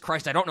 Jesus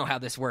Christ, I don't know how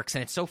this works,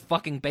 and it's so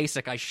fucking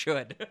basic, I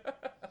should.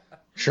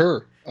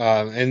 Sure.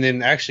 And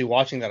then actually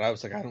watching that, I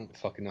was like, I don't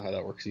fucking know how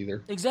that works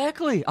either.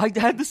 Exactly. I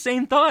had the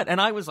same thought,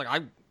 and I was like,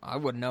 I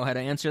wouldn't know how to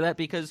answer that,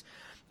 because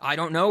I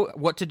don't know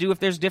what to do if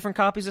there's different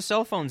copies of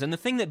cell phones. And the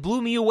thing that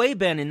blew me away,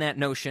 Ben, in that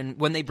notion,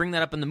 when they bring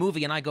that up in the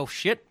movie, and I go,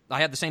 shit,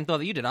 I had the same thought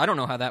that you did. I don't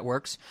know how that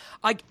works.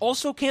 I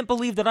also can't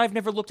believe that I've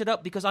never looked it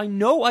up, because I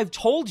know I've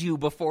told you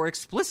before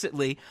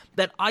explicitly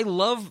that I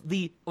love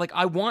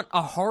I want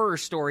a horror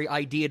story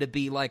idea to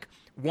be like,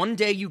 one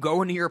day you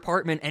go into your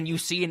apartment and you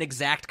see an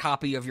exact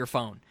copy of your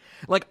phone.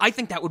 Like, I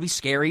think that would be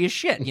scary as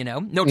shit,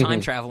 No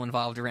time travel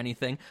involved or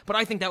anything, but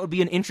I think that would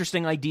be an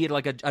interesting idea,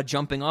 like a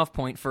jumping off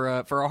point for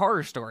a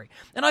horror story.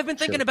 And I've been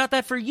thinking about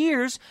that for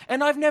years,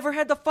 and I've never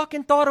had the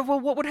fucking thought of, well,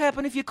 what would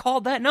happen if you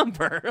called that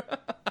number?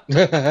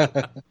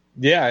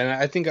 Yeah, and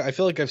I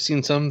feel like I've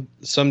seen some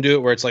do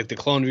it where it's like the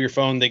clone of your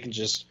phone,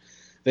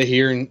 they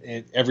hear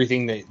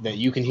everything that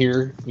you can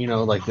hear,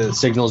 like the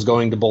signals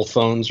going to both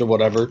phones or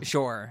whatever.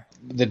 Sure.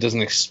 That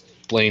doesn't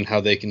explain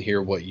how they can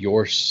hear what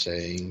you're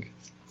saying.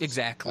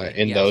 Exactly.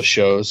 In those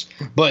shows.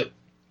 But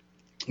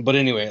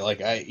anyway, like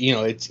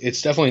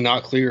it's definitely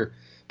not clear.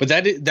 But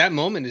that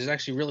moment is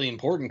actually really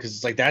important, because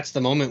it's like that's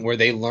the moment where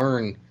they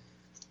learn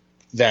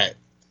that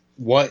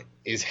what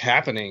is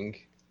happening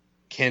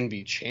can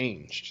be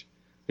changed.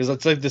 Because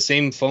that's like the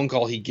same phone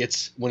call he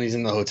gets when he's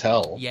in the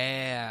hotel.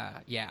 Yeah.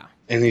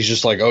 And he's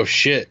just like, oh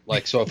shit.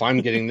 Like, so if I'm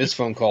getting this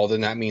phone call,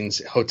 then that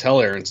means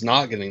Hotel Aaron's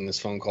not getting this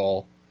phone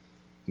call.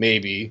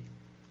 Maybe.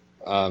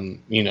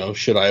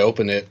 Should I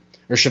open it?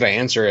 Or should I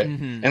answer it?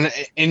 Mm-hmm.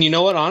 And you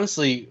know what?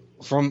 Honestly,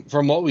 from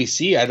what we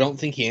see, I don't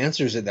think he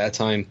answers it that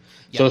time.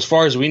 Yep. So as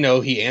far as we know,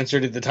 he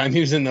answered it the time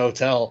he was in the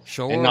hotel,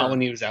 and not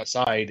when he was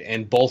outside.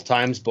 And both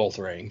times, both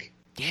rang.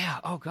 Yeah.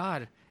 Oh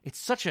God, it's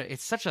such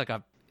like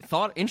a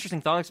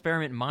interesting thought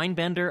experiment, mind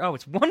bender. Oh,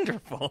 it's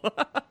wonderful.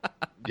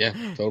 Yeah,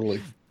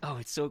 totally. Oh,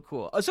 it's so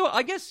cool. So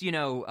I guess,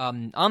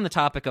 on the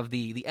topic of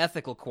the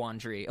ethical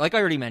quandary, like I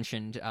already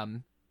mentioned,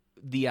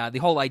 the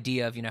whole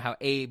idea of, how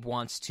Abe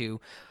wants to.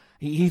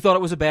 He thought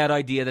it was a bad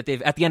idea that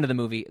at the end of the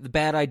movie, the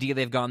bad idea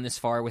they've gone this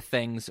far with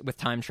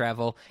time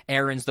travel.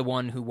 Aaron's the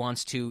one who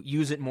wants to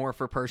use it more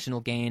for personal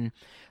gain.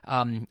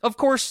 Of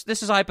course,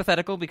 this is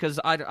hypothetical because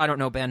I don't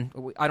know, Ben.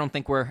 I don't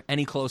think we're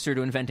any closer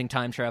to inventing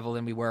time travel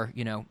than we were,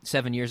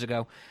 7 years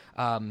ago.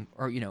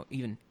 Or,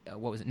 even,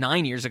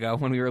 9 years ago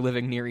when we were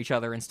living near each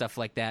other and stuff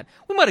like that.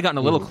 We might have gotten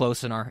a little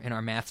close in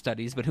our math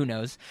studies, but who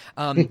knows?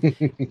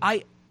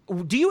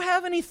 Do you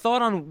have any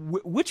thought on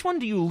which one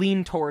do you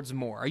lean towards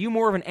more? Are you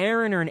more of an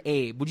Aaron or an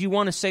Abe? Would you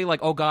want to say, like,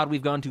 oh, God,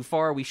 we've gone too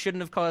far, we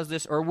shouldn't have caused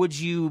this? Or would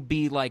you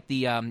be like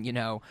the,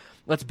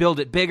 let's build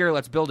it bigger,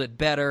 let's build it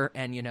better,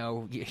 and,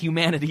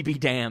 humanity be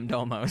damned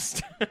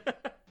almost?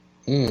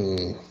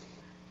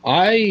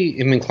 I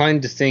am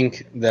inclined to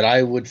think that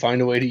I would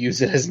find a way to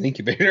use it as an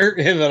incubator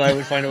and that I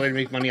would find a way to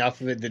make money off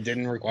of it that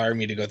didn't require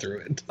me to go through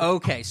it.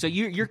 Okay, so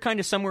you're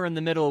kind of somewhere in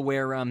the middle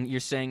where you're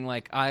saying,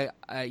 like,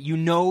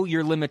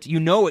 your limit,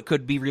 it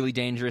could be really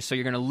dangerous, so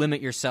you're going to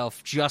limit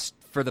yourself just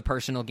for the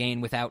personal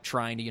gain without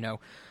trying to,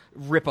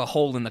 rip a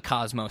hole in the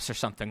cosmos or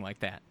something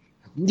like that.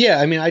 Yeah,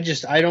 I mean, I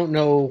don't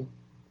know,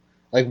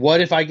 like, what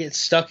if I get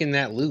stuck in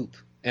that loop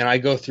and I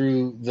go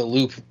through the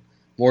loop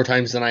more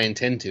times than I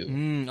intend to.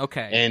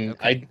 Okay. And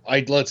okay.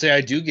 I let's say I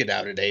do get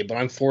out today, but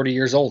I'm 40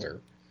 years older.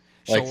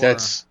 Like sure.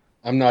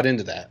 I'm not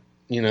into that,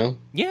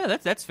 Yeah,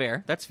 that's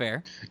fair. That's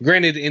fair.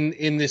 Granted,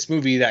 in this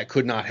movie that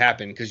could not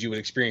happen because you would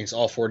experience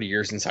all 40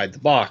 years inside the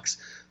box,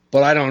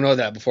 but I don't know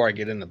that before I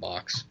get in the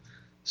box.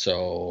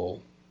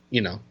 So,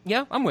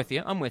 Yeah, I'm with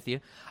you.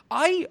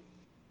 I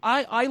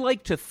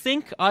like to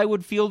think I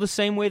would feel the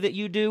same way that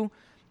you do,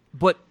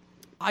 but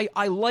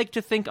I like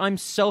to think I'm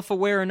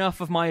self-aware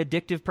enough of my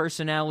addictive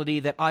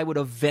personality that I would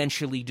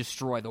eventually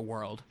destroy the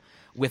world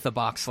with a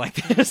box like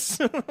this.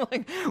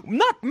 Like,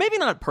 maybe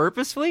not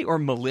purposefully or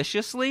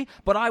maliciously,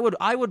 but I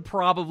would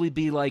probably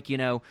be like,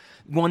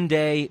 one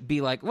day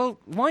be like, well,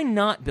 why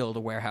not build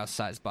a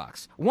warehouse-sized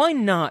box? Why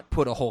not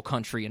put a whole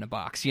country in a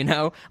box,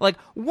 Like,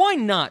 why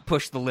not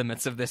push the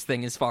limits of this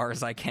thing as far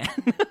as I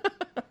can?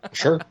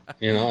 Sure.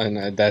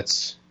 And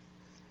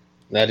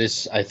that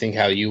is, I think,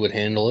 how you would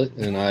handle it,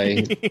 and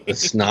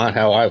it's not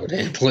how I would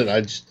handle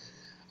it.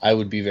 I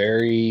would be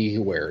very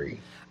wary.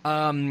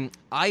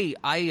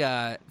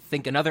 I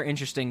think another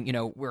interesting,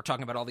 we're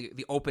talking about all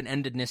the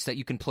open-endedness that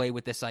you can play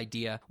with this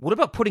idea. What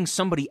about putting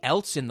somebody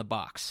else in the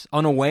box,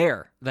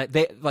 unaware? That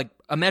they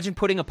imagine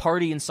putting a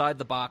party inside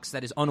the box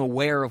that is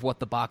unaware of what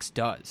the box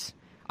does.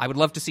 I would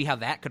love to see how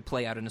that could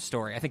play out in a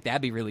story. I think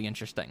that'd be really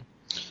interesting.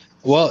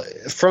 Well,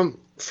 from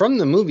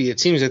the movie, it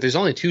seems like there's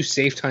only 2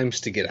 safe times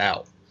to get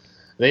out.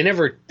 They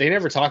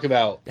never talk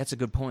about. That's a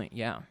good point.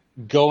 Yeah,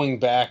 going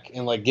back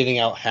and like getting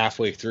out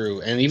halfway through,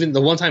 and even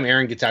the one time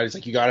Aaron gets out, he's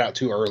like, "You got out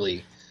too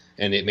early,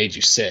 and it made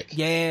you sick."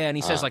 Yeah, and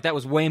he says like that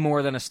was way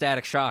more than a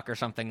static shock or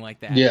something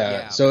like that.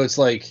 Yeah. So it's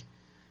like,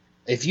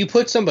 if you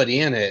put somebody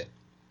in it,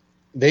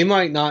 they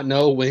might not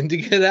know when to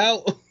get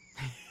out.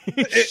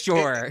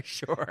 Sure.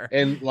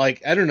 And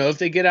like, I don't know if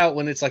they get out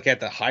when it's like at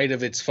the height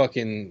of its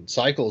fucking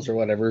cycles or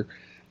whatever.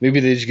 Maybe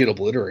they just get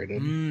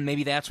obliterated.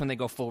 Maybe that's when they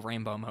go full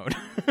rainbow mode.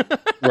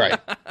 Right.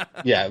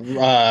 Yeah.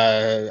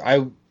 I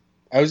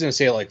was going to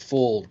say like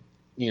full,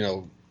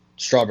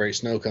 strawberry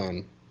snow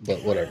cone,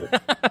 but whatever.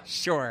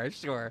 Sure.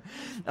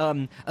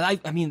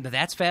 I mean,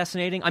 that's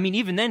fascinating. I mean,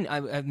 even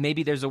then,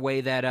 maybe there's a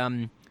way that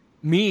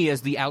me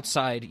as the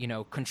outside,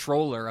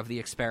 controller of the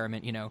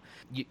experiment,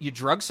 you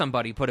drug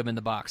somebody, put them in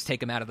the box, take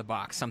them out of the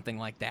box, something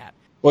like that.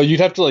 Well, you'd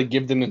have to like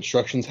give them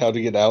instructions how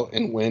to get out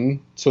and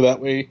when, so that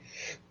way,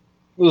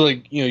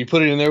 like, you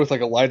put it in there with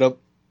like a light up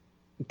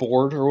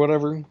board or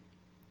whatever.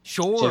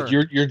 Sure. So like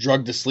you're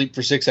drugged to sleep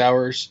for 6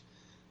 hours.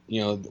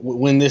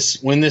 When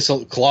this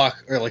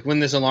clock or like when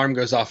this alarm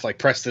goes off, like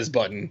press this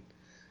button,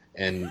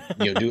 and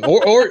do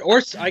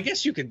or I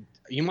guess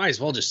you might as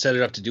well just set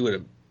it up to do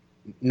it.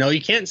 No,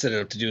 you can't set it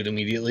up to do it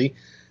immediately.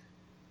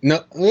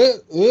 No,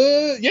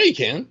 yeah, you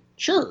can.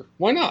 Sure,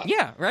 why not?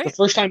 Yeah, right. The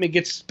first time it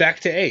gets back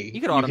to A,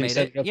 you could automate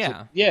it.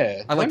 Yeah,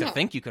 yeah. I like to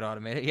think you could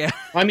automate it. Yeah.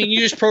 I mean, you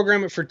just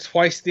program it for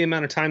twice the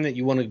amount of time that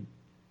you want to.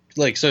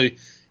 Like, so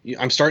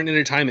I'm starting at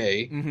a time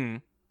A. Mm-hmm.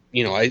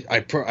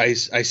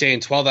 I say in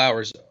 12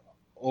 hours,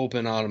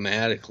 open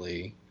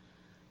automatically,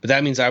 but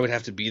that means I would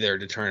have to be there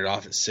to turn it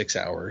off at 6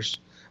 hours.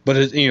 But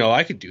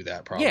I could do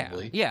that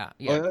probably. Yeah.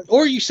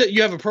 Or you said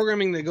you have a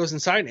programming that goes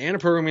inside and a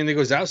programming that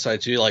goes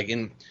outside. So you're like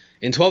in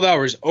 12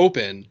 hours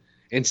open,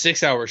 in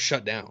 6 hours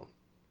shut down.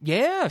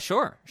 Yeah,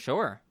 sure.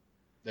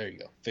 There you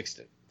go. Fixed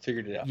it.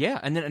 Figured it out. Yeah,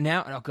 and then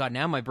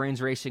now my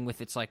brain's racing with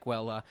it's like,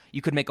 well,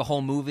 you could make a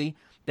whole movie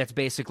that's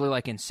basically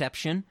like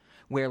Inception,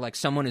 where like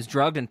someone is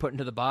drugged and put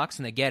into the box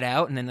and they get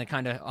out and then they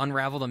kind of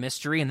unravel the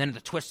mystery, and then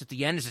the twist at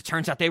the end is it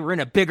turns out they were in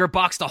a bigger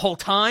box the whole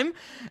time,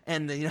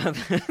 and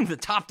the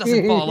top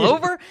doesn't fall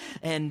over,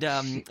 and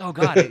oh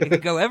god, it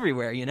could go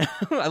everywhere.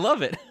 I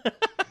love it.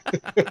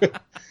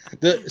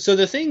 So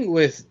the thing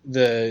with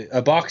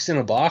a box in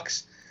a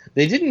box,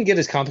 they didn't get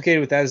as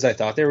complicated with that as I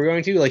thought they were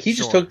going to. Like, he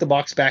just took the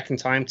box back in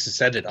time to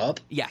set it up.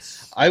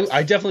 Yes.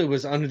 I definitely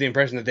was under the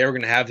impression that they were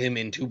going to have him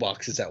in 2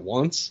 boxes at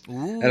once.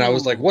 Ooh. And I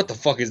was like, what the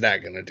fuck is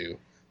that going to do?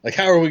 Like,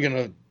 how are we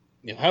going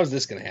to, how is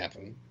this going to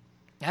happen?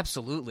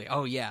 Absolutely.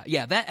 Oh, yeah.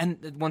 Yeah, that,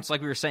 and once,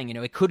 like we were saying,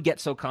 it could get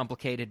so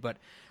complicated, but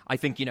I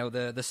think,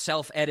 the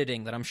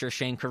self-editing that I'm sure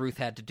Shane Carruth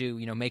had to do,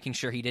 making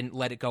sure he didn't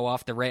let it go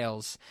off the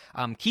rails,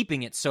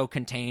 keeping it so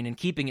contained and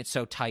keeping it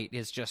so tight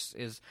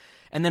is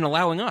and then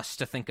allowing us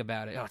to think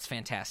about it. Oh, it's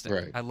fantastic.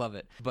 Right. I love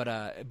it.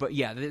 But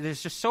yeah,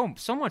 there's just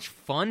so much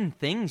fun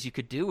things you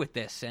could do with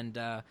this, and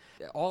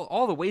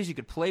all the ways you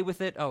could play with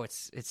it. Oh,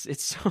 it's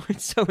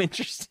so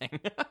interesting.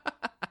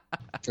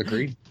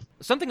 Agreed.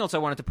 Something else I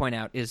wanted to point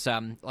out is,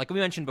 like we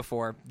mentioned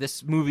before,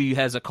 this movie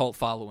has a cult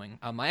following.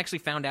 I actually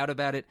found out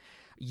about it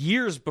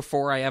years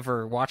before I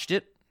ever watched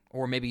it,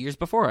 or maybe years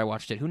before I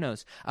watched it. Who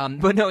knows?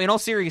 But no, in all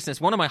seriousness,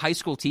 one of my high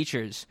school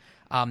teachers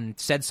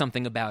said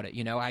something about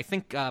it. I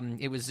think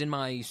it was in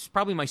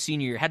probably my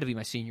senior year, had to be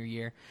my senior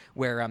year,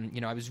 where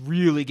I was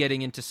really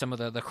getting into some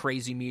of the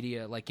crazy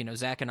media. Like,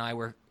 Zach and I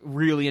were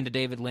really into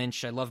David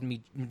Lynch. I loved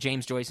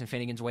James Joyce and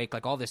Finnegan's Wake,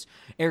 like all this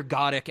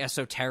ergodic,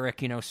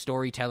 esoteric,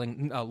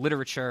 storytelling,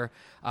 literature,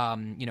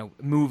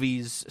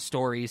 movies,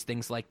 stories,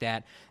 things like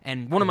that.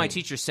 And one of my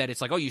teachers said,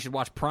 it's like, oh, you should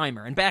watch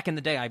Primer. And back in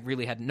the day, I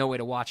really had no way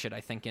to watch it.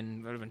 I think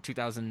in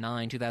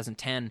 2009,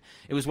 2010,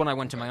 it was when I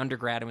went to my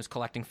undergrad and was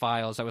collecting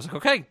files. I was like,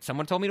 okay,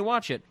 someone told me to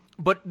watch it.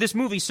 But this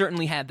movie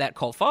certainly had that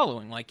cult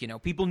following. Like,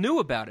 people knew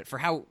about it for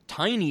how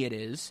tiny it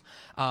is.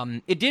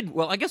 It did,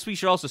 well, I guess we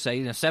should also say,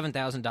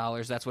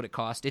 $7,000, that's what it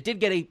cost. It did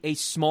get a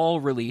small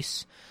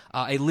release,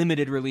 a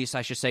limited release,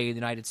 I should say, in the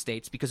United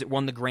States, because it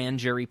won the Grand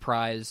Jury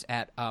Prize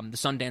at the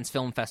Sundance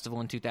Film Festival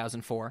in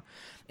 2004.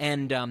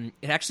 And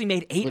it actually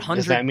made $800,000.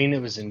 Does that mean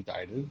it was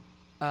indicted?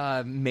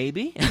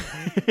 Maybe.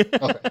 Okay.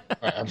 All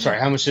right. I'm sorry.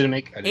 How much did it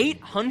make?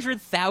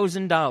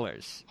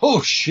 $800,000.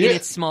 Oh shit! In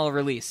its small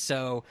release,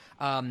 so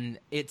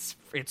it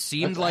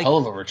seemed That's like a hell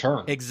of a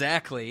return.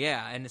 Exactly,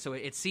 yeah, and so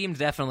it seemed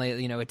definitely,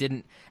 it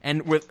didn't,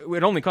 and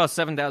it only cost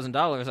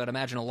 $7,000. I'd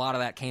imagine a lot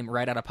of that came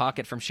right out of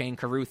pocket from Shane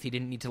Carruth. He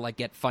didn't need to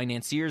get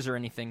financiers or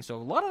anything, so a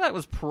lot of that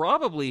was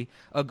probably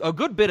a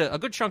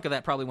good chunk of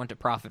that probably went to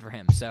profit for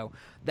him. So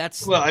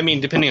that's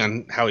depending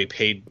on how he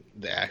paid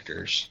the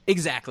actors.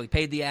 Exactly,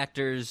 paid the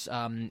actors,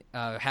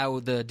 how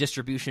the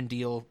distribution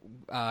deal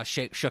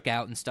shook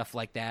out and stuff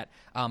like that.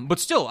 But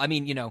still,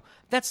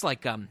 that's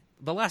like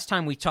the last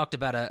time we talked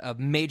about a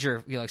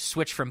major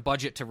switch from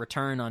budget to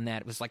return on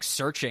that was like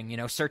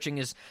Searching. Searching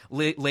is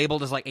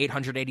labeled as like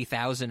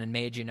 $880,000 and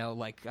made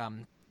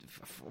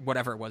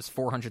whatever it was,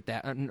 400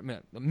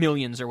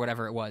 millions or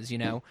whatever it was.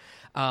 Yeah.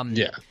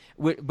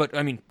 But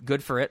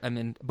good for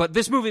it. But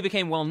this movie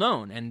became well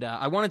known, and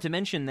I wanted to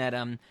mention that.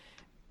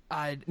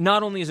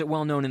 Not only is it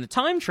well known in the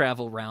time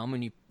travel realm,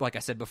 and like I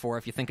said before,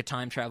 if you think of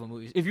time travel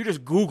movies, if you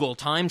just Google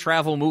time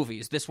travel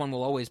movies, this one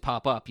will always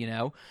pop up.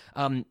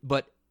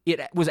 But it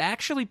was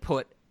actually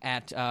put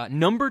at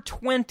number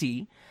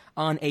 20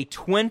 on a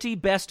 20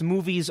 best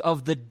movies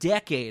of the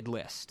decade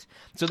list.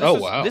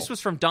 So this was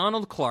from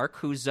Donald Clark,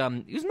 who's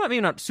maybe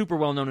not super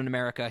well known in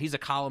America. He's a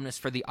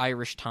columnist for the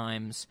Irish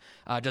Times,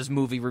 does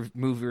movie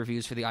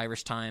reviews for the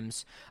Irish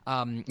Times,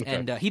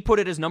 and he put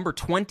it as number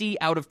 20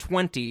 out of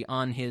 20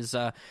 on his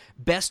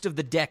best of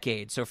the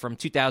decade. So from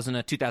 2000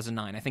 to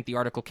 2009, I think the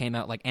article came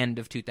out like end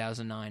of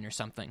 2009 or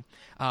something.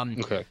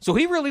 So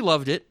he really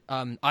loved it.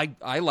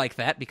 I like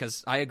that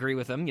because I agree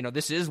with him.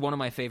 This is one of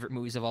my favorite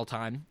movies of all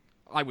time.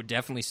 I would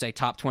definitely say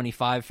top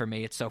 25 for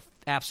me. It's so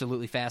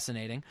absolutely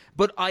fascinating.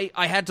 But I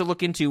had to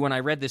look into, when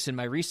I read this in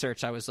my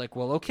research, I was like,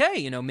 well,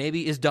 okay,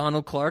 maybe is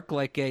Donald Clark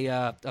like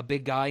a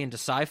big guy into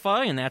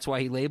sci-fi, and that's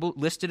why he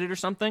listed it or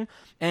something?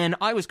 And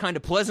I was kind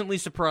of pleasantly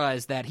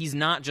surprised that he's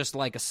not just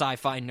like a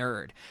sci-fi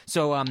nerd.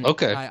 So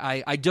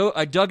I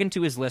dug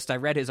into his list. I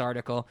read his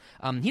article.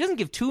 He doesn't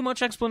give too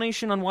much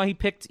explanation on why he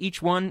picked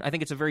each one. I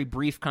think it's a very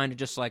brief kind of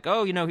just like,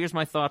 oh, here's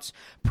my thoughts.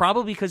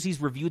 Probably because he's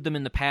reviewed them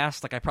in the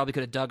past. Like I probably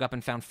could have dug up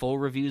and found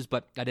full reviews,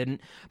 but I didn't.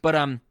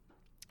 But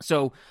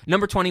so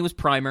number 20 was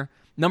Primer.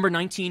 Number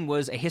 19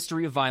 was A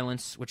History of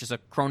Violence, which is a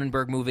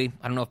Cronenberg movie.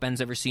 I don't know if Ben's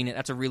ever seen it.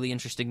 That's a really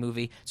interesting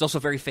movie. It's also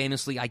very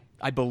famously,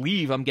 I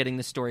believe I'm getting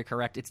this story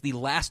correct, it's the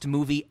last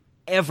movie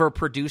ever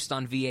produced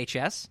on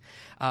VHS.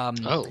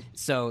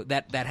 So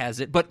that has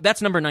it. But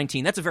that's number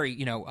 19. That's a very,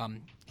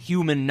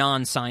 human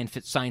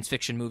non-science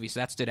fiction movie, so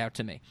that stood out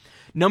to me.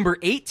 Number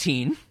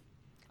 18...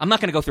 I'm not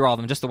going to go through all of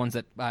them, just the ones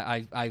that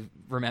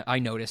I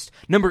noticed.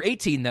 Number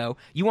 18, though,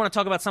 you want to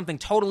talk about something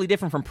totally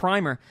different from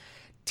Primer.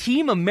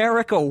 Team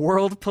America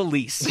World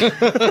Police.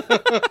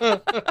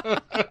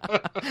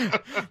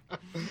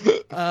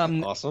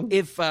 Awesome.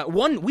 If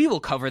we will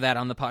cover that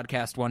on the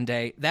podcast one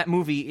day. That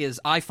movie is,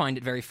 I find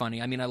it very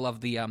funny. I mean, I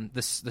love the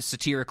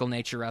satirical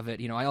nature of it.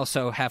 You know, I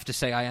also have to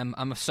say I'm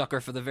a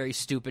sucker for the very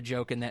stupid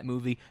joke in that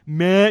movie.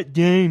 Matt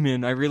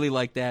Damon, I really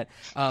like that.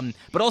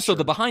 But also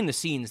the behind the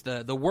scenes,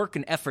 the work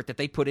and effort that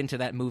they put into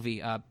that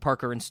movie,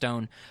 Parker and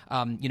Stone,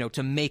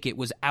 to make it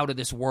was out of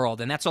this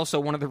world. And that's also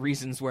one of the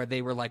reasons where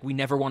they were like, we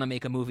never want to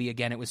make a movie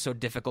again. It was so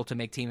difficult to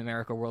make Team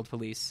America World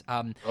Police.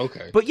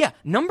 Okay. But yeah,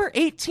 number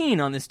 18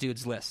 on this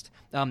dude's list.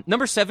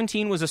 Number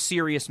 17 was A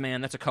Serious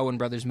Man. That's a Coen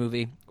Brothers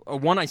movie.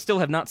 One I still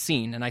have not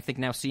seen, and I think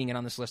now seeing it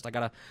on this list, I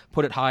gotta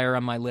put it higher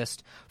on my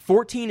list.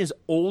 14 is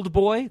Old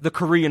Boy, the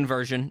Korean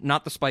version,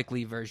 not the Spike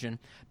Lee version.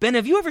 Ben,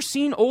 have you ever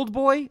seen Old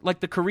Boy? Like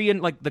the Korean,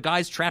 like the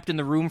guy's trapped in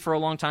the room for a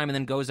long time and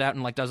then goes out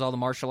and like does all the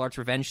martial arts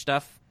revenge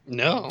stuff?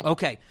 No.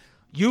 Okay.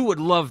 You would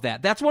love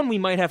that. That's one we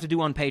might have to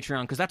do on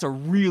Patreon because that's a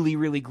really,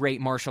 really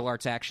great martial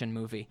arts action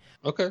movie.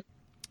 Okay.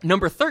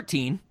 Number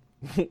 13,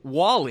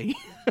 WALL-E.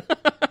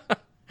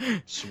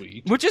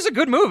 Sweet. Which is a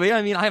good movie.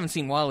 I mean, I haven't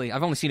seen WALL-E.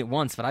 I've only seen it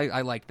once, but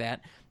I like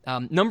that.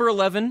 Number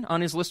 11 on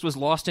his list was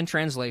Lost in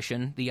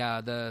Translation,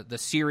 the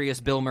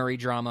serious Bill Murray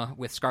drama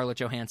with Scarlett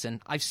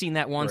Johansson. I've seen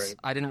that once. Right.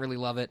 I didn't really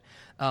love it.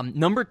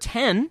 Number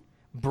 10,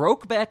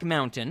 Brokeback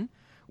Mountain,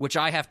 which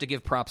I have to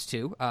give props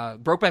to.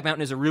 Brokeback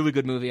Mountain is a really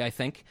good movie, I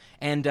think.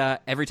 And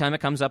every time it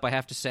comes up, I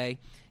have to say,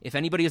 if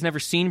anybody has never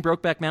seen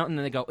Brokeback Mountain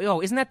and they go,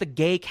 oh, isn't that the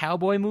gay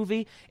cowboy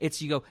movie?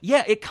 You go,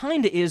 yeah, it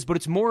kind of is, but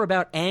it's more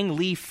about Ang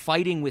Lee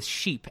fighting with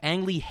sheep.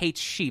 Ang Lee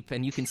hates sheep,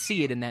 and you can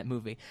see it in that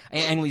movie.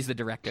 Ang Lee's the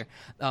director.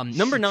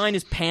 Number 9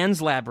 is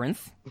Pan's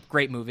Labyrinth.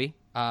 Great movie.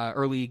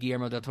 Early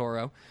Guillermo del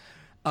Toro.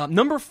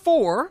 Number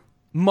 4...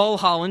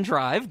 Mulholland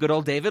Drive, good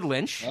old David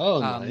Lynch. Oh,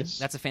 nice.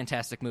 That's a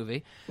fantastic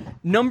movie.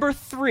 Number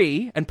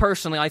 3, and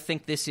personally I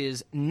think this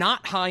is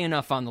not high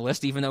enough on the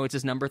list, even though it's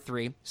his number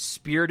 3,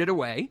 Spirited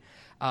Away.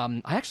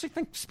 I actually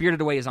think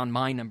Spirited Away is on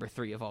my number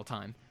 3 of all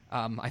time.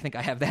 I think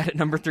I have that at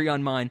number 3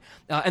 on mine.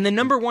 And then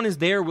number 1 is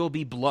There Will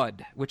Be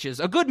Blood, which is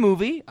a good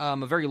movie, a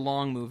very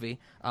long movie,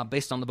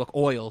 based on the book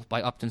Oil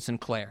by Upton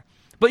Sinclair.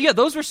 But yeah,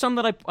 those were some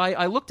that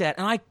I looked at,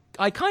 and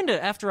I kind of,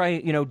 after I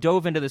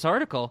dove into this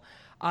article,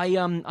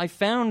 I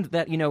found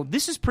that,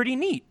 this is pretty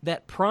neat,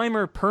 that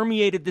Primer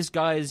permeated this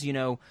guy's,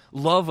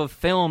 love of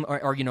film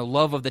or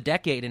love of the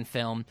decade in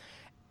film,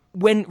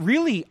 when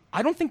really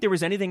I don't think there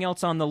was anything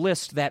else on the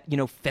list that,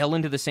 fell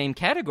into the same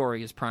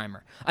category as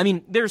Primer. I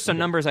mean, there's some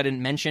numbers I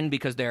didn't mention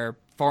because they're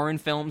foreign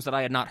films that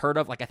I had not heard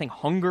of. Like, I think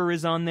Hunger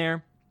is on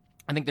there.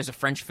 I think there's a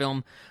French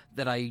film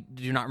that I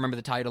do not remember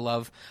the title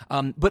of.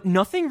 But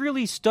nothing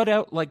really stood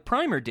out like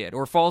Primer did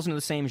or falls into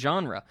the same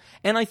genre.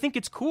 And I think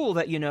it's cool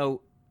that,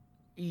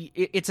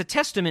 it's a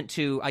testament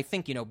to, I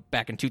think,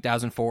 back in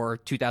 2004,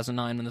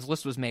 2009, when this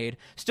list was made,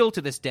 still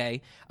to this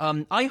day,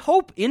 I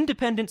hope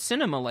independent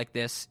cinema like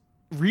this,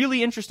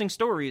 really interesting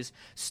stories,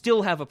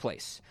 still have a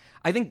place.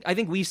 I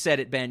think we said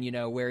it, Ben,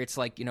 where it's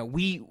like,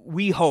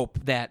 we hope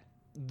that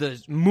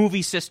the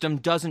movie system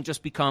doesn't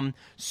just become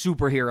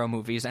superhero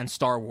movies and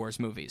Star Wars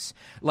movies.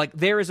 Like,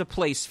 there is a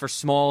place for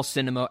small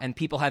cinema and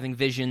people having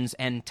visions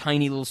and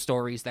tiny little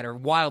stories that are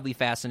wildly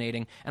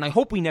fascinating, and I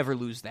hope we never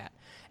lose that.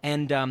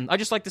 And I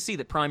just like to see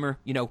that Primer,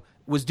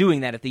 was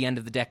doing that at the end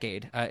of the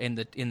decade, in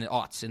the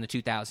aughts, in the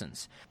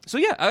 2000s. So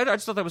yeah, I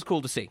just thought that was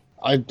cool to see.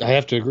 I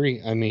have to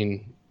agree. I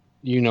mean,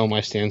 my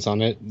stance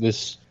on it.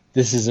 This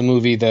is a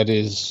movie that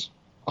is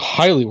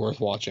highly worth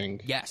watching.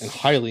 Yes. And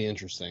highly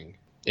interesting.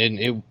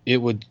 And it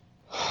would,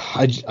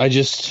 I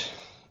guess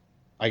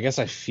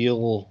I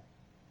feel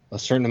a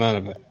certain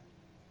amount of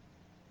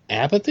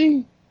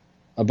apathy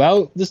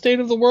about the state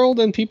of the world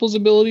and people's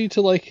ability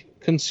to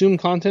consume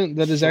content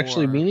that is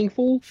actually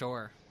meaningful.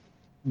 Sure.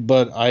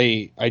 But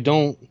I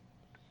don't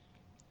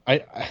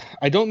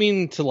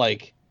mean to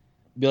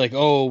be like,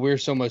 oh, we're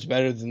so much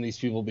better than these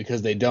people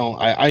because they don't.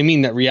 I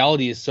mean that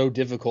reality is so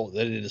difficult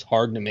that it is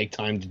hard to make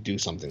time to do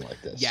something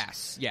like this.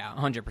 Yes. Yeah.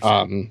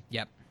 100%.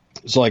 Yep.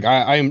 So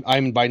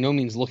I'm by no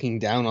means looking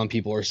down on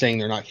people or saying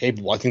they're not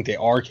capable. I think they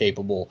are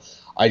capable.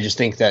 I just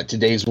think that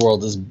today's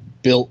world is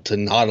built to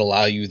not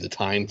allow you the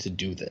time to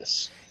do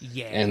this.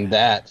 Yeah. And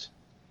that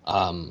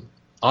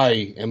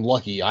I am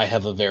lucky. I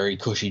have a very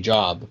cushy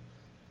job.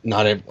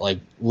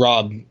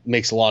 Rob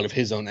makes a lot of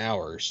his own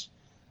hours.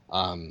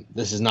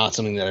 This is not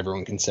something that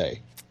everyone can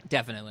say.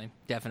 Definitely.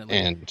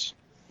 And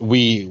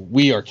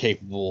we are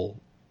capable,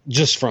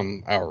 just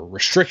from our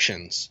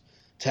restrictions,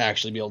 to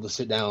actually be able to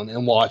sit down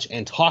and watch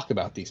and talk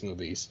about these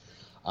movies.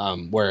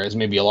 Whereas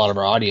maybe a lot of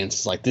our audience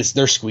is like this,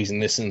 they're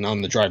squeezing this in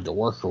on the drive to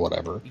work or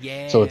whatever.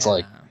 Yeah. So it's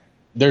like,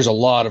 there's a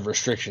lot of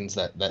restrictions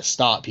that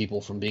stop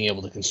people from being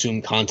able to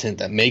consume content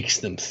that makes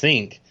them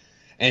think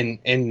and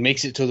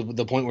makes it to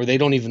the point where they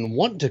don't even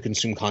want to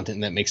consume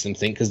content that makes them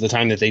think, because the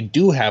time that they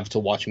do have to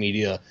watch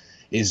media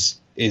is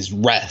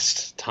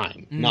rest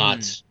time,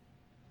 not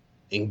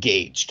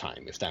engaged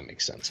time, if that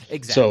makes sense.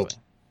 Exactly.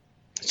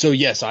 So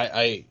yes,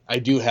 I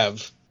do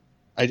have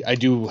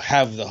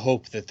the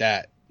hope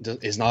that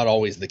is not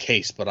always the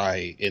case, but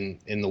in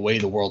the way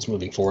the world's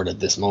moving forward at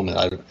this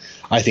moment,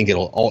 I think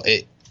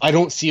I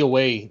don't see a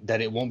way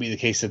that it won't be the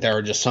case that there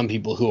are just some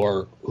people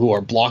who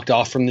are blocked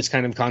off from this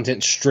kind of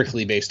content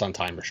strictly based on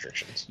time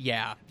restrictions.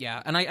 Yeah,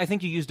 and I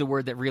think you used a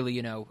word that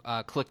really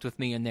clicked with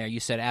me in there.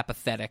 You said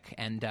apathetic,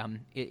 and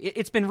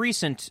it's been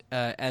recent,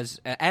 as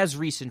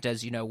recent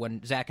as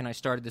when Zach and I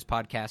started this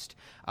podcast,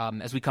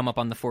 as we come up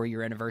on the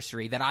 4-year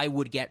anniversary, that I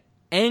would get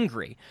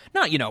angry,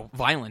 not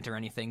violent or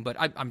anything, but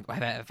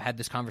I've had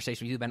this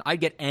conversation with you, Ben. I'd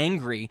get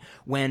angry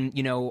when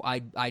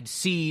I'd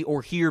see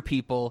or hear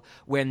people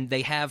when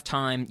they have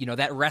time,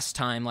 that rest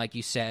time, like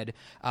you said,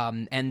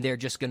 and they're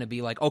just going to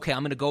be like, okay,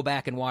 I'm going to go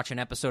back and watch an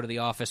episode of The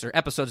Office or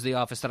episodes of The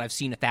Office that I've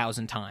seen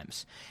 1,000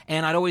 times,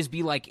 and I'd always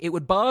be like, it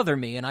would bother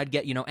me, and I'd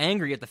get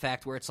angry at the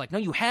fact where it's like, no,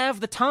 you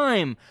have the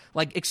time,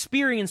 like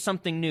experience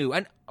something new.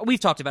 And we've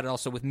talked about it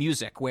also with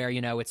music, where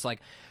it's like,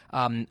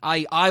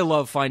 I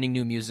love finding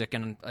new music,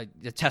 and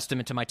a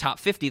testament to my top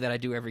 50 that I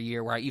do every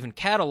year, where I even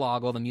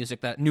catalog all the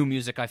new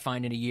music I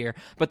find in a year.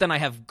 But then I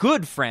have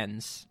good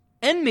friends,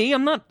 and me,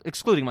 I'm not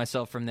excluding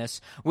myself from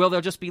this, well,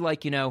 they'll just be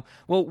like,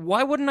 well,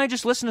 why wouldn't I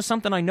just listen to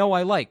something I know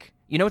I like?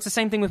 It's the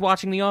same thing with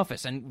watching The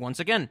Office. And once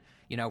again,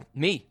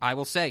 me, I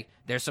will say,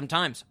 there's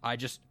sometimes I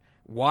just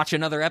watch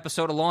another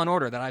episode of Law &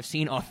 Order that I've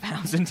seen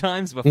 1,000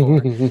 times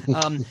before.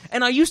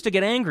 And I used to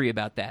get angry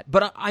about that,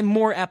 but I'm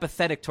more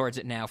apathetic towards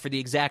it now for the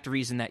exact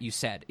reason that you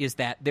said, is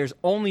that there's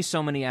only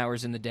so many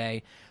hours in the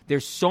day.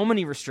 There's so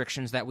many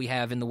restrictions that we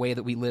have in the way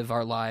that we live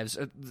our lives.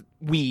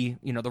 The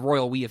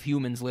royal we of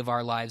humans live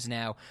our lives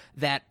now,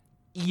 that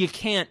you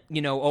can't,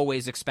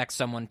 always expect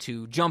someone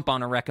to jump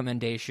on a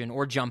recommendation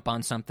or jump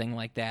on something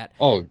like that.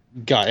 Oh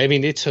God, I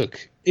mean, it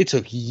took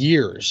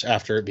years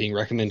after it being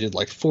recommended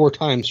like 4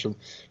 times for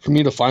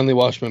me to finally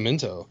watch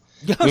Memento.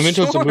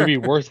 Memento's a movie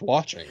worth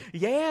watching.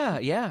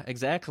 Yeah,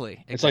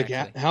 exactly. It's like,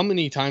 how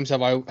many times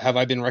have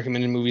I been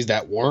recommended movies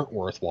that weren't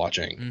worth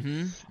watching?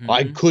 Mm-hmm.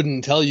 I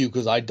couldn't tell you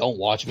because I don't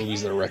watch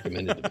movies that are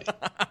recommended to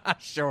me.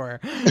 Sure.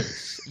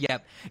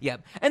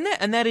 Yep.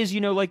 And that is,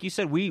 like you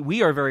said,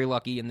 we are very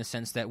lucky in the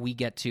sense that we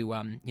get to,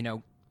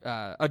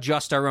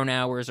 adjust our own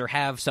hours or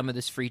have some of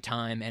this free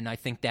time, and I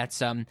think that's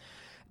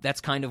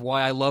kind of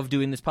why I love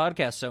doing this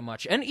podcast so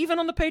much. And even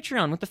on the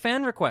Patreon with the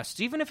fan requests,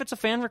 even if it's a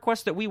fan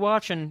request that we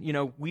watch and,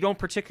 we don't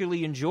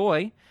particularly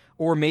enjoy,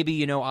 or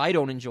maybe, I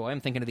don't enjoy, I'm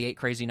thinking of the 8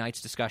 Crazy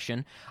Nights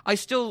discussion, I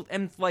still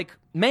am like,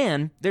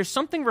 man, there's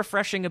something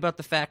refreshing about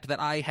the fact that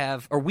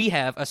we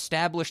have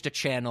established a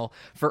channel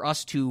for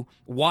us to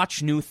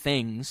watch new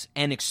things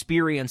and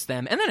experience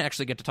them and then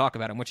actually get to talk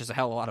about them, which is a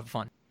hell of a lot of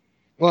fun.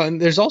 Well,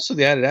 and there's also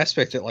the added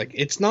aspect that, like,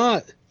 it's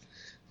not...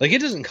 Like, it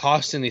doesn't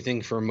cost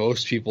anything for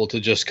most people to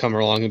just come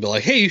along and be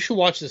like, hey, you should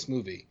watch this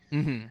movie.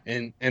 Mm-hmm.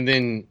 And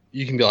then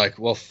you can be like,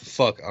 well,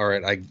 fuck, all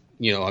right,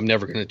 I'm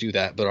never going to do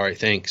that, but all right,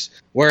 thanks.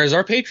 Whereas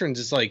our patrons,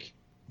 it's like,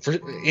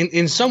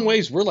 in some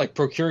ways, we're like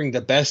procuring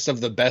the best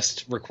of the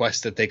best requests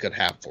that they could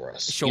have for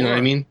us. Sure. You know what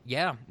I mean?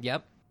 Yeah,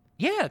 yep.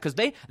 Yeah, because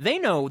they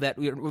know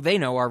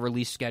our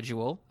release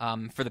schedule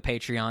for the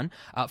Patreon,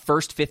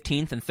 first,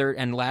 15th, and third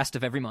and last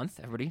of every month.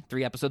 Everybody,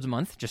 3 episodes a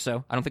month. Just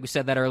so I don't think we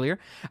said that earlier.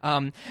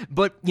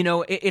 But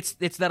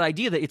it's that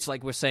idea that it's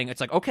like we're saying it's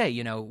like, okay,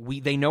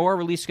 they know our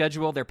release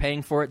schedule. They're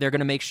paying for it. They're going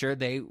to make sure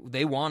they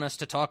want us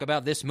to talk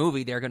about this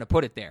movie. They're going to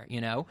put it there.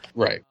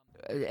 Right.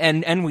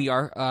 And we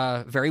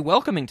are very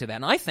welcoming to that.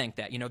 And I think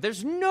that,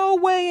 there's no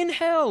way in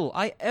hell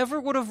I ever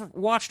would have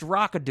watched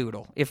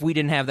Rock-a-Doodle if we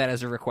didn't have that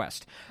as a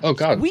request. Oh,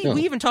 God. We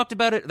even talked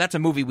about it. That's a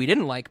movie we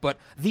didn't like, but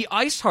The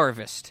Ice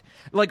Harvest.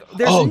 Like,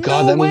 there's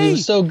God, that movie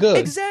was so good.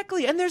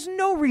 Exactly. And there's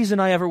no reason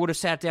I ever would have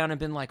sat down and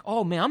been like,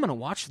 oh, man, I'm going to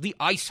watch The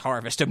Ice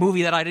Harvest, a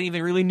movie that I didn't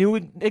even really knew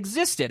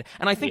existed.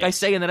 And I think I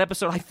say in that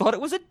episode, I thought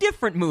it was a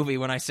different movie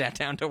when I sat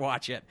down to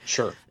watch it.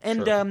 Sure.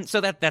 And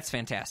so that's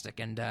fantastic.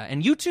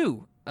 And you,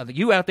 too.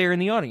 You out there in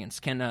the audience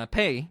can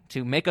pay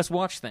to make us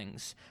watch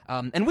things.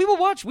 And we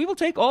will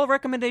take all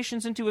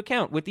recommendations into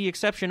account, with the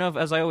exception of,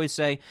 as I always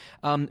say,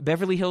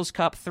 Beverly Hills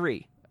Cop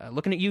 3.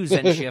 Looking at you,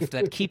 Zen Shift,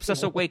 that keeps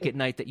us awake at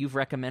night that you've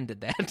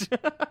recommended that.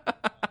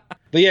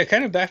 But yeah,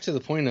 kind of back to the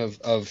point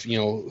of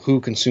who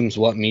consumes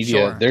what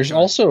media. Sure, there's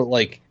also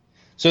like,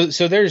 so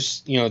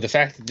there's, the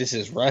fact that this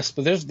is rest,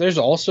 but there's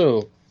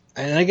also,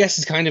 and I guess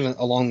it's kind of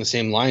along the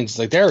same lines.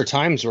 Like, there are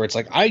times where it's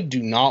like, I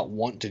do not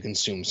want to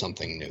consume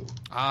something new.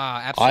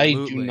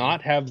 Absolutely. I do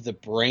not have the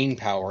brain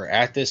power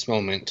at this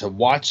moment to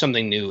watch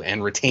something new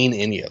and retain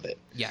any of it.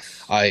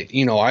 Yes. I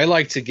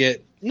like to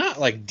get not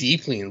like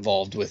deeply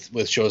involved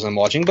with shows I'm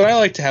watching, but I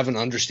like to have an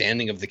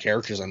understanding of the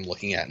characters I'm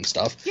looking at and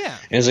stuff. Yeah.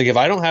 And it's like, if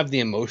I don't have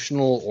the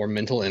emotional or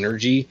mental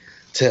energy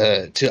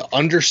to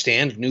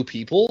understand new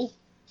people,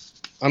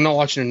 I'm not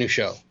watching a new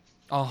show.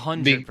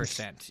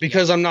 100%.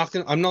 Because I'm not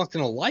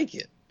gonna like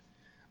it,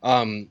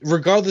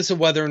 regardless of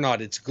whether or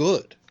not it's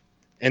good,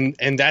 and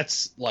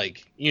that's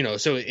like,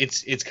 so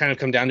it's kind of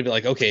come down to be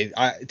like, okay,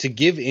 to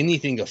give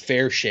anything a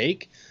fair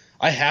shake,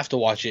 I have to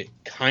watch it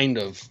kind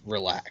of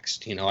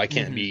relaxed. I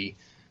can't be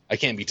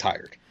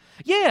tired.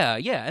 Yeah,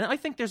 and I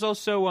think there's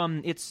also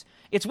it's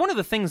one of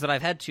the things that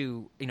I've had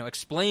to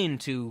explain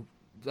to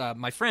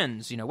my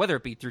friends, whether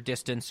it be through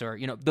distance or,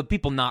 the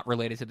people not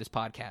related to this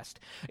podcast.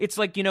 It's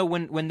like,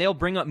 when they'll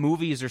bring up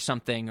movies or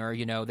something, or,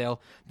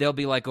 they'll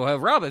be like, oh,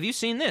 Rob, have you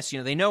seen this?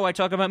 They know I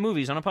talk about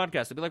movies on a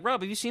podcast. They'll be like,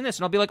 Rob, have you seen this?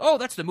 And I'll be like, oh,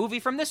 that's the movie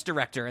from this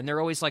director. And they're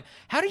always like,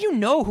 how do you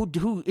know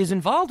who is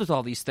involved with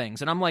all these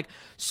things? And I'm like,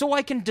 so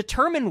I can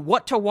determine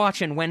what to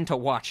watch and when to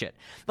watch it.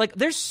 Like,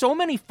 there's so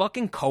many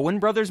fucking Coen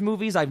Brothers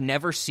movies I've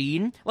never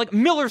seen. Like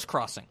Miller's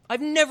Crossing.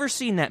 I've never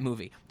seen that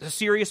movie. The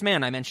Serious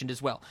Man I mentioned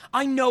as well.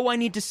 I know I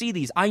need to see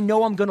these. I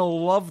know I'm going to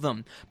love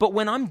them. But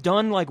when I'm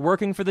done, like,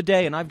 working for the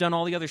day and I've done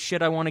all the other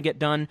shit I want to get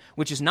done,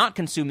 which is not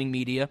consuming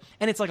media,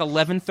 and it's like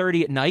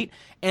 11:30 at night,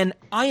 and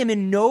I am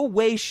in no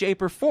way,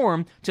 shape, or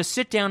form to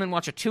sit down and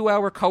watch a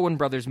 2-hour Coen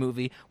Brothers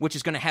movie, which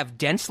is going to have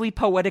densely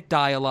poetic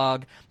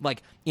dialogue,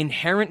 like,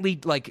 inherently,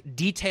 like,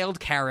 detailed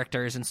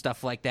characters and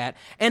stuff like that.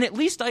 And at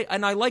least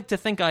I like to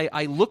think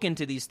I look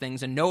into these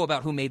things and know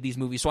about who made these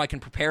movies so I can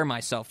prepare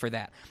myself for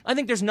that. I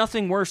think there's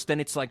nothing worse than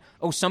it's like,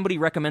 oh, somebody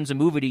recommends a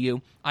movie to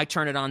you, I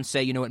turn it on,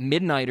 say, at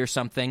midnight or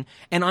something,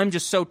 and I'm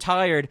just so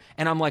tired,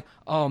 and I'm like,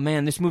 oh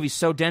man, this movie's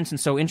so dense and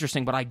so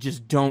interesting, but I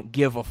just don't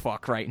give a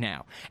fuck right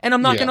now. And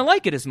I'm not going to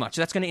like it as much.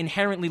 That's going to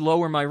inherently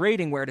lower my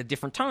rating, where at a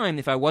different time,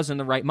 if I was in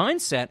the right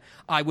mindset,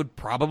 I would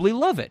probably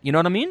love it. You know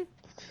what I mean?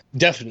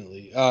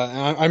 Definitely.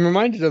 I'm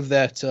reminded of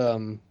that,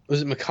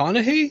 was it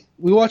McConaughey?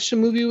 We watched a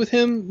movie with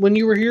him when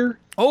you were here.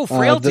 Oh,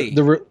 Frailty.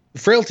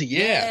 Frailty,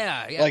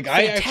 yeah. Like,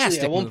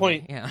 fantastic I at one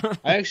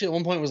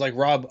point was like,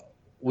 Rob,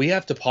 we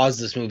have to pause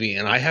this movie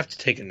and I have to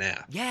take a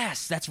nap.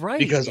 Yes, that's right.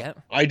 Because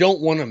I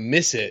don't want to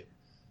miss it,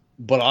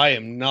 but I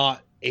am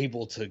not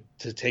able to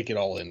take it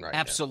all in right now.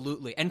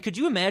 Absolutely. And could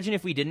you imagine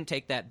if we didn't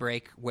take that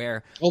break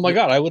where... Oh my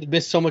God, I would have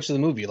missed so much of the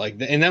movie.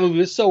 And that movie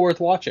was so worth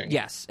watching.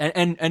 Yes.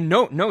 And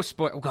no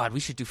spoil... Oh God,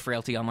 we should do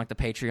Frailty on like the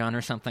Patreon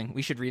or something.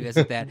 We should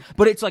revisit that.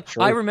 But it's like,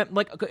 sure. I remember,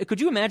 like,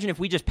 could you imagine if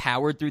we just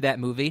powered through that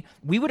movie?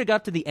 We would have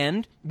got to the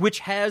end, which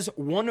has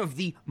one of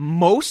the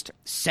most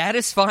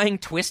satisfying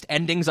twist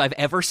endings I've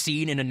ever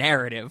seen in a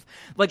narrative.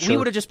 Like, sure. We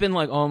would have just been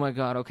like, oh my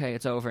God, okay,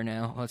 it's over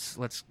now.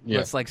 Let's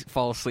like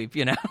fall asleep,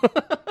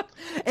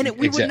 And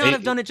we would not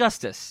have done it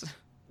justice.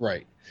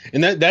 Right.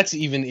 And that's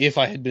even if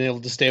I had been able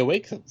to stay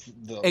awake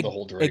the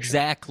whole duration.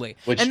 Exactly.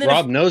 Which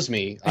Rob knows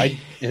me. I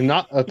am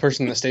not a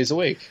person that stays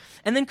awake.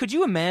 And then could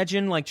you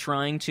imagine, like,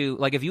 trying to,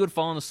 like, if you had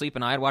fallen asleep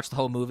and I had watched the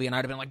whole movie and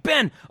I'd have been like,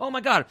 Ben, oh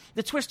my God,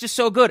 the twist is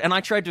so good, and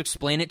I tried to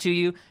explain it to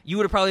you, you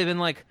would have probably been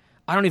like,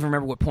 I don't even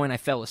remember what point I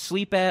fell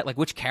asleep at. Like,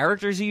 which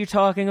characters are you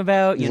talking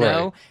about? You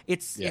know?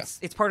 It's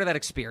part of that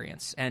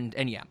experience. And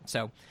yeah,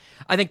 so...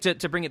 I think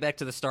to bring it back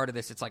to the start of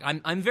this, it's like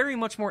I'm very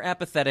much more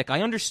apathetic.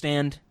 I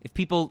understand if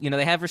people,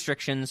 they have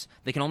restrictions,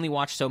 they can only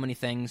watch so many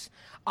things.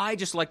 I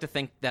just like to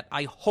think that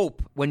I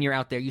hope when you're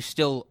out there, you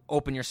still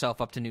open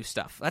yourself up to new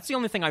stuff. That's the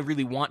only thing I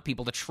really want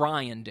people to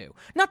try and do.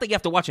 Not that you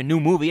have to watch a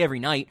new movie every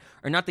night,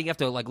 or not that you have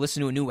to like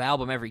listen to a new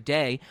album every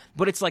day,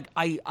 but it's like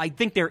I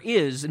think there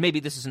is, and maybe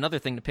this is another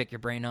thing to pick your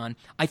brain on,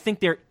 I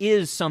think there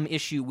is some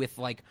issue with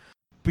like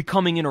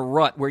becoming in a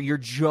rut where you're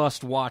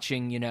just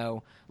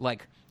watching,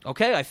 like...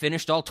 Okay, I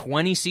finished all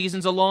 20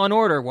 seasons of Law &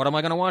 Order. What am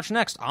I going to watch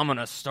next? I'm going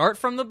to start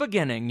from the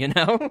beginning,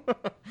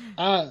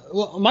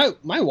 Well,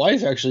 my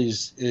wife actually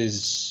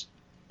is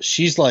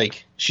she's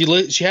like, she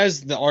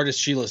has the artist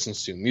she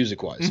listens to,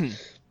 music-wise.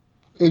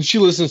 Mm-hmm. And she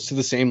listens to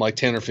the same, like,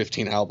 10 or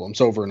 15 albums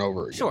over and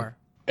over again. Sure.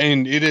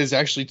 And it is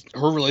actually,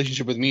 her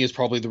relationship with me is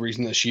probably the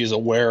reason that she is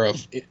aware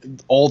of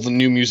all the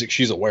new music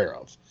she's aware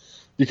of.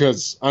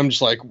 Because I'm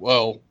just like,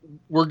 well,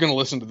 we're going to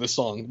listen to this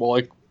song.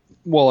 Well,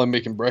 while I'm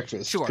making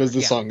breakfast, because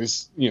this song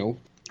is,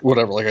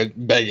 whatever, like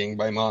Begging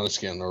by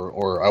Måneskin,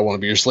 or I Want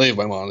to Be Your Slave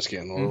by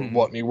Måneskin, or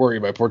What Me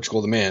Worry by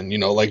Portugal the Man,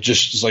 like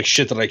just like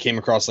shit that I came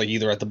across like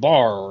either at the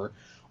bar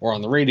or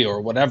on the radio or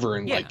whatever,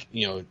 and like,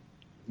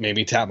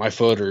 maybe tap my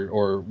foot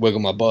or wiggle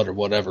my butt or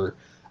whatever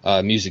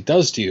music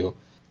does to you.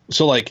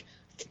 So like,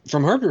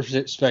 from her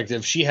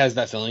perspective, she has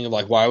that feeling of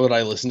like, why would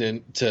I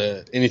listen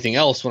to anything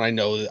else when I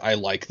know that I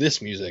like this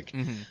music?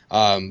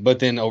 Mm-hmm. But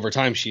then over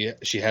time, she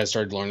has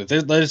started to learn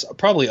that there's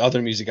probably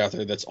other music out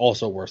there that's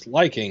also worth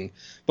liking.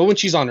 But when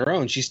she's on her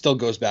own, she still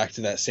goes back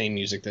to that same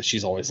music that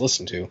she's always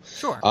listened to.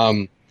 Sure.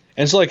 And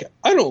so like,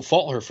 I don't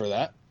fault her for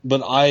that,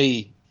 but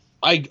I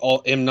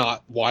am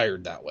not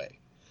wired that way.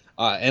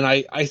 And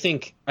I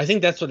think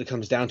that's what it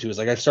comes down to is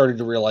like I've started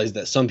to realize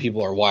that some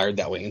people are wired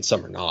that way and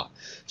some are not.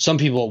 Some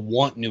people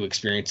want new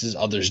experiences,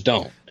 others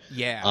don't.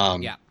 Yeah.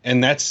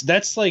 And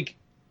that's like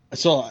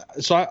so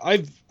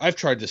I've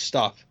tried to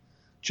stop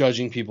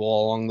judging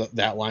people along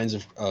that lines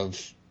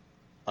of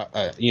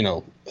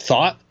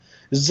thought.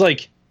 It's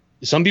like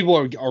some people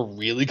are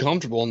really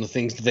comfortable in the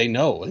things that they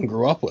know and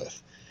grew up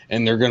with.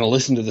 And they're going to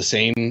listen to the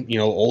same,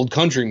 old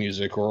country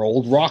music or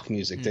old rock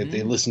music that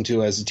they listened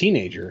to as a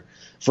teenager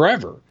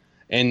forever.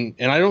 And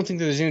I don't think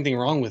that there's anything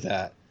wrong with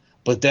that,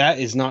 but that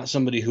is not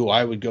somebody who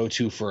I would go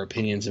to for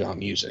opinions about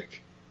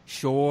music.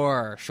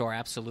 Sure,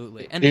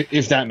 absolutely. And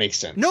if that makes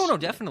sense. No,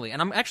 definitely.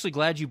 And I'm actually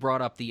glad you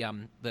brought up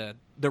the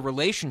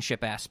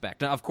relationship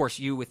aspect. Now, of course,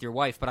 you with your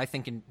wife, but I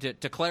think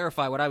to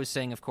clarify what I was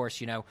saying, of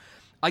course,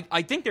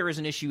 I think there is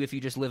an issue if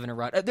you just live in a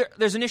rut.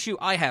 There's an issue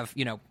I have,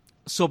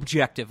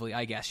 subjectively,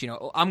 I guess.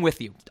 I'm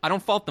with you. I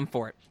don't fault them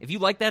for it. If you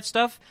like that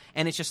stuff,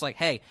 and it's just like,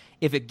 hey,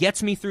 if it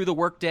gets me through the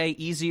workday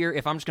easier,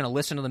 if I'm just going to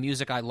listen to the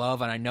music I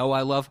love and I know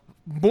I love,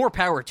 more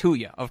power to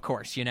you, of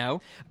course,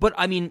 But,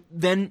 I mean,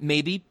 then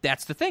maybe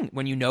that's the thing.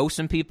 When you know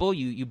some people,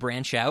 you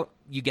branch out,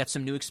 you get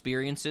some new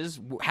experiences,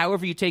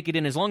 however you take it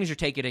in, as long as you're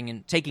taking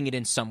it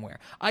in somewhere.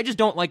 I just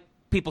don't like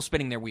people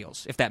spinning their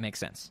wheels, if that makes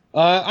sense.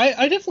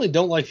 I definitely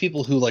don't like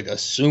people who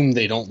assume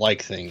they don't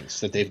like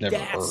things that they've never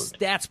heard.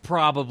 That's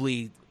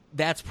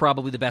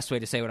probably the best way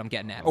to say what I'm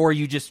getting at. Or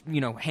you just,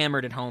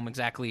 hammered it home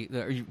exactly,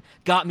 or you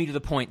got me to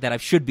the point that I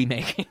should be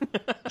making.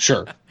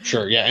 Sure,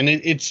 yeah, and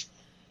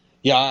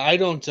I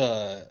don't,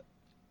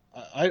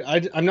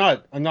 I'm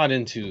not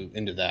into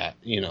that,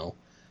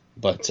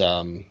 but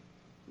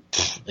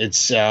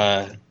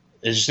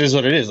it just is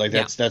what it is. Like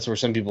that's where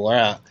some people are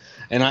at.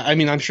 And I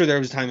mean, I'm sure there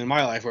was a time in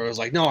my life where I was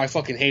like, no, I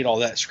fucking hate all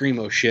that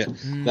screamo shit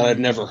that I've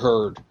never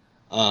heard.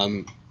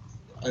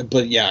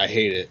 But yeah, I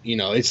hate it.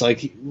 It's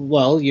like,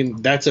 well,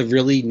 that's a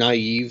really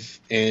naive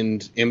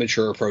and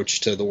immature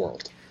approach to the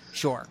world.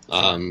 Sure.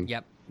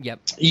 Yep.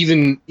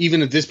 Even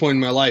at this point in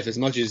my life, as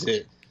much as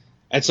it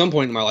at some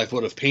point in my life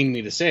would have pained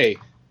me to say,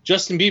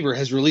 Justin Bieber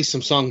has released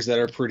some songs that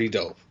are pretty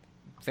dope.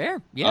 Fair.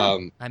 Yeah.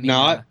 I mean,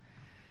 not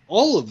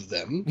all of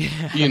them.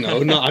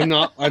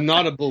 No, I'm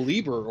not a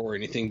believer or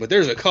anything, but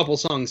there's a couple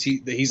songs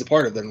that he's a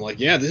part of that I'm like,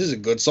 yeah, this is a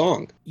good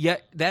song. Yeah,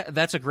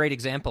 that's a great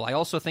example. I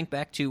also think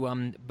back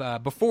to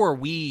before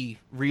we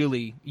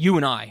really, you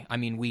and I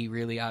we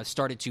really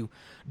started to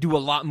do a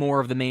lot more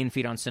of the main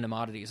feed on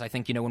Cinemodities. I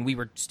think, when we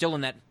were still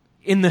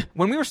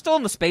when we were still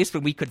in the space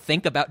when we could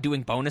think about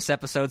doing bonus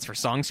episodes for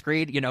Song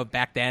Screed,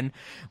 back then,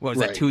 what was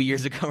that, 2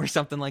 years ago or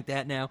something like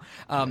that now?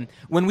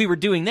 When we were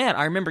doing that,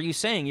 I remember you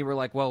saying, you were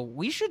like, well,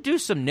 we should do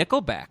some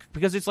Nickelback,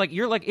 because it's like,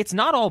 you're like, it's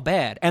not all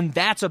bad. And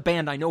that's a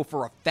band I know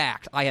for a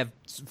fact I have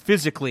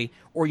physically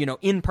or,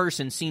 in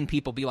person seen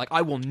people be like,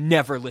 I will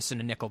never listen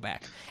to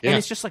Nickelback. Yeah. And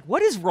it's just like,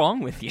 what is wrong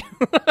with you?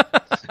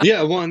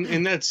 Yeah, one,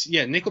 and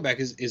Nickelback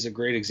is a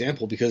great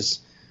example, because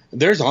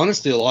there's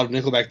honestly a lot of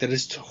Nickelback that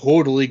is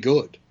totally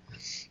good.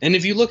 And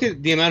if you look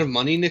at the amount of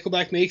money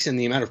Nickelback makes and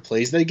the amount of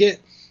plays they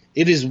get,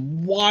 it is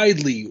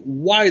widely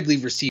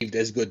received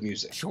as good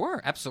music.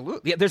 Sure,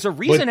 absolutely. Yeah, there's a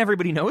reason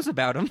everybody knows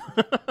about them.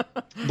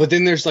 But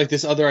then there's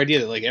this other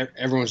idea that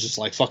everyone's just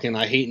like, fucking,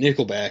 I hate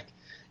Nickelback.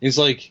 And it's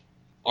like,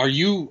 are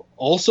you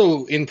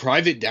also in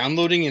private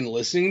downloading and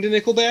listening to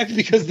Nickelback?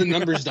 Because the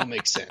numbers don't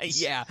make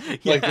sense. Yeah.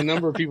 The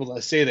number of people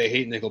that say they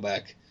hate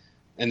Nickelback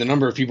and the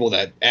number of people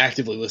that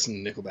actively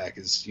listen to Nickelback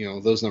is,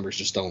 those numbers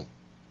just don't.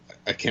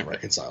 I can't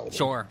reconcile them.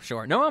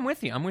 Sure. No, I'm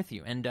with you.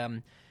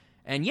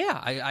 And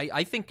yeah,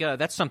 I think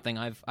that's something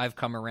I've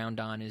come around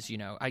on is,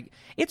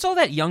 it's all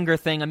that younger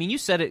thing. I mean, you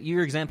said it,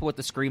 your example with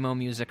the screamo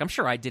music. I'm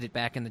sure I did it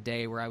back in the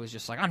day where I was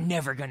just like, I'm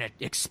never going to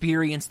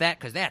experience that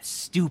because that's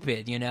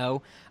stupid, Yeah.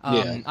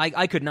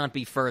 I could not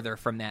be further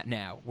from that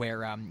now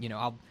where,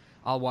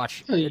 I'll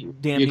watch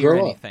damn near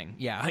anything. Up.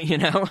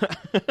 Yeah,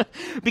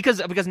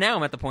 because now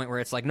I'm at the point where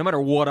it's like, no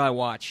matter what I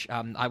watch,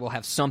 I will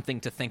have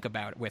something to think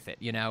about with it,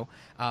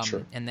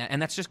 Sure. And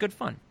that's just good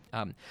fun.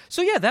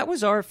 So yeah, that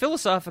was our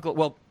philosophical.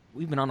 Well,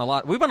 we've been on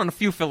a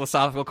few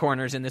philosophical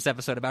corners in this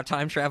episode about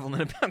time travel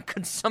and about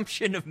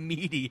consumption of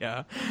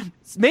media.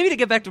 Maybe to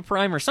get back to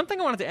Primer, something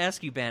I wanted to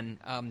ask you, Ben,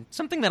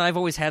 something that I've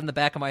always had in the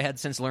back of my head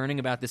since learning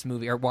about this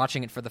movie or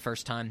watching it for the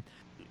first time.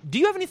 Do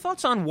you have any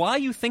thoughts on why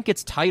you think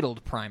it's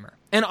titled Primer?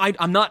 And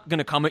I'm not going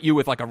to come at you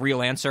with a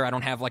real answer. I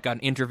don't have an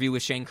interview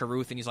with Shane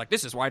Carruth and he's like,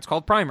 this is why it's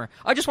called Primer.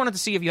 I just wanted to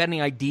see if you had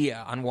any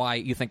idea on why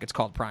you think it's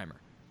called Primer.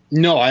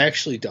 No, I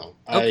actually don't.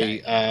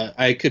 Okay.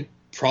 I could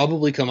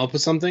probably come up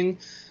with something,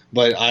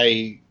 but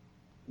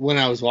when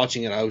I was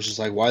watching it, I was just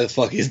like, why the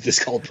fuck is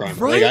this called Primer?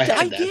 Right?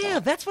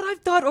 That's what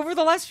I've thought over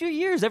the last few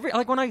years.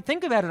 When I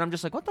think about it, I'm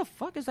just like, what the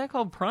fuck is that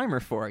called Primer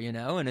for,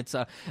 And it's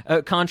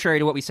contrary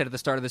to what we said at the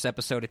start of this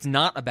episode, it's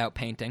not about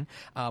painting,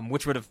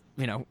 which would have,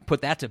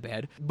 put that to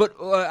bed. But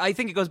I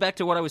think it goes back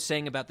to what I was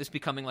saying about this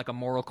becoming like a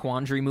moral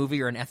quandary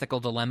movie or an ethical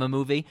dilemma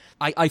movie.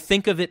 I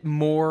think of it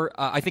more,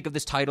 I think of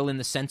this title in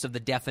the sense of the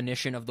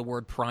definition of the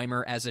word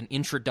primer as an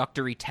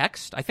introductory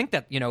text. I think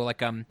that,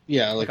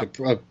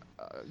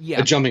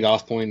 a jumping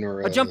off point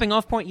or a jumping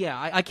off point. Yeah,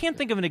 I can't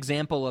think of an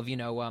example of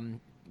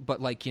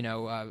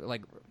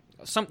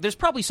there's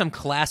probably some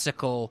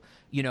classical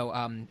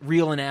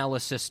real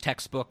analysis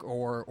textbook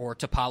or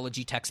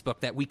topology textbook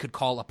that we could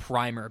call a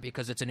primer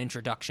because it's an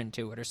introduction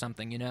to it or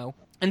something,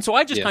 And so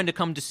I just kind of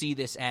come to see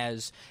this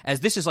as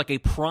this is like a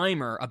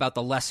primer about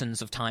the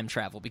lessons of time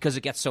travel because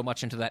it gets so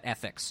much into that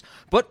ethics.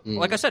 But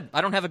like I said,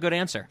 I don't have a good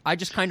answer. I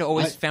just kind of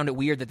always found it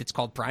weird that it's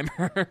called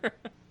primer.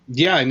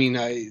 Yeah, I mean,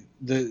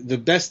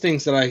 the best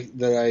things that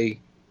I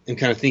am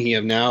kind of thinking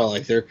of now,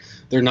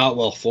 they're not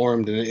well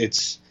formed, and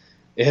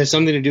it has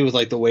something to do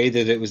with the way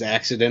that it was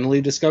accidentally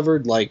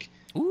discovered.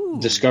 Ooh.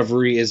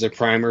 Discovery is a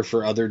primer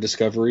for other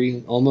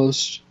discovery,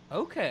 almost.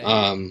 Okay.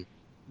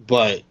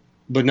 But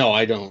no,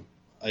 I don't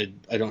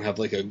have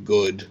a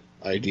good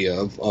idea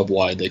of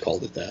why they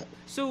called it that.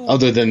 So,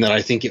 other than that,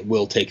 I think it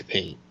will take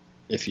paint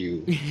if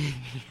you.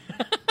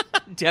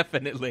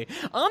 Definitely.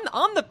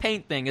 On the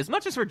paint thing, as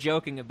much as we're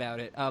joking about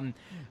it,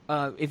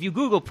 if you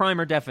Google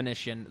primer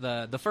definition,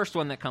 the first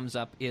one that comes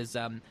up is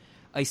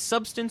a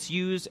substance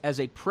used as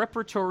a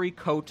preparatory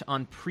coat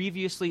on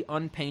previously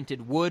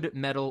unpainted wood,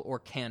 metal, or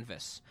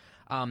canvas.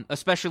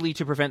 Especially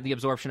to prevent the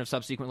absorption of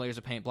subsequent layers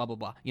of paint, blah, blah,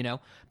 blah, you know?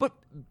 But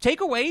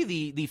take away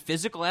the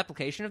physical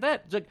application of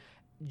that. It's like,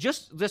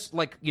 just this,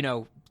 like, you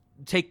know,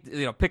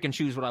 pick and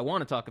choose what I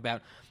want to talk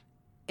about.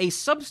 A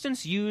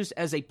substance used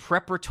as a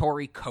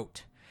preparatory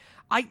coat.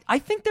 I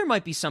think there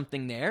might be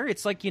something there.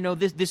 It's like, you know,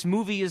 this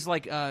movie is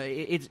like,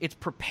 it's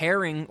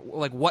preparing,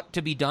 like, what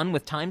to be done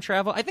with time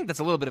travel. I think that's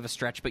a little bit of a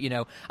stretch, but, you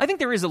know, I think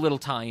there is a little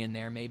tie in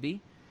there,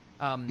 maybe.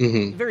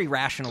 Very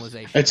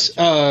rationalization. It's,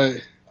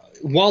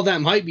 while that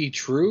might be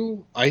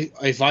true,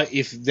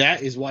 if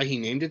that is why he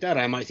named it that,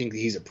 I might think that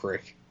he's a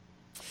prick.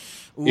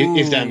 Ooh,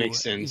 if that makes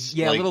sense.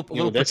 Yeah, like, a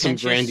little that's some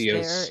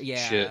grandiose grandiose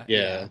shit.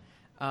 Yeah.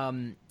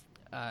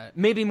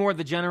 Maybe a more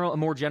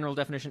general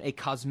definition: a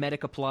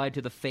cosmetic applied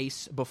to the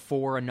face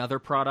before another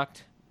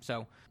product.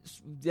 So,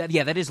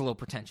 that is a little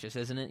pretentious,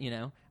 isn't it? You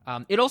know,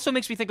 it also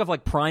makes me think of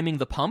like priming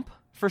the pump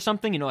for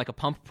something. You know, like a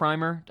pump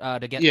primer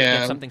to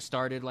get something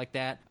started like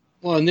that.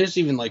 Well, and there's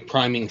even like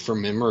priming for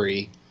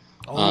memory.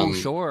 Oh,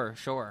 sure.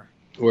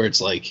 Where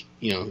it's like,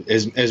 you know,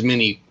 as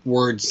many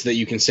words that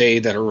you can say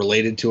that are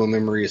related to a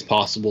memory as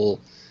possible.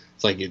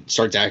 It's like it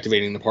starts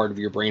activating the part of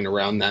your brain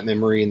around that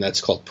memory, and that's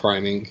called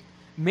priming.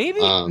 Maybe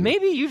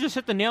you just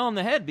hit the nail on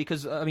the head,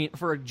 because, I mean,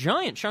 for a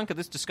giant chunk of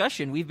this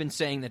discussion, we've been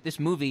saying that this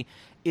movie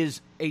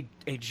is a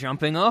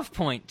jumping-off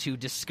point to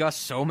discuss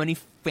so many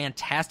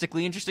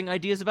fantastically interesting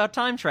ideas about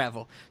time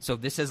travel. So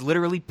this has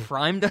literally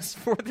primed us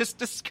for this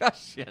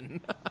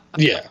discussion.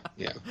 Yeah.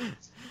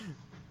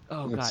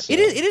 Oh, God. It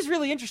is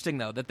really interesting,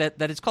 though, that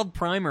it's called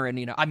primer, and,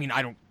 you know, I mean,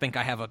 I don't think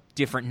I have a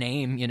different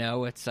name, you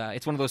know. It's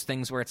one of those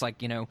things where it's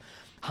like, you know,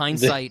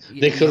 hindsight.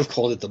 They could have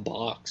called it The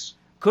Box.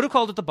 Could have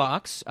called it The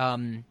Box.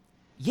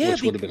 Yeah,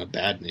 which would have been a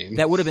bad name.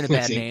 That would have been a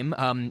bad name.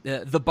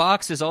 The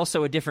Box is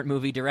also a different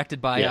movie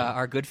directed by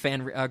our good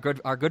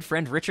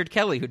friend Richard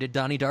Kelly, who did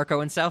Donnie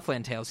Darko and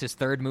Southland Tales, his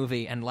third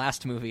movie and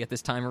last movie at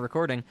this time of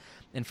recording,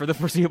 and for the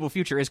foreseeable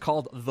future is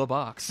called The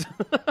Box.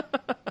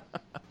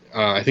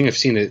 I think I've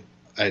seen it.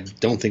 I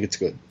don't think it's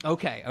good.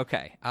 Okay.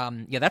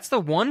 That's the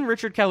one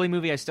Richard Kelly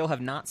movie I still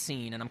have not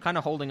seen, and I'm kind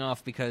of holding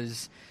off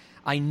because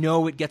I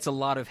know it gets a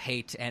lot of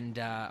hate, and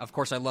of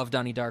course I love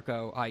Donnie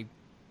Darko.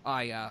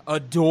 I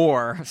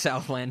adore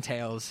Southland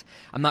Tales.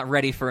 I'm not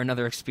ready for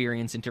another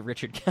experience into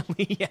Richard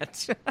Kelly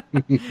yet.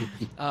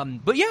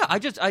 But yeah,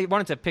 I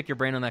wanted to pick your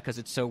brain on that because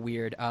it's so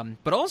weird.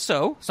 But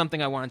also,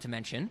 something I wanted to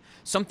mention,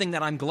 something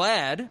that I'm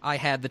glad I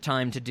had the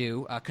time to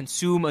do,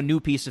 consume a new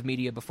piece of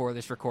media before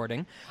this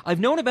recording. I've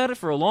known about it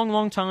for a long,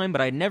 long time,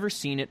 but I'd never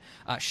seen it.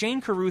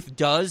 Shane Carruth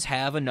does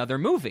have another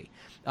movie.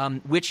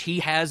 Which he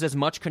has as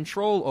much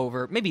control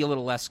over, maybe a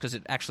little less because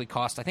it actually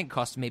cost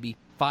maybe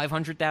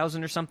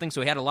 $500,000 or something,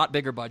 so he had a lot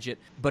bigger budget,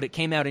 but it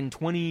came out in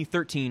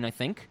 2013, I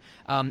think.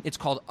 It's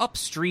called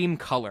Upstream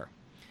Color,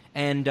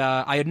 and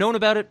I had known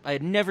about it, I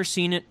had never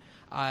seen it.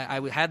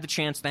 I had the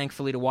chance,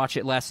 thankfully, to watch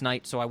it last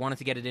night, so I wanted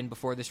to get it in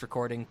before this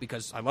recording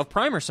because I love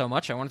Primer so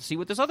much. I wanted to see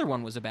what this other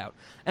one was about,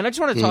 and I just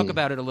want to talk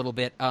about it a little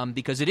bit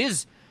because it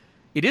is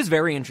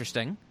very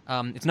interesting.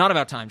 It's not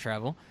about time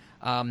travel.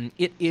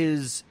 It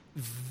is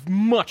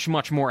much,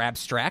 much more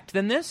abstract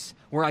than this,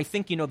 where I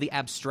think, you know, the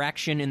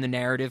abstraction in the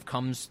narrative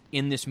comes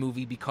in this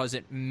movie because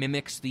it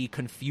mimics the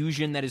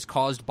confusion that is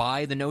caused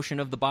by the notion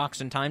of the box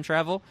and time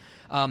travel.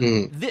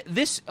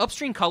 This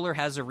Upstream Color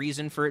has a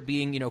reason for it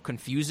being, you know,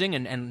 confusing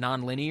and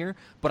non-linear,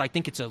 but I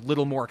think it's a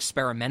little more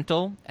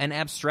experimental and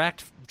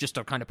abstract just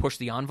to kind of push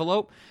the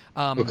envelope.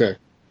 Okay.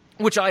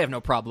 Which I have no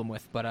problem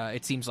with, but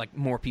it seems like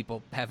more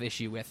people have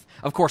issue with.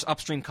 Of course,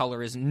 Upstream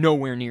Color is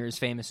nowhere near as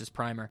famous as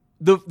Primer.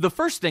 The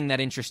first thing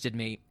that interested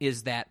me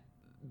is that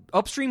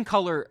Upstream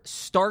Color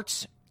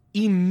starts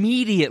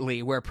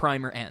immediately where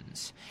Primer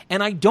ends.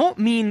 And I don't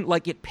mean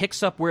like it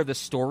picks up where the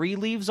story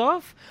leaves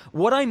off.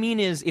 What I mean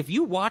is if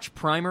you watch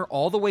Primer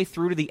all the way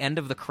through to the end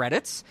of the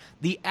credits,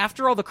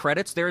 after all the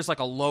credits, there's like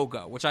a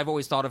logo, which I've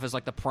always thought of as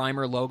like the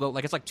Primer logo.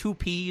 Like it's like two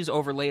P's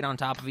overlaid on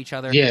top of each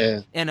other.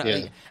 Yeah.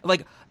 And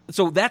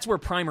so that's where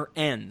Primer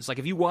ends. Like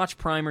if you watch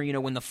Primer, you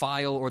know, when the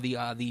file or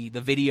the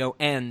video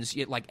ends,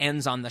 it like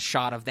ends on the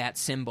shot of that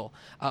symbol.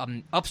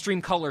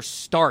 Upstream Color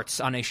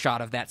starts on a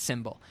shot of that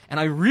symbol. And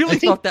I really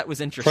thought that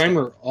was interesting.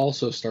 Primer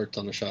also starts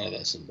on a shot of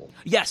that symbol.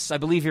 Yes, I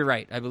believe you're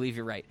right.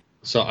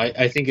 So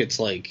I think it's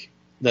like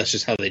that's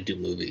just how they do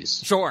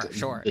movies. Sure.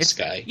 This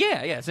guy.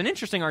 Yeah, it's an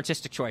interesting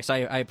artistic choice. I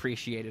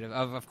appreciate it.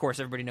 Of course,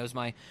 everybody knows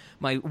my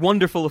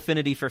wonderful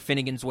affinity for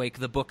Finnegan's Wake,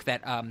 the book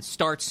that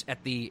starts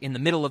in the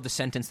middle of the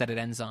sentence that it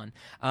ends on.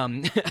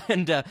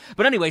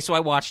 But anyway, so I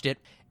watched it.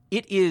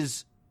 It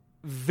is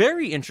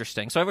very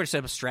interesting. So I've already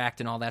said abstract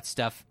and all that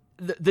stuff.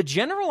 The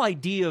general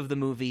idea of the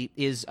movie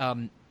is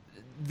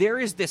there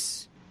is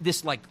this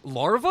this like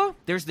larva.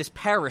 There's this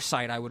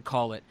parasite, I would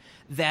call it,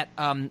 that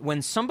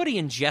when somebody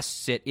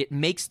ingests it, it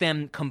makes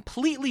them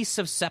completely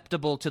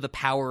susceptible to the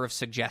power of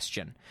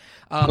suggestion.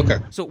 Okay.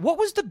 So what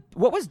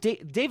was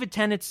David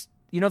Tennant's,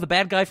 the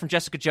bad guy from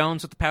Jessica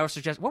Jones with the power of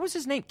suggestion? What was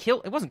his name?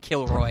 It wasn't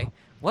Kilroy,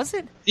 was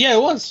it? Yeah,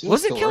 it was.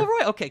 Was it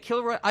Kilroy? Okay,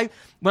 Kilroy.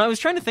 When I was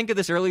trying to think of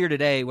this earlier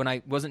today, when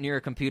I wasn't near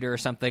a computer or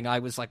something, I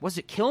was like, was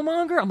it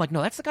Killmonger? I'm like,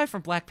 no, that's the guy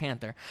from Black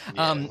Panther.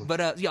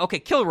 Yeah. Okay,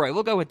 Kilroy.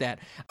 We'll go with that.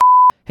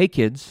 Hey,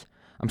 kids.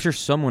 I'm sure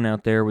someone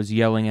out there was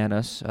yelling at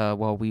us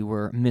while we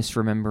were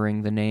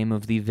misremembering the name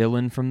of the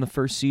villain from the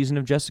first season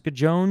of Jessica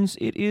Jones.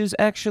 It is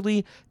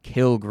actually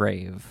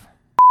Kilgrave.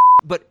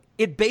 But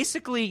it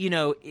basically,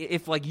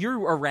 if like you're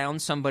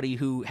around somebody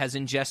who has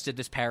ingested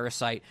this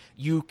parasite,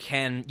 you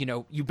can,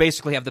 you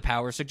basically have the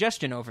power of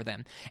suggestion over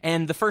them.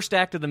 And the first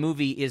act of the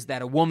movie is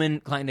that a woman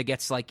kind of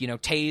gets like,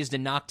 tased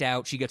and knocked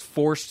out. She gets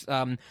forced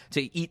to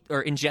eat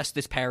or ingest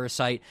this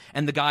parasite.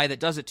 And the guy that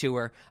does it to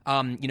her,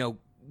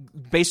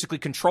 basically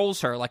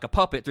controls her like a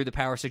puppet through the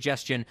power of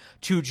suggestion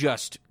to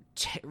just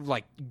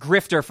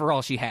grift her for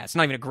all she has. It's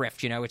not even a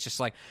grift, it's just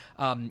like,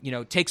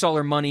 takes all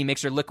her money,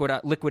 makes her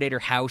liquidate her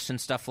house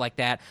and stuff like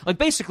that. Like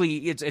basically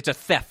it's a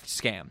theft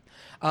scam.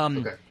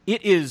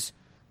 Okay.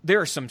 There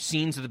are some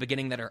scenes at the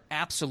beginning that are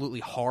absolutely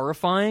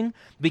horrifying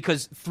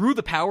because through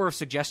the power of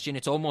suggestion,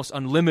 it's almost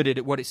unlimited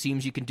at what it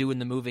seems you can do in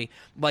the movie.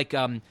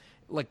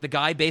 Like the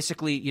guy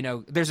basically,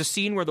 there's a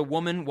scene where the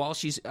woman, while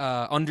she's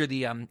under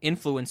the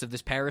influence of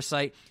this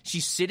parasite,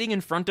 she's sitting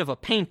in front of a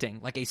painting,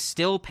 like a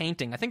still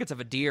painting. I think it's of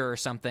a deer or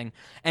something.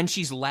 And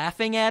she's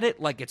laughing at it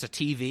like it's a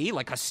TV,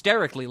 like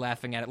hysterically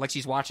laughing at it, like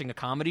she's watching a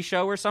comedy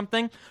show or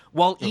something,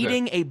 while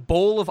eating a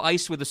bowl of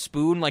ice with a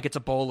spoon like it's a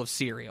bowl of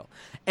cereal.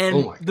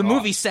 And the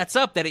movie sets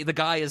up that the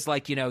guy is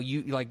like,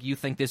 you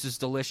think this is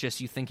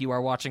delicious. You think you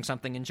are watching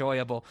something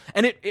enjoyable.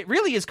 And it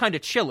really is kind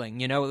of chilling,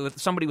 with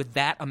somebody with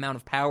that amount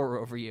of power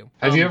over you.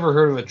 Have you ever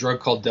heard of a drug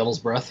called Devil's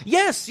Breath?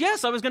 Yes,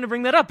 I was going to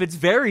bring that up. It's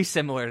very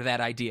similar to that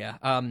idea.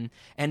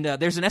 And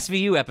there's an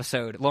SVU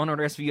episode, Law &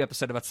 Order SVU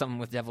episode about something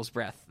with Devil's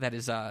Breath that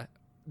is,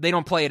 they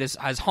don't play it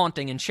as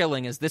haunting and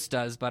chilling as this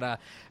does, but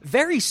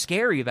very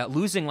scary about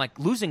losing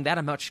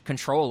that much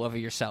control over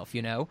yourself,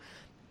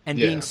 and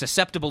being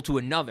susceptible to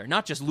another,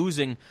 not just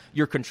losing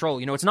your control.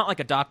 It's not like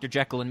a Dr.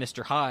 Jekyll and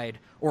Mr. Hyde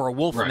or a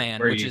Wolfman,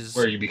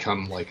 where you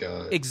become like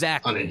a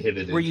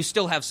uninhibited, where you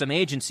still have some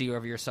agency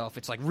over yourself.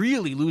 It's like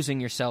really losing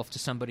yourself to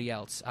somebody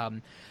else.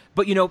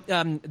 But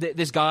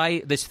this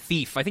guy, this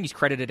thief, I think he's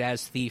credited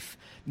as thief.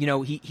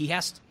 He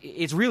has.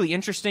 It's really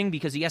interesting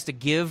because he has to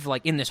give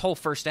in this whole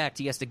first act,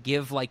 he has to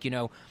give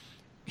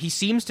he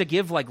seems to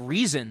give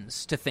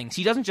reasons to things.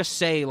 He doesn't just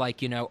say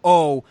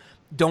oh,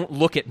 don't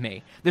look at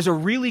me. There's a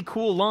really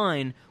cool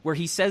line where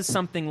he says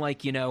something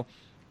like, the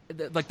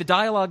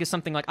dialogue is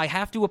something like, I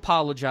have to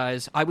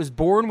apologize. I was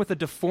born with a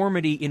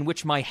deformity in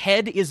which my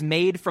head is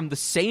made from the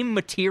same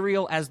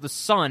material as the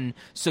sun,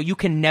 so you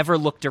can never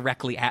look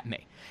directly at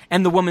me.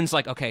 And the woman's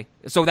like, okay,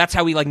 so that's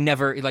how he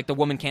never, the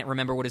woman can't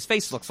remember what his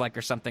face looks like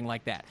or something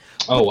like that.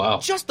 Oh, wow.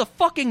 Just the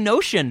fucking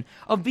notion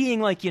of being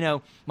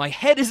my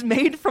head is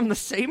made from the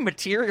same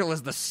material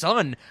as the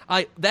sun.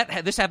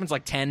 This happens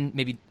 10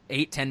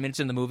 minutes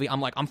in the movie.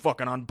 I'm like, I'm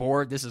fucking on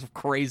board. This is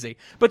crazy.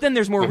 But then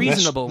there's more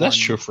reasonable ones. That's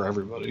true for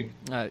everybody.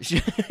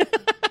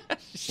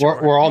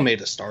 Sure. We're all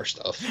made of star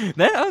stuff.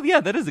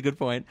 That is a good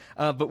point.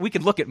 But we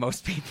can look at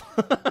most people.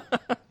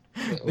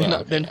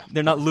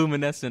 They're not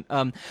luminescent.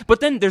 But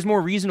then there's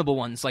more reasonable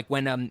ones, like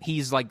when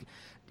he's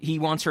he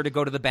wants her to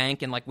go to the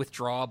bank and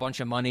withdraw a bunch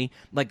of money.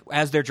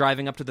 As they're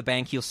driving up to the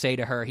bank, he'll say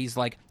to her, he's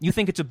like, you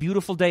think it's a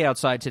beautiful day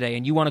outside today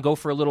and you want to go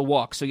for a little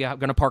walk, so you're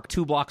going to park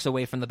 2 blocks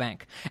away from the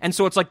bank. And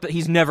so it's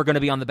he's never going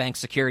to be on the bank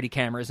security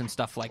cameras and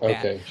stuff like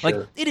that. Okay,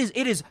 sure. It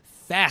is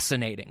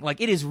fascinating.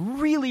 It is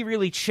really,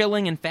 really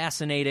chilling and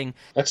fascinating.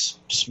 That's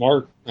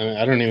smart. I mean,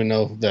 I don't even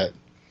know that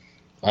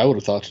I would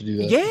have thought to do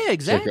that. Yeah,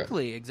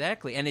 exactly.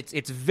 And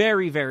it's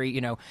very, very,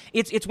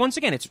 it's once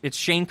again, it's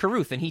Shane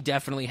Carruth, and he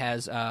definitely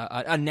has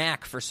a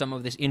knack for some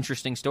of this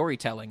interesting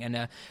storytelling,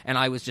 and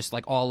I was just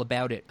all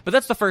about it. But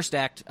that's the first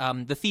act.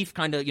 The thief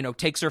kind of,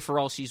 takes her for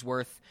all she's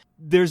worth.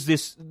 There's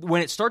this,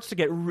 when it starts to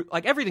get,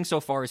 everything so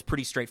far is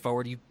pretty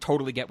straightforward. You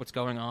totally get what's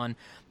going on.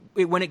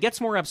 When it gets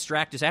more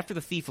abstract is after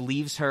the thief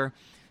leaves her,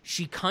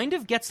 she kind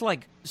of gets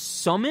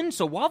summoned.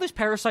 So while this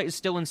parasite is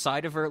still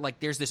inside of her,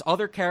 there's this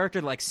other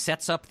character that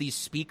sets up these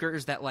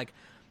speakers that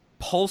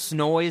pulse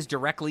noise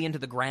directly into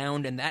the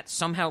ground, and that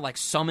somehow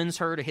summons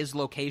her to his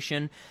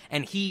location,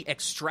 and he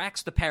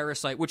extracts the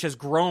parasite, which has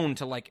grown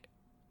to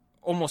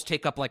almost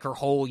take up her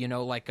whole,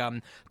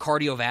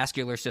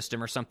 cardiovascular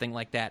system or something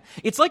like that.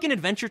 It's like in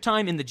Adventure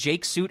Time in the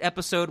Jake suit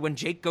episode when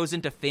Jake goes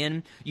into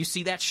Finn. You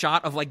see that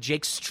shot of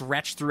Jake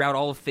stretched throughout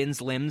all of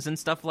Finn's limbs and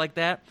stuff like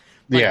that.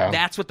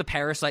 That's what the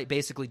parasite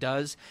basically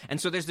does.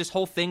 And so there's this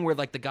whole thing where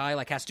the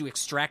guy has to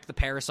extract the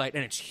parasite,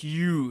 and it's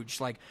huge,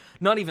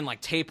 not even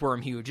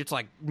tapeworm huge. It's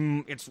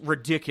it's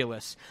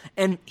ridiculous.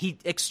 And he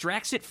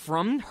extracts it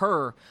from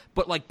her,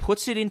 but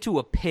puts it into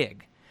a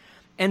pig.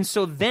 And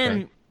so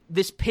then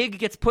this pig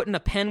gets put in a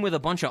pen with a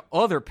bunch of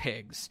other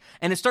pigs.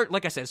 And it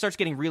starts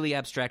getting really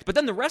abstract. But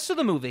then the rest of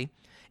the movie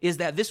is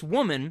that this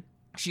woman,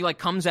 she, like,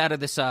 comes out of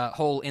this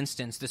whole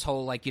instance, this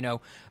whole, like, you know,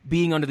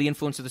 being under the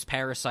influence of this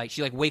parasite.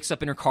 She, like, wakes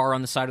up in her car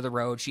on the side of the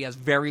road. She has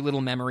very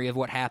little memory of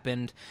what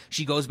happened.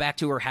 She goes back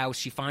to her house.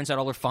 She finds out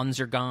all her funds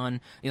are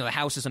gone. You know, the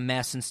house is a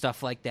mess and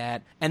stuff like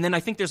that. And then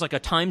I think there's, like, a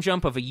time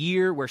jump of a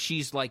year where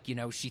she's, like, you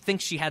know, she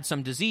thinks she had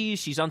some disease.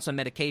 She's on some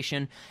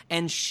medication.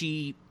 And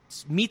she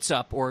meets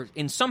up or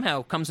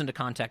somehow comes into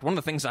contact. One of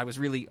the things I was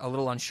really a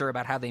little unsure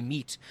about how they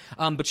meet,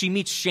 but she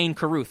meets Shane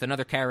Carruth,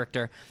 another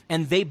character,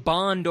 and they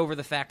bond over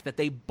the fact that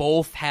they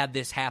both had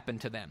this happen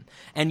to them.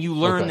 And you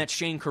learn that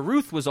Shane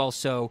Carruth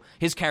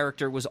his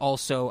character was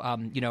also,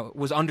 you know,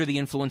 was under the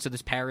influence of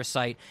this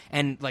parasite,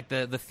 and, like,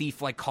 the thief,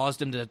 like,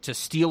 caused him to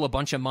steal a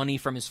bunch of money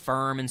from his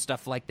firm and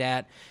stuff like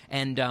that.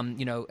 And,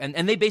 you know,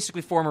 and they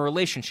basically form a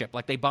relationship.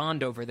 Like, they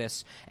bond over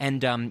this,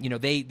 and, you know,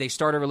 they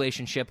start a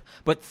relationship,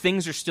 but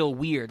things are still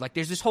weird. Like,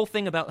 there's this whole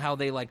thing about how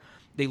they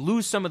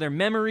lose some of their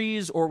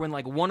memories, or when,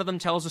 like, one of them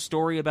tells a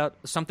story about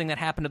something that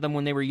happened to them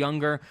when they were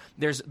younger,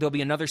 there'll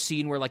be another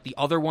scene where, like, the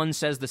other one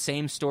says the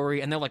same story,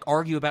 and they'll, like,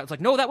 argue about it. It's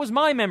like, no, that was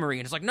my memory.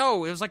 And it's like,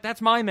 no, it was like,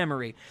 that's my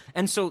memory.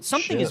 And so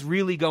something is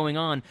really going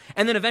on.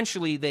 And then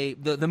eventually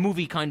the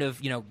movie kind of,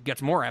 you know,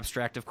 gets more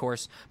abstract, of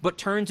course, but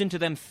turns into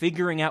them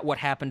figuring out what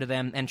happened to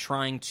them and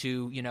trying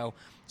to, you know,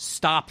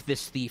 stop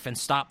this thief and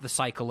stop the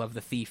cycle of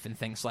the thief and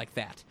things like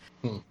that.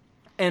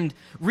 And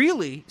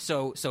really,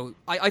 so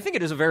I think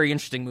it is a very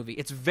interesting movie.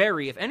 It's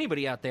if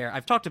anybody out there,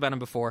 I've talked about him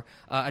before,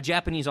 a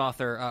Japanese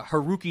author,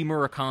 Haruki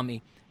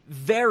Murakami,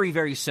 very,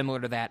 very similar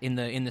to that in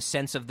the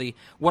sense of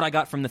what I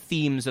got from the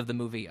themes of the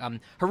movie.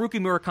 Haruki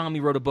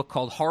Murakami wrote a book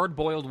called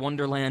Hard-Boiled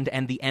Wonderland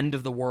and the End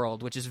of the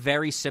World, which is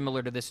very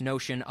similar to this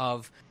notion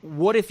of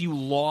what if you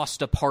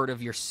lost a part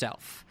of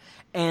yourself?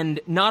 And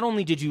not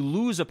only did you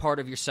lose a part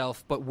of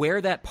yourself, but where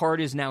that part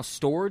is now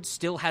stored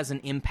still has an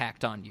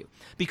impact on you.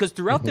 Because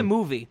throughout the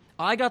movie,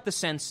 I got the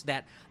sense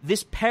that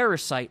this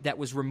parasite that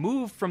was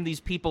removed from these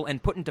people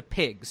and put into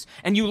pigs,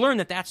 and you learn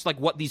that that's like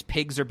what these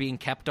pigs are being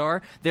kept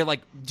are. They're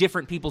like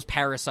different people's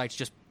parasites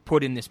just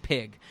put in this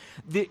pig.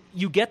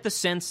 You get the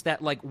sense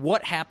that, like,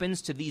 what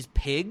happens to these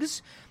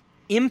pigs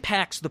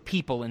impacts the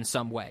people in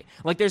some way.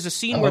 Like, there's a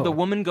scene where the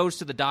woman goes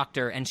to the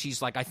doctor and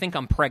she's like, I think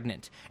I'm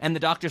pregnant. And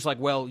the doctor's like,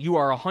 well, you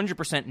are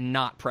 100%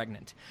 not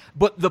pregnant.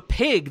 But the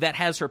pig that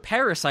has her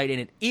parasite in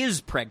it is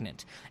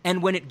pregnant.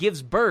 And when it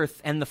gives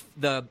birth, and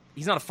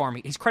he's not a farmer,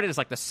 he's credited as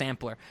like the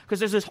sampler, because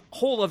there's this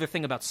whole other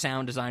thing about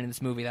sound design in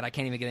this movie that I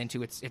can't even get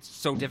into. It's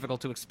so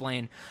difficult to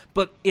explain.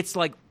 But it's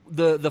like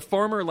the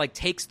farmer, like,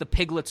 takes the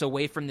piglets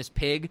away from this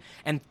pig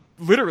and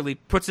literally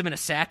puts them in a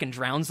sack and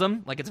drowns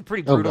them. Like, it's a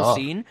pretty brutal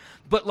scene.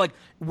 But, like,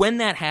 when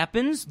that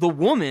happens, the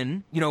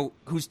woman, you know,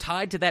 who's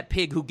tied to that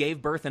pig who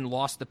gave birth and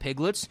lost the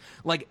piglets,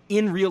 like,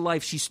 in real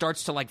life, she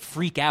starts to, like,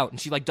 freak out,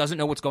 and she, like, doesn't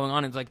know what's going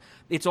on. And, like,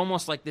 it's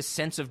almost like this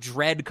sense of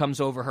dread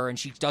comes over her, and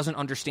she doesn't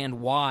understand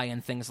why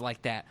and things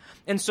like that.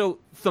 And so,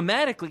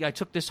 thematically, I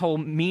took this whole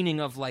meaning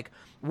of, like,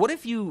 what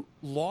if you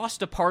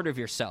lost a part of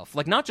yourself?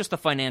 Like, not just the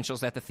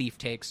financials that the thief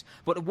takes,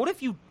 but what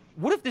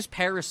if this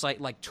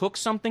parasite, like, took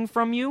something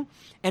from you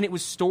and it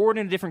was stored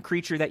in a different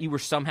creature that you were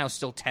somehow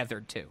still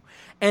tethered to?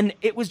 And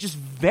it was just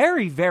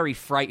very, very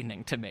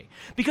frightening to me.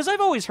 Because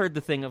I've always heard the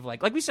thing of,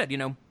 like we said, you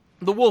know,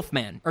 the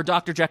Wolfman or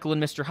Dr. Jekyll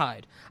and Mr.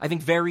 Hyde. I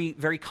think very,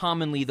 very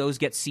commonly those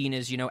get seen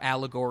as, you know,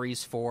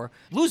 allegories for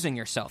losing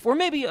yourself. Or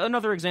maybe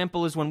another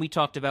example is when we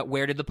talked about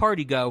Where Did the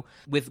Party Go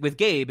with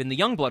Gabe in the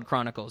Youngblood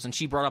Chronicles, and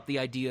she brought up the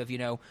idea of, you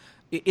know,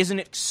 isn't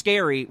it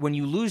scary when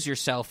you lose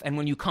yourself and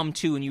when you come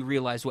to and you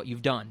realize what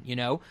you've done, you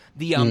know?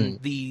 The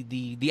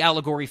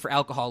allegory for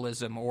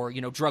alcoholism or,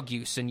 you know, drug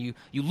use, and you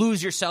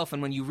lose yourself,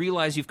 and when you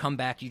realize you've come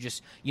back, you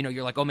just, you know,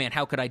 you're like, oh man,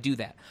 how could I do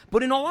that?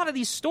 But in a lot of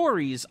these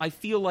stories, I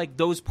feel like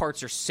those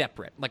parts are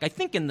separate. Like, I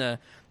think in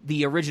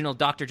the original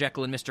Dr.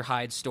 Jekyll and Mr.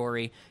 Hyde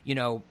story, you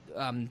know,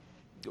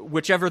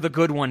 whichever the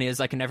good one is,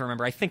 I can never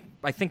remember. I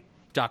think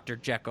Dr.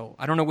 Jekyll.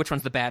 I don't know which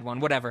one's the bad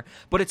one, whatever.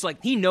 But it's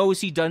like he knows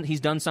he's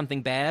done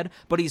something bad,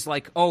 but he's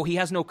like, oh, he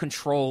has no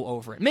control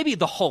over it. Maybe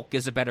the Hulk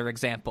is a better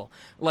example.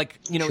 Like,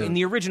 you know, in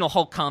the original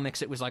Hulk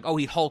comics, it was like, oh,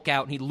 he'd Hulk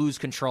out and he'd lose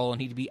control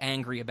and he'd be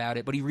angry about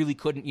it, but he really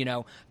couldn't, you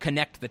know,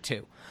 connect the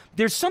two.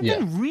 There's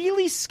something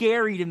really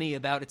scary to me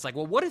about it's like,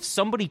 well, what if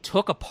somebody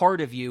took a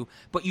part of you,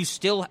 but you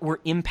still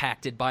were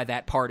impacted by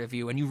that part of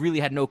you and you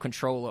really had no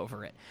control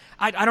over it?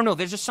 I don't know.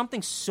 There's just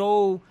something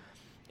so...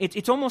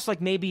 It's almost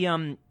like maybe...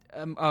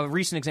 a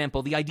recent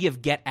example, the idea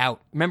of Get Out.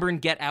 Remember in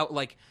Get Out,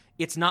 like,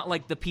 it's not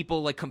like the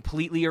people, like,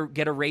 completely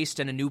get erased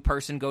and a new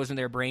person goes in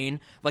their brain.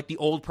 Like, the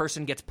old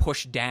person gets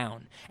pushed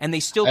down, and they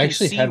still can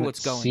see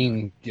what's going on.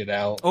 Seen Get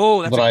Out.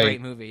 Oh, that's a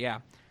great movie, yeah.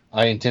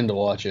 I intend to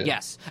watch it.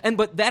 Yes,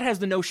 but that has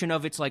the notion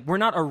of, it's like, we're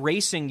not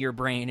erasing your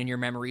brain and your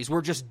memories,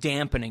 we're just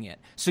dampening it.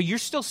 So you're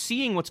still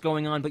seeing what's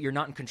going on, but you're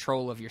not in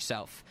control of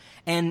yourself.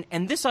 And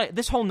this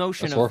whole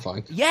notion That's of...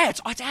 horrifying. Yeah,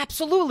 it's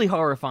absolutely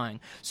horrifying.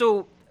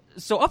 So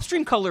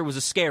Upstream Color was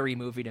a scary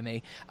movie to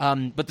me,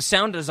 but the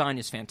sound design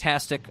is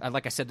fantastic.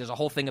 Like I said, there's a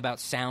whole thing about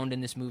sound in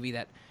this movie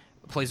that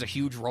plays a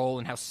huge role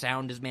in how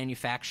sound is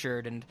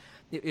manufactured, and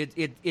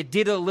it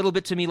did a little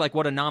bit to me like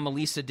what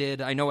Anomalisa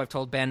did. I know I've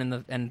told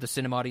Ben and the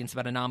cinema audience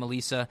about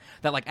Anomalisa,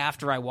 that like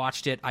after I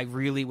watched it, I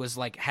really was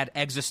like had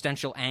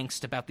existential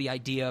angst about the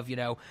idea of, you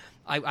know,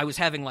 I was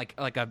having like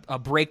a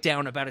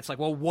breakdown about it's like,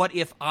 well, what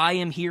if I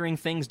am hearing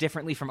things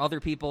differently from other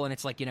people? And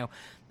it's like, you know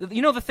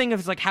the thing of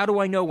it's like, how do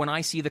I know when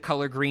I see the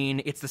color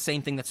green, it's the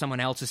same thing that someone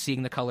else is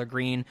seeing the color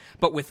green,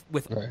 but with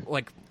right.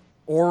 like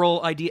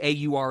oral idea,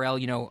 AURL,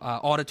 you know,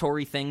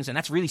 auditory things, and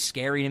that's really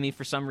scary to me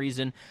for some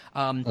reason.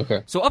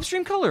 Okay. So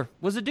Upstream Color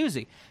was a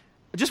doozy.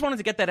 I just wanted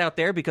to get that out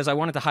there because I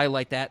wanted to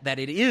highlight that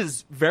it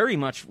is very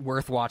much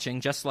worth watching,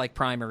 just like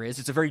Primer is.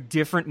 It's a very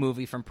different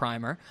movie from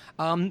Primer.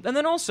 And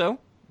then also,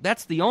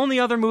 that's the only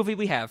other movie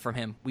we have from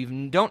him.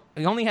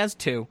 He only has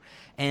 2,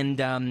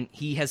 and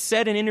he has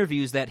said in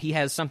interviews that he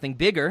has something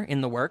bigger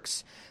in the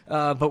works.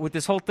 But with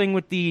this whole thing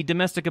with the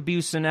domestic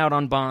abuse and out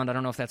on bond, I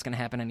don't know if that's going to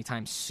happen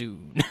anytime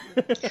soon.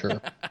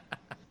 Sure.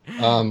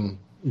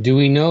 Do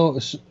we know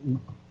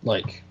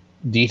like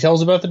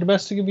details about the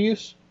domestic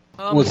abuse?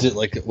 Was it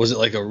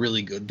like a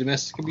really good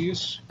domestic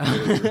abuse?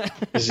 Or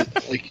is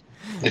it like,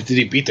 did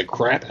he beat the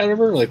crap out of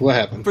her? Like, what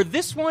happened? For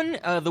this one,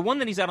 the one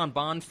that he's out on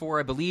bond for,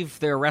 I believe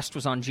their arrest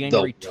was on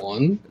January.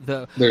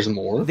 There's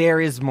more. There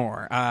is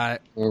more. All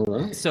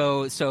right.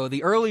 So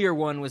the earlier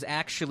one was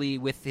actually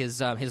with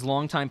his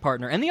longtime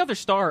partner and the other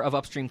star of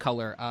Upstream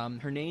Color.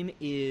 Her name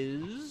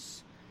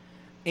is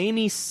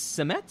Amy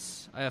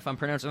Seimetz, if I'm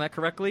pronouncing that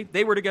correctly.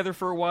 They were together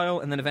for a while,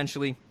 and then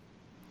eventually,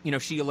 you know,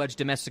 she alleged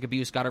domestic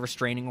abuse, got a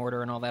restraining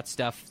order and all that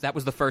stuff. That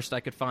was the first I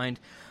could find.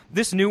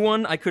 This new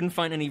one, I couldn't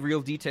find any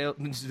real detail.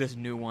 This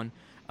new one.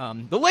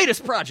 The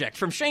latest project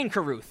from Shane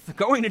Carruth,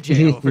 going to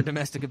jail for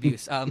domestic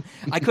abuse.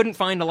 I couldn't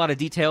find a lot of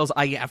details.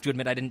 I have to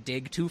admit I didn't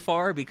dig too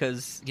far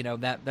because, you know,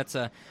 it's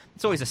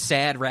always a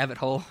sad rabbit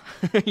hole,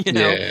 you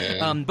know.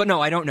 Yeah. But no,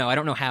 I don't know. I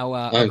don't know how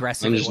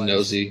aggressive I'm it just was.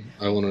 nosy.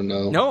 I want to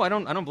know. No, I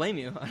don't blame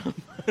you.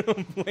 I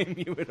don't blame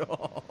you at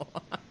all.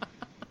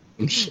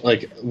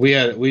 Like we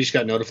just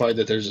got notified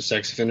that there's a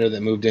sex offender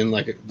that moved in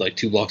like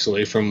 2 blocks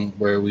away from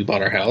where we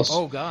bought our house.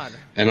 Oh God!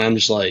 And I'm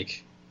just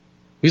like,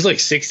 he's like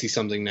 60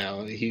 something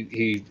now.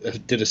 He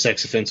did a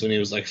sex offense when he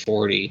was like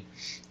 40,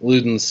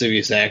 lewd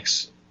lascivious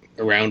acts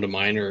around a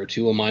minor or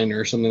to a minor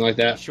or something like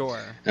that. Sure.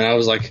 And I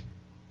was like,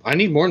 I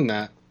need more than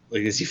that.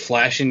 Like, is he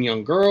flashing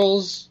young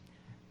girls?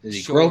 Is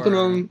he groping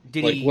them?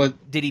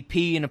 Did he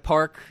pee in a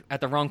park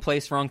at the wrong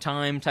place, wrong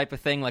time type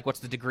of thing? Like, what's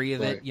the degree of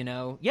right. it, you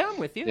know? Yeah, I'm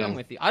with you. Yeah. I'm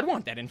with you. I'd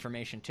want that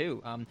information,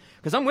 too.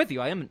 Because I'm with you.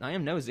 I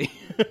am nosy.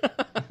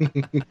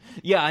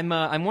 Yeah,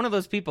 I'm one of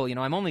those people, you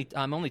know, I'm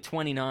only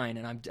 29,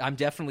 and I'm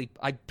definitely,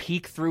 I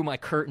peek through my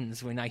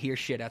curtains when I hear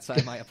shit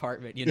outside my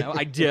apartment, you know?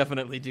 I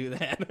definitely do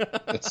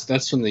that.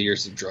 That's from the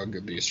years of drug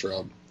abuse,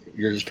 Rob.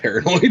 You're just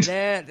paranoid.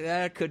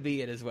 That could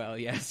be it as well,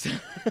 yes.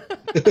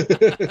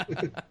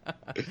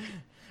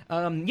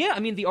 Yeah, I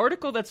mean, the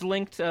article that's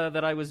linked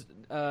that I was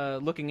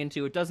looking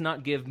into, it does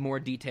not give more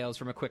details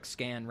from a quick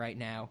scan right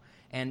now,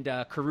 and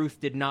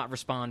Carruth did not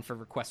respond for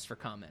requests for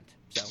comment.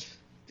 So,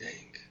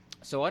 dang.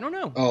 So I don't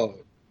know. Oh,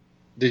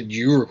 did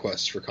you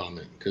request for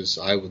comment? Because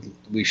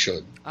we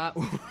should.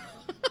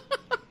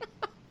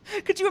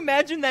 Could you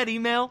imagine that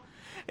email?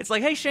 It's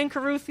like, hey, Shane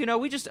Carruth, you know,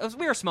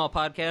 we're a small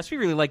podcast. We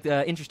really like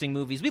interesting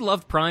movies. We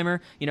loved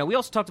Primer. You know, we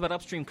also talked about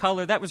Upstream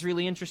Color. That was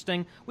really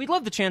interesting. We'd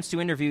love the chance to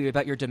interview you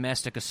about your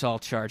domestic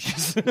assault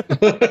charges. It's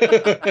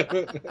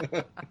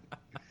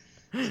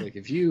like,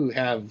 if you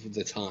have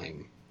the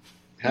time,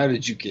 how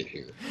did you get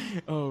here?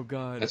 Oh,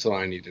 God. That's what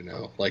I need to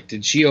know. Like,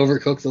 did she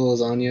overcook the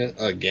lasagna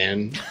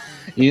again?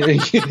 You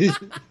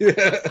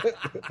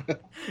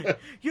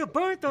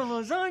burnt the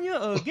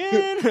lasagna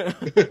again?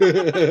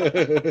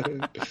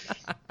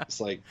 It's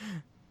like,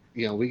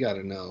 you know, we got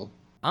to know.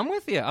 I'm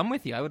with you.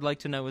 I would like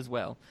to know as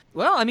well.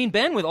 Well, I mean,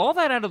 Ben, with all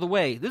that out of the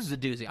way, this is a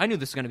doozy. I knew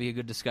this was going to be a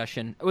good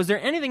discussion. Was there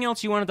anything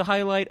else you wanted to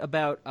highlight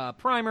about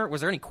Primer?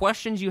 Was there any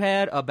questions you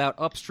had about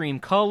Upstream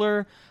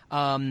Color?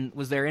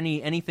 Was there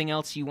anything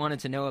else you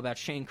wanted to know about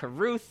Shane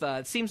Carruth?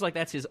 It seems like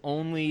that's his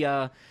only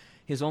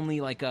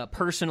like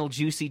personal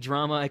juicy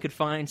drama I could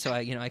find. So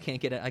I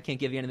can't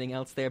give you anything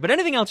else there. But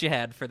anything else you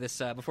had for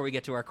this before we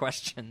get to our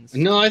questions?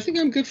 No, I think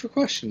I'm good for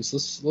questions.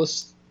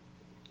 Let's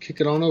kick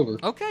it on over.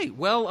 Okay.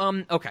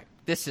 Well, okay.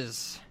 This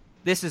is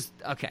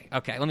okay.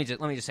 Let me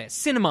just say it.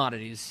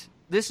 Cinemodities.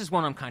 This is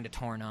one I'm kind of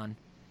torn on.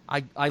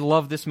 I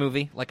love this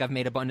movie, like I've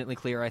made abundantly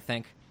clear. I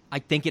think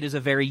it is a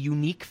very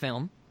unique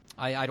film.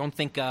 I don't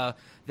think that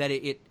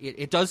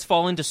it does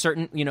fall into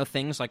certain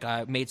things. Like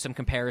I made some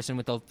comparison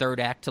with the third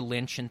act to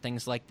Lynch and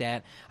things like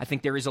that. I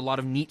think there is a lot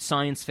of neat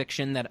science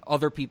fiction that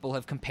other people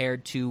have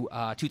compared to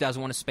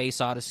 2001: A Space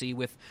Odyssey,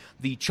 with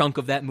the chunk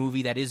of that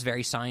movie that is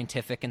very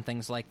scientific and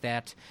things like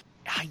that.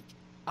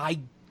 I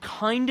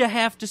kind of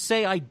have to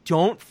say I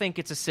don't think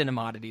it's a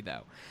cinemodity,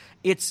 though.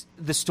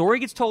 The story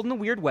gets told in a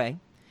weird way.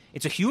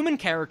 It's a human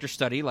character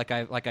study, like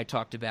I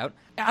talked about.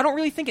 I don't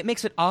really think it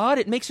makes it odd.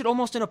 It makes it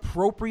almost an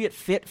appropriate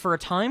fit for a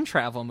time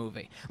travel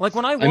movie. Like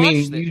when I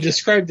watched you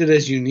described it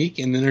as unique,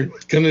 and then they're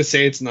going to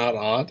say it's not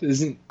odd,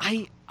 isn't?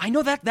 I I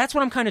know that's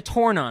what I'm kind of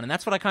torn on, and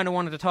that's what I kind of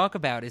wanted to talk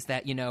about, is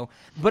that,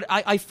 but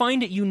I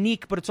find it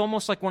unique, but it's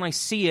almost like when I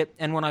see it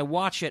and when I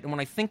watch it and when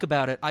I think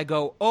about it, I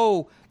go,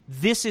 oh,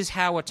 this is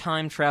how a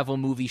time travel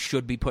movie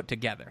should be put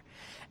together.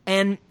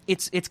 And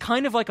it's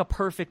kind of like a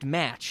perfect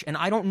match, and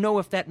I don't know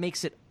if that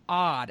makes it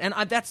odd. And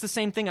that's the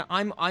same thing.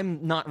 I'm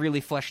not really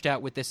fleshed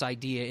out with this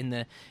idea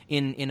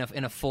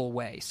in a full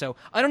way. So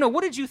I don't know.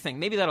 What did you think?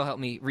 Maybe that'll help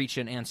me reach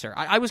an answer.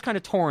 I was kind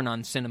of torn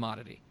on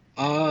cinematography.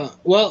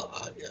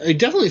 Well, I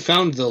definitely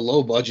found the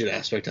low budget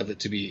aspect of it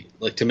to be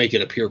like to make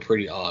it appear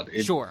pretty odd.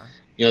 Sure.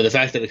 The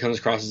fact that it comes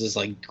across as this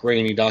like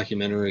grainy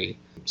documentary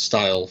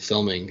style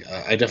filming,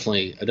 I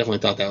definitely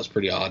thought that was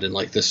pretty odd. And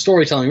like the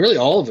storytelling, really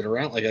all of it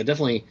around, like I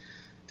definitely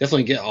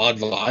get odd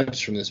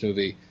vibes from this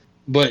movie.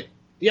 But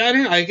yeah, I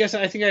don't know. I guess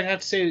I think I'd have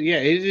to say, yeah,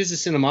 it is a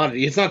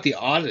cinematography. It's not the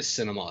oddest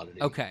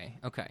cinematography. Okay.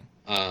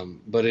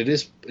 But it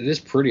is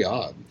pretty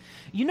odd.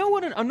 You know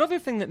what? Another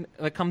thing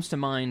that comes to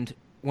mind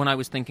when I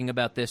was thinking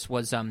about this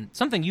was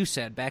something you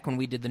said back when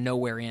we did the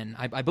Nowhere Inn.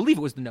 I believe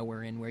it was the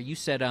Nowhere Inn, where you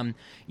said,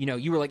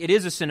 you were like, it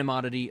is a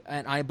cinematography,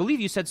 and I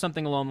believe you said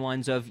something along the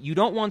lines of, you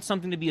don't want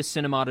something to be a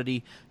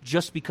cinematography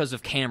just because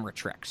of camera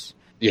tricks.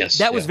 Yes.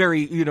 That was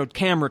very,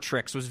 camera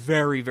tricks was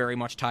very, very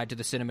much tied to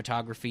the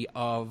cinematography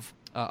of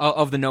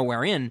the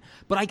Nowhere Inn.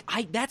 But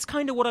I that's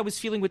kind of what I was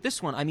feeling with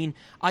this one. I mean,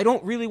 I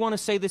don't really want to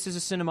say this is a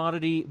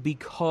cinematography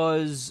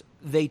because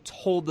they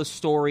told the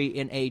story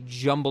in a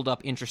jumbled up,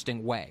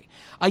 interesting way.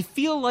 I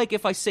feel like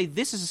if I say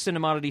this is a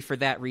cinematography for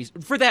that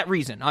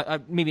reason,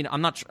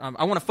 I'm not.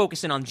 I want to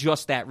focus in on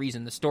just that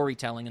reason, the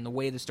storytelling and the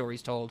way the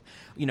story's told.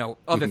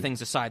 Other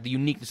things aside, the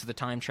uniqueness of the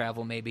time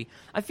travel. Maybe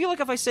I feel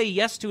like if I say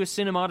yes to a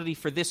cinematography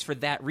for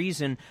that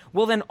reason,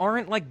 well then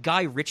aren't like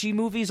Guy Ritchie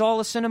movies all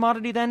a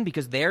cinematography then,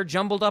 because they're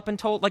jumbled up and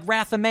told, like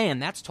Wrath of Man,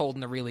 that's told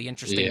in a really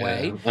interesting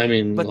way. I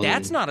mean, but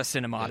that's not a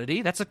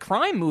cinematography. That's a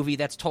crime movie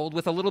that's told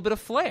with a little bit of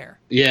flair.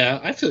 Yeah,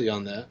 I feel you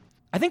on that.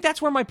 I think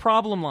that's where my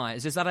problem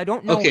lies, is that I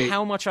don't know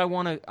how much I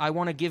want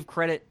to give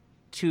credit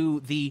to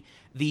the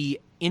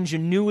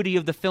ingenuity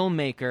of the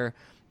filmmaker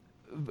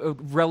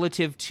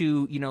relative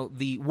to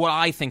what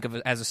I think of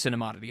as a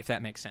cinematography, if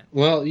that makes sense.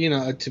 Well,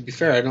 to be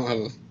fair, I don't have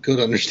a good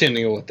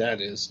understanding of what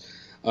that is.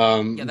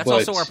 That's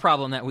also our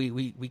problem, that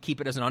we keep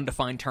it as an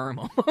undefined term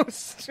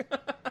almost.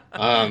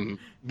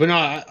 But no,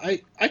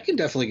 I can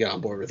definitely get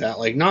on board with that.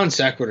 Like non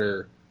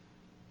sequitur.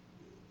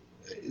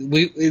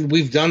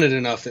 We've done it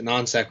enough that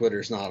non sequitur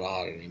is not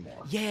odd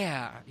anymore.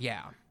 Yeah.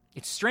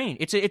 It's strange.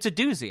 It's a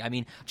doozy. I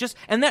mean,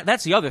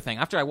 that's the other thing.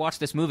 After I watched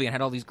this movie and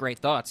had all these great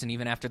thoughts, and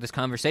even after this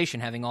conversation,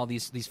 having all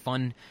these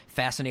fun,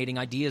 fascinating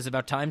ideas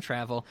about time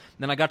travel,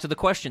 then I got to the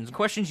questions.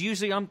 Questions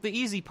usually the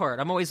easy part.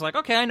 I'm always like,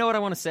 okay, I know what I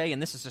want to say,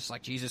 and this is just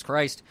like, Jesus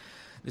Christ,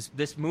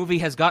 this movie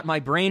has got my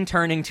brain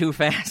turning too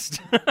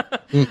fast.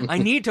 I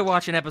need to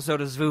watch an episode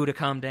of Zvoo to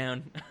calm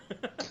down.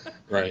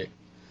 Right.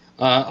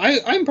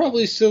 I'm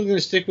probably still going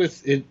to stick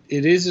with it.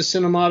 It is a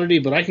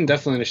cinematography, but I can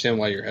definitely understand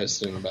why you're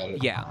hesitant about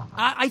it. Yeah,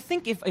 I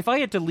think if I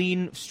had to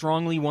lean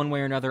strongly one way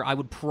or another, I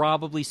would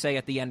probably say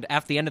at the end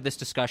of this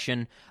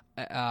discussion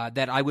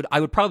that I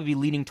would probably be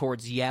leaning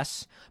towards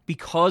yes,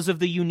 because of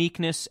the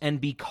uniqueness and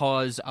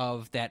because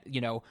of that.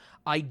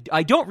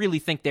 I don't really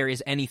think there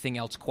is anything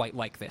else quite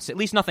like this. At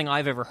least nothing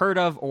I've ever heard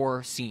of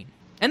or seen.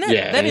 And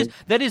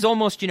that is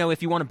almost,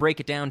 if you want to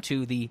break it down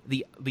to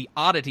the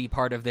oddity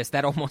part of this,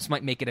 that almost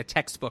might make it a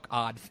textbook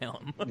odd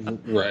film.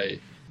 Right.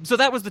 So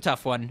that was the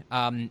tough one.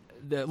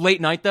 The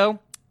late night, though,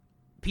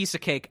 piece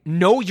of cake.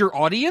 Know your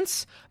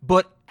audience,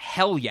 but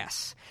hell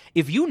yes.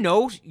 If you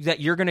know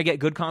that you're going to get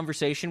good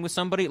conversation with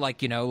somebody,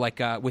 like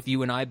with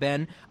you and I,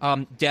 Ben,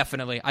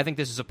 definitely. I think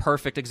this is a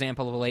perfect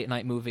example of a late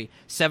night movie.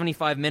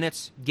 75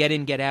 minutes, get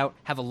in, get out,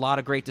 have a lot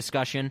of great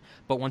discussion.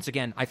 But once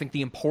again, I think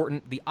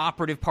the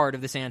operative part of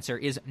this answer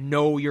is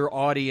know your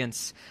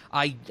audience.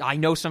 I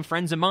know some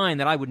friends of mine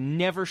that I would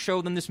never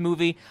show them this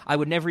movie. I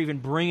would never even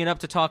bring it up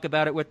to talk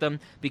about it with them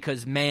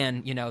because,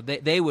 man,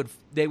 they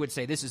would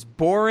say this is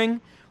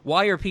boring.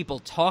 Why are people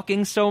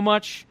talking so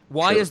much?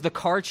 Why is the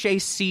car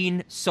chase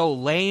scene so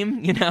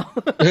lame,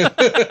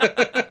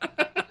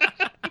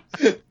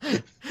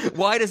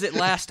 Why does it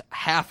last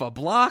half a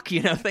block?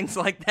 Things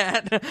like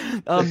that.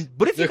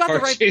 But if you got the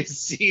right chase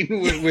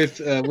scene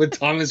with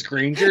Thomas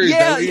Granger,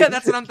 yeah,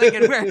 that's what I'm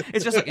thinking. Where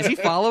it's just like, is he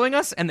following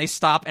us? And they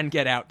stop and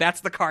get out.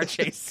 That's the car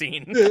chase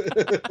scene.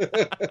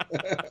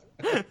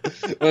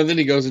 Well, then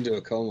he goes into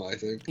a coma, I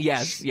think.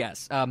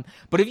 Yes.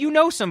 But if you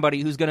know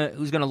somebody who's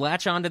gonna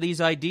latch onto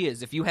these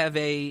ideas, if you have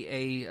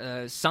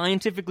a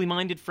scientifically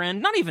minded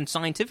friend, not even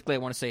scientifically, I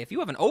want to say, if you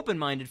have an open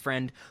minded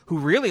friend who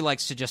really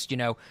likes to just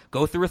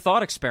go through a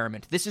thought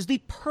experiment, this is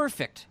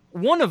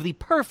one of the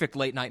perfect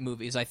late night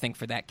movies, I think,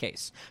 for that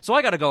case. So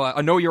I got to go.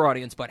 I know your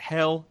audience, but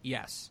hell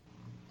yes.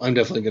 I'm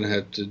definitely going to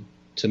have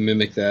to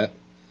mimic that.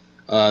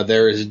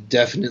 There is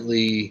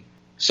definitely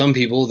some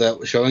people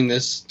that showing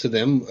this to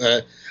them.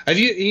 Have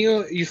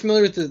you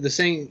familiar with the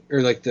saying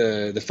or like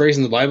the phrase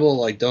in the Bible,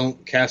 like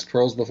don't cast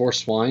pearls before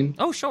swine?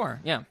 Oh,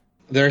 sure, yeah.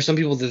 There are some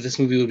people that this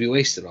movie would be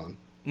wasted on.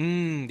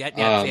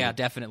 Yeah,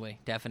 definitely.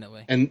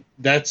 And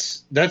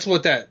that's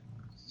what that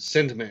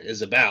sentiment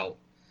is about.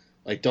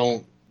 Like,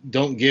 don't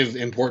give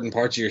important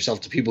parts of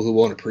yourself to people who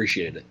won't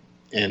appreciate it.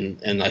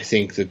 And I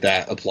think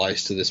that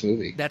applies to this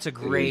movie. That's a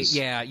great,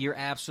 yeah, you're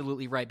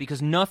absolutely right.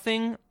 Because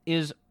nothing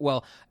is,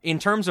 well, in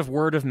terms of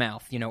word of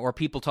mouth, or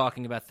people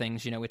talking about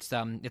things, it's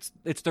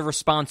the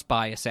response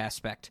bias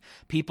aspect.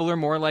 People are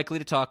more likely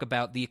to talk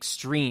about the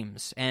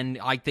extremes. And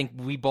I think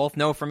we both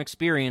know from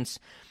experience,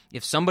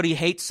 if somebody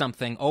hates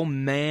something, oh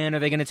man, are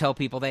they going to tell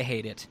people they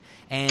hate it?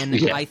 And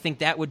yeah. I think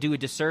that would do a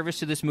disservice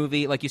to this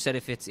movie. Like you said,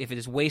 if it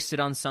is wasted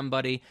on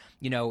somebody,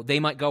 they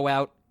might go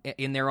out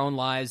in their own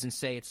lives and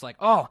say it's like,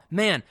 oh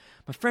man,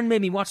 my friend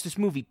made me watch this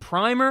movie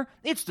Primer.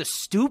 It's the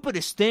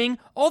stupidest thing.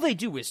 All they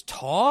do is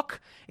talk.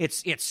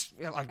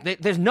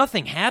 There's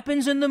nothing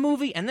happens in the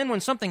movie, and then when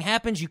something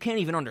happens, you can't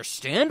even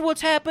understand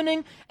what's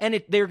happening, and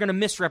they're going to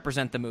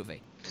misrepresent the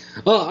movie.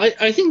 Well,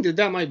 I think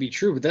that might be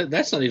true, but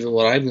that's not even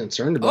what I'm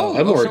concerned about.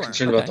 I'm more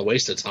concerned about the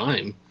waste of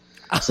time.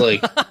 It's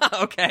like,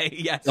 okay,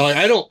 yes. Like,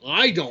 I don't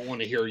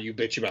want to hear you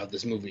bitch about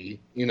this movie.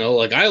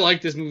 Like, I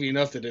like this movie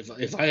enough that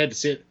if I had to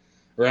sit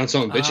around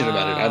someone bitching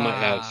about it,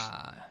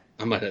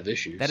 I might have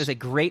issues. That is a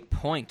great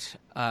point.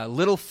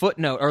 Little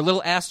footnote or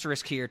little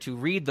asterisk here to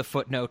read the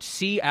footnote.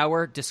 See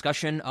our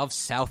discussion of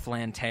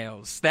Southland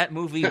Tales. That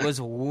movie was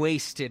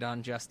wasted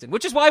on Justin,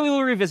 which is why we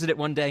will revisit it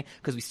one day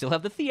because we still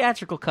have the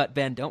theatrical cut.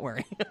 Ben, don't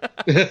worry.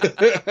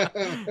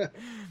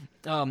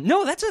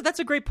 No, that's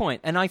a great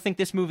point, and I think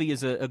this movie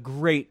is a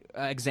great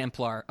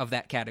exemplar of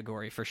that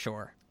category for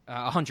sure,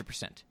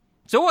 100%.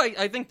 So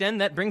I think then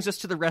that brings us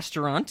to the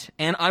restaurant,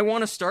 and I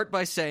want to start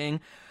by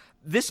saying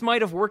this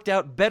might have worked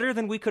out better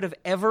than we could have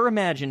ever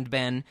imagined,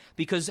 Ben,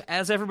 because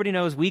as everybody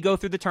knows, we go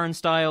through the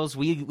turnstiles,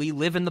 we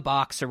live in the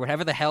box, or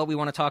whatever the hell we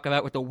want to talk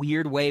about with the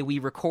weird way we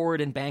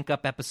record and bank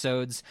up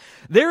episodes.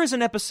 There is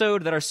an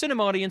episode that our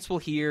cinema audience will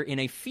hear in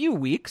a few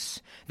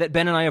weeks that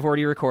Ben and I have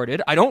already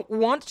recorded. I don't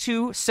want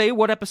to say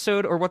what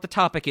episode or what the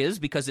topic is,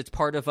 because it's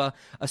part of a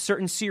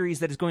certain series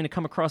that is going to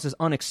come across as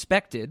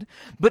unexpected,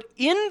 but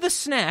in the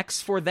snacks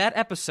for that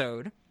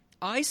episode,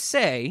 I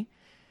say...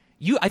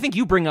 I think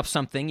you bring up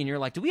something, and you're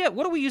like,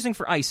 what are we using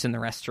for ice in the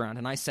restaurant?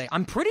 And I say,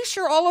 I'm pretty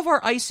sure all of our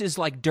ice is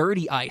like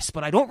dirty ice,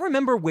 but I don't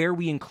remember where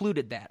we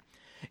included that.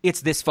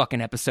 It's this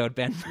fucking episode,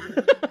 Ben.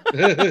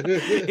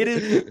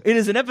 It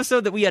is an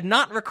episode that we had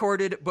not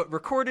recorded, but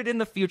recorded in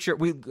the future.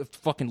 We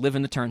fucking live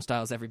in the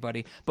turnstiles,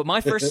 everybody. But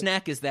my first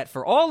snack is that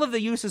for all of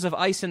the uses of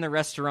ice in the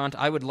restaurant,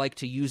 I would like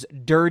to use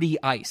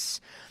dirty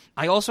ice.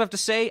 I also have to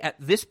say, at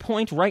this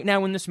point, right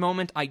now in this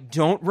moment, I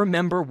don't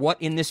remember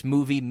what in this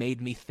movie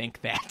made me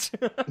think that.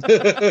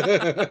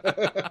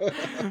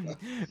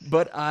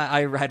 But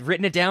I had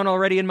written it down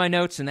already in my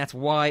notes, and that's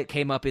why it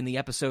came up in the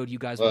episode you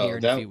guys will hear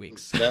in a few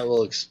weeks. That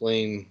will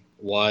explain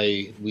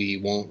why we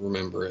won't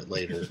remember it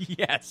later.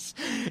 Yes.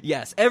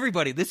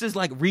 Everybody, this is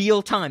like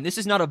real time. This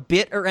is not a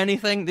bit or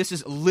anything. This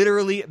is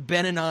literally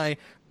Ben and I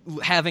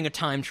having a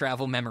time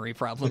travel memory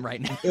problem right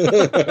now.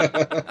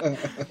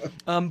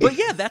 But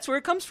yeah, that's where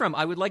it comes from.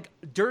 I would like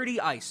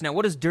dirty ice. Now,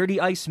 what does dirty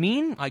ice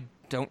mean? I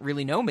don't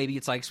really know. Maybe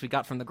it's ice we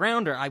got from the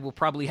ground, or I will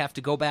probably have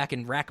to go back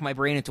and rack my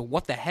brain into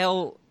what the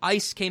hell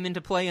ice came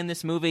into play in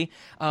this movie.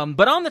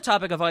 But on the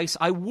topic of ice,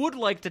 I would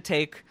like to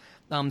take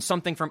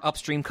something from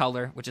Upstream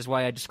Color, which is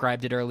why I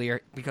described it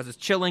earlier, because it's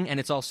chilling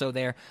and it's also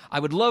there. I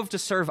would love to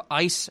serve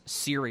ice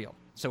cereal.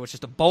 So it's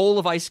just a bowl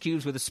of ice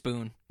cubes with a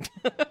spoon.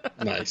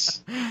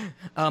 Nice.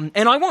 And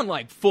I want,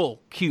 like,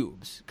 full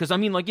cubes. Because, I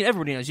mean, like,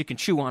 everybody knows you can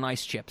chew on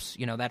ice chips,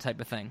 that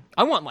type of thing.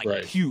 I want,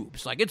 like,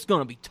 cubes. Like, it's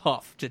going to be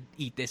tough to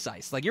eat this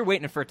ice. Like, you're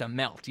waiting for it to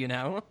melt,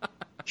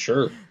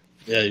 Sure.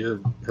 Yeah,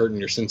 you're hurting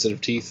your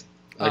sensitive teeth.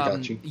 I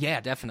got you.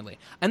 Yeah, definitely.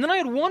 And then I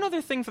had one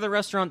other thing for the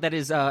restaurant that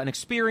is an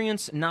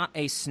experience, not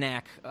a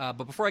snack.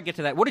 But before I get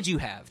to that, what did you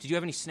have? Did you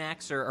have any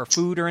snacks or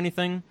food or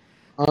anything?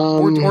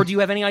 Or do you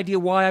have any idea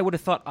why I would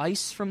have thought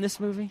ice from this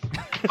movie?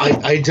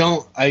 I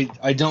don't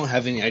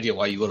have any idea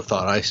why you would have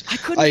thought ice. I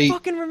couldn't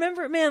fucking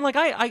remember it, man. Like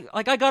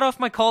I got off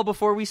my call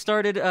before we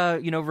started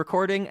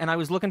recording, and I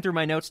was looking through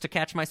my notes to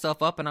catch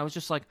myself up, and I was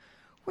just like,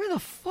 where the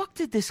fuck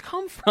did this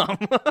come from?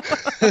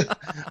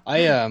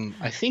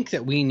 I think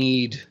that we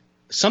need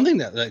something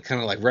that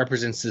kind of like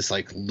represents this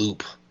like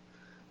loop.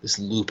 This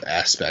loop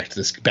aspect,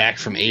 this back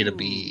from A to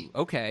B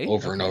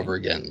over and over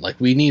again. Like,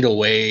 we need a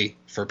way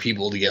for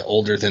people to get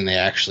older than they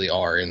actually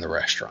are in the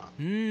restaurant.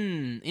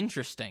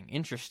 Interesting.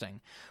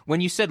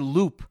 When you said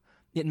loop,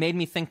 it made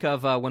me think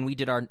of when we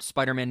did our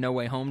Spider-Man No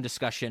Way Home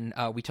discussion.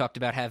 We talked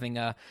about having,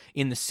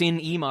 in the Sin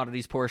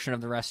E-Modities portion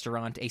of the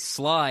restaurant, a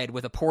slide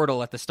with a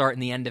portal at the start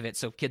and the end of it,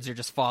 so kids are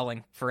just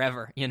falling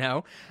forever,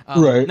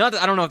 Right. Not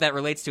that, I don't know if that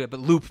relates to it, but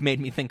loop made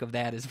me think of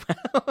that as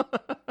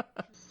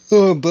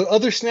well. But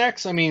other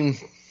snacks, I mean...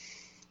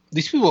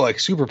 These people are like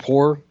super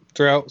poor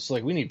throughout, so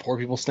like we need poor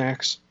people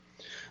snacks.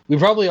 We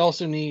probably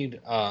also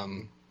need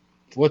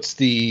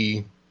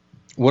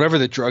whatever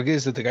the drug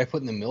is that the guy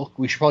put in the milk.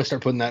 We should probably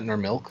start putting that in our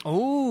milk.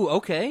 Oh,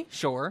 okay,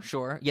 sure.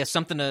 Yeah,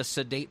 something to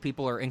sedate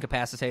people or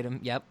incapacitate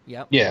them. Yep.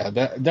 Yeah,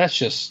 that's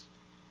just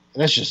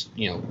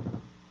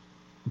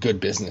good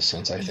business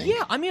sense, I think.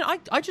 Yeah, I mean,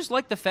 I just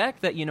like the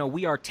fact that,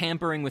 we are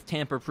tampering with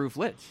tamper-proof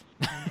lids.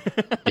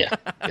 Yeah.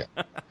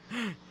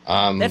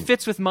 That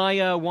fits with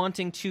my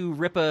wanting to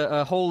rip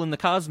a hole in the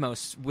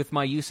cosmos with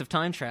my use of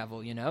time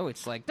travel,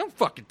 It's like, don't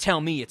fucking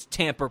tell me it's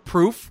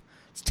tamper-proof.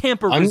 It's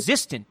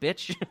tamper-resistant,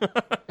 bitch.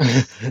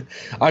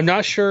 I'm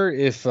not sure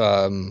if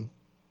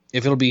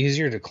it'll be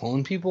easier to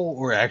clone people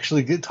or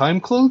actually get time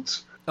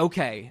clones.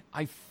 Okay,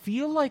 I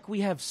feel like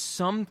we have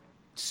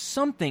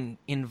something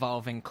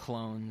involving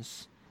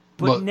clones.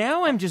 But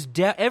now I'm just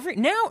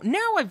now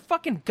I've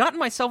fucking gotten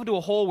myself into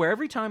a hole where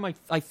every time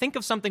I think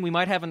of something we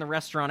might have in the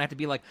restaurant, I have to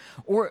be like,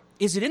 or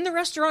is it in the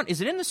restaurant? Is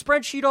it in the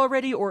spreadsheet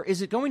already? Or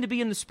is it going to be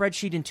in the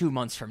spreadsheet in 2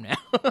 months from now?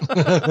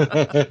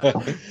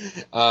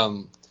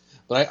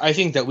 But I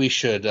think that we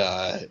should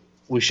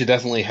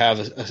definitely have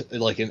an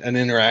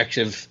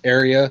interactive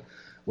area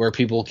where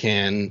people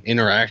can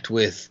interact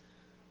with,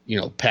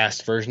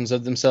 past versions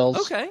of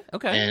themselves. Okay.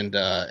 And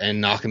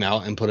knock them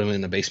out and put them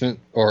in a basement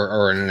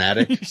or in an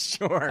attic.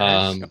 Sure.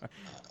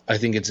 I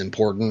think it's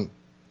important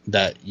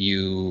that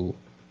you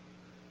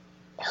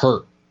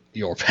hurt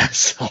your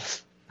past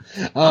self.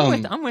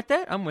 I'm with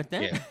that.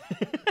 Yeah.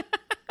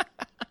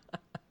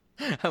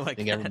 I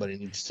think everybody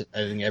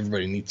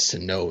needs to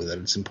know that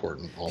it's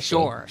important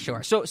also.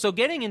 Sure. So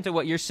getting into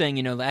what you're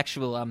saying, the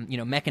actual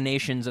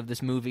machinations of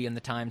this movie and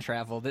the time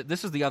travel.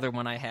 This is the other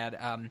one I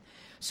had.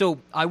 So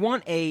I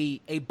want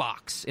a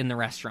box in the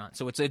restaurant.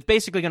 So it's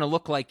basically going to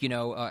look like,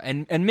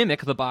 and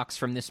mimic the box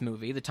from this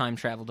movie, the time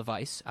travel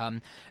device,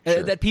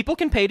 that people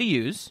can pay to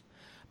use,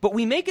 but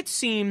we make it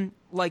seem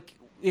like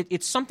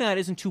it's something that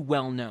isn't too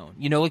well known.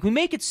 Like we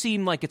make it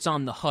seem like it's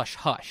on the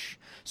hush-hush.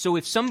 So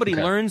if somebody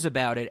learns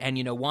about it and,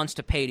 wants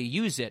to pay to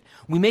use it,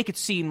 we make it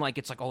seem like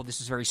it's like, oh,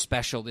 this is very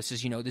special. This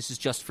is, this is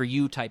just for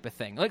you type of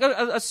thing. Like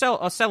a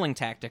selling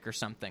tactic or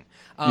something.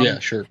 Yeah,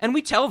 sure. And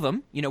we tell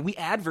them, we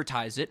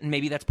advertise it, and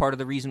maybe that's part of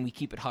the reason we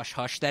keep it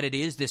hush-hush, that it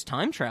is this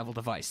time travel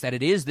device, that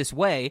it is this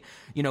way,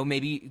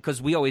 maybe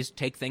because we always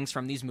take things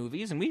from these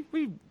movies, and we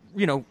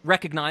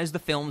recognize the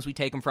films we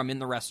take them from in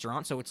the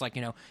restaurant. So it's like,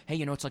 hey,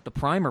 it's like the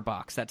primer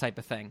box, that type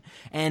of thing.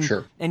 And,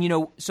 sure.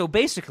 And, so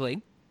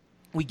basically,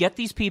 we get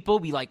these people,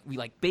 we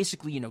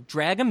basically,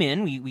 drag them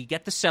in, we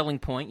get the selling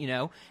point,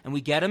 and we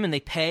get them and they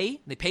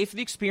pay for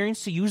the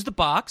experience to use the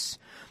box.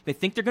 They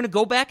think they're going to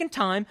go back in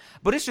time,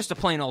 but it's just a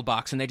plain old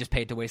box and they just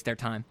paid to waste their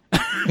time.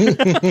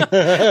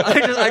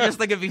 I just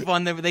think it'd be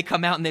fun that they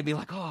come out and they'd be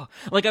like, oh,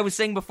 like I was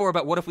saying before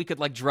about what if we could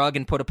drug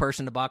and put a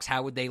person in a box,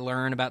 how would they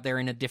learn about they're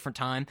in a different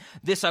time?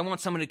 I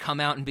want someone to come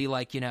out and be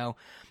like,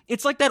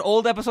 it's like that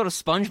old episode of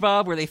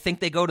SpongeBob where they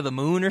think they go to the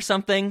moon or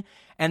something,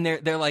 and they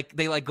go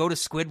to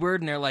Squidward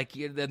and they're like,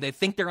 they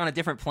think they're on a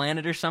different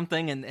planet or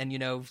something,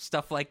 and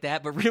stuff like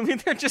that, but really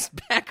they're just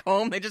back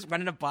home. They just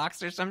run in a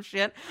box or some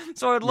shit.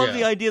 So I'd love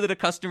the idea that a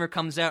customer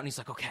comes out and he's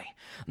like, okay,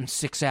 I'm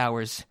 6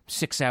 hours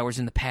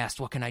in the past.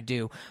 What can I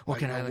do? What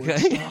can I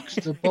stocks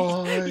to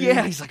buy?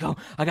 Yeah, he's like, oh,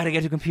 I gotta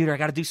get to a computer. I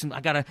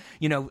gotta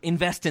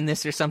invest in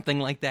this or something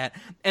like that.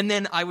 And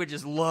then I would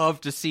just love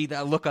to see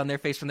that look on their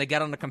face when they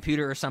get on the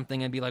computer or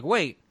something and be like,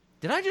 wait,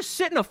 did I just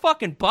sit in a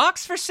fucking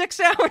box for 6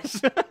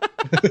 hours?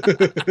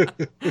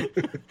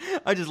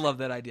 I just love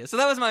that idea. So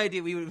that was my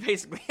idea. We would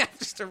basically have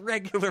just a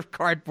regular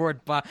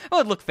cardboard box. Oh,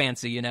 it'd look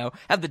fancy,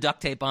 have the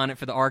duct tape on it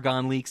for the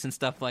argon leaks and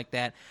stuff like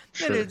that.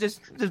 Sure. And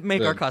just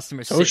make our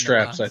customers toe sit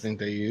straps, in a box. I think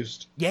they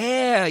used.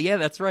 Yeah,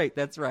 that's right.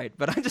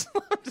 But I just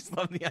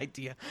love the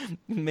idea.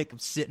 Make them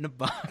sit in a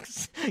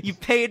box. You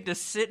paid to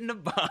sit in a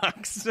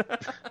box.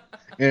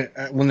 And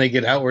when they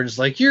get out, we're just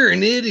like, you're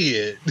an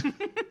idiot.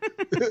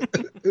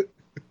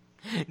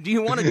 Do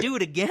you want to do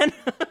it again?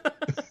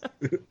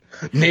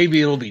 Maybe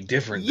it'll be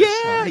different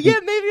this time. Yeah,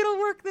 maybe it'll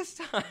work this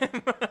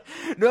time.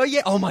 No,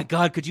 yeah. Oh my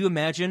God, could you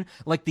imagine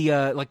like the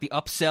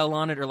upsell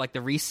on it or like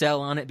the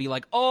resell on it be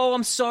like, oh,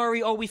 I'm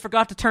sorry, oh, we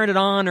forgot to turn it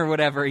on or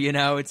whatever,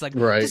 It's like,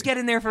 just get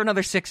in there for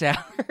another 6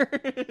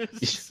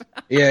 hours.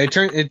 Yeah,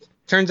 it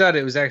turns out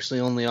it was actually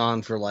only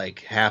on for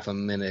like half a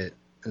minute,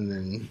 and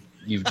then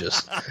you've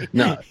just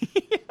not.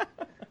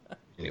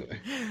 Anyway.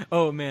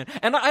 Oh man,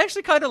 and I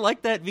actually kind of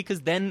like that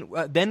because then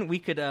we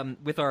could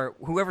with our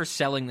whoever's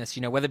selling this,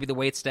 whether it be the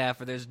wait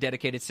staff or there's a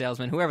dedicated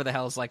salesman, whoever the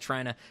hell is like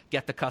trying to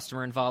get the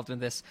customer involved in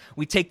this,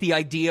 we take the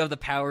idea of the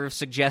power of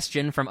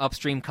suggestion from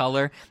Upstream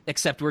Color,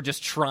 except we're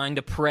just trying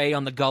to prey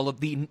on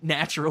the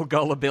natural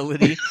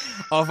gullibility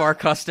of our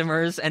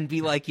customers and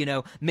be like,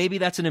 maybe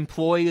that's an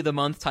employee of the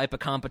month type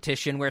of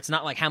competition where it's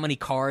not like how many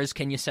cars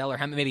can you sell or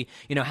how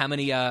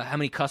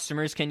many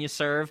customers can you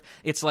serve.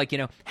 It's like,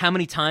 how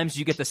many times do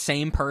you get the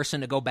same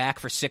person to go back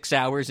for 6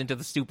 hours into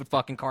the stupid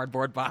fucking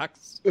cardboard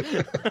box.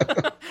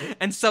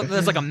 And so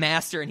there's like a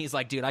master and he's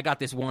like, dude, I got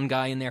this one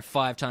guy in there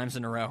 5 times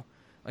in a row.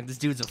 Like, this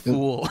dude's a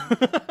fool.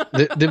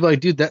 They'd be like,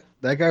 dude, that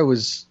guy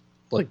was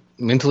like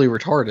mentally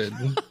retarded.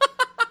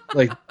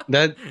 Like,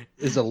 that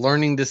is a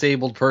learning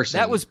disabled person.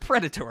 That was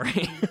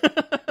predatory.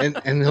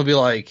 and he'll be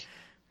like,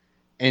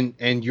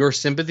 and your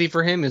sympathy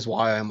for him is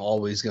why I'm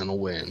always gonna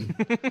win.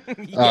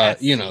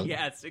 Yes,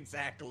 yes,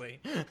 exactly.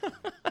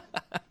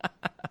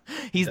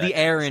 He's the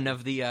Aaron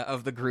of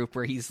the group,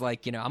 where he's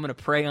like, I'm going to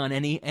prey on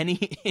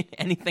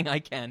anything I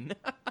can.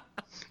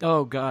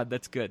 Oh God,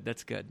 that's good.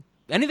 That's good.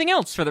 Anything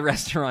else for the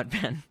restaurant,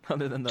 Ben,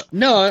 other than the...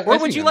 No, or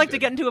would you like to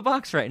get into a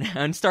box right now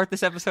and start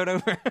this episode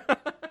over?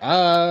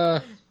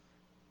 I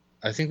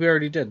think we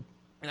already did.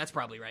 That's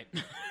probably right.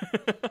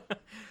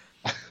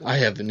 I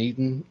haven't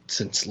eaten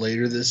since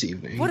later this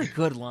evening. What a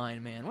good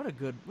line, man. What a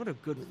good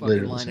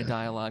fucking line of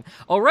dialogue.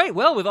 All right,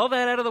 well, with all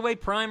that out of the way,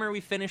 Primer,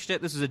 we finished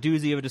it. This is a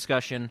doozy of a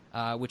discussion,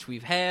 which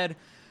we've had,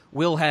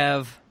 will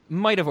have,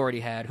 might have already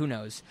had, who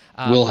knows.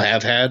 Will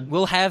have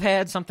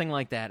had, something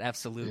like that,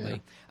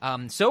 absolutely.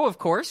 Yeah. So, of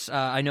course,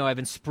 I know I've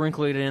been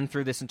sprinkling it in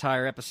through this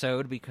entire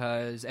episode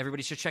because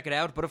everybody should check it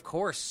out, but of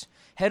course,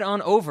 head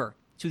on over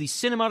to the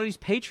Cinemodities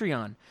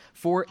Patreon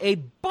for a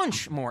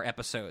bunch more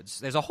episodes.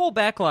 There's a whole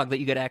backlog that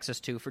you get access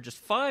to for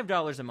just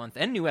 $5 a month,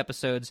 and new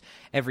episodes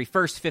every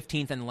 1st,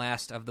 15th, and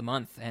last of the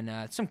month, and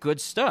it's some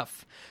good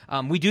stuff.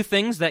 We do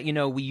things that,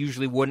 we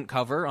usually wouldn't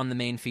cover on the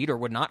main feed, or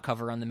would not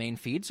cover on the main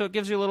feed, so it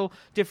gives you a little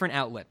different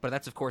outlet. But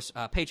that's, of course,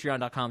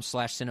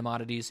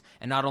 patreon.com/Cinemodities,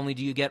 and not only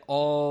do you get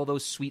all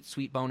those sweet,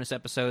 sweet bonus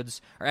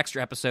episodes, or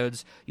extra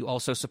episodes, you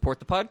also support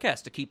the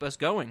podcast to keep us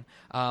going,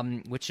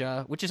 which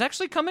is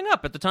actually coming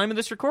up at the time of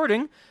this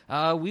recording.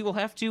 We will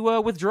have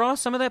to withdraw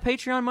some of that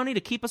Patreon money to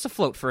keep us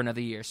afloat for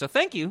another year. So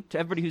thank you to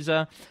everybody who's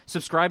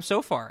subscribed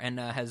so far and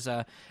has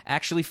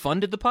actually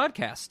funded the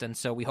podcast. And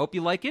so we hope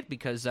you like it,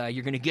 because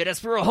you're going to get us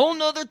for a whole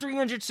nother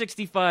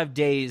 365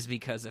 days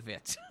because of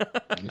it.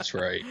 That's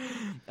right.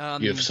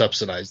 You have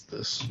subsidized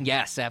this.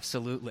 Yes,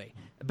 absolutely.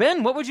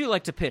 Ben, what would you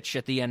like to pitch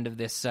at the end of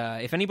this?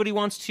 If anybody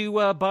wants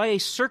to buy a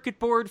circuit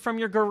board from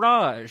your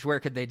garage, where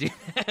could they do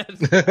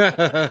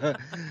that?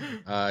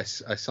 I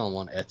saw them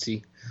on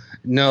Etsy.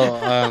 No,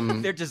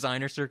 they're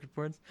designer circuit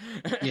boards.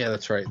 Yeah,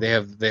 that's right. They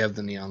have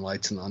the neon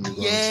lights and the underglow and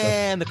stuff.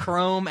 Yeah, and the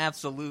chrome,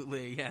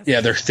 absolutely. Yes.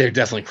 Yeah, they're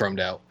definitely chromed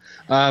out.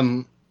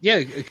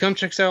 Yeah, come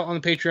check us out on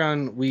the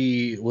Patreon.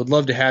 We would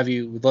love to have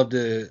you. We'd love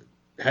to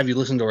have you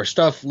listen to our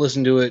stuff,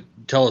 listen to it,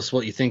 tell us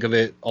what you think of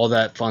it, all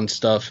that fun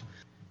stuff.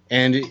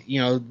 And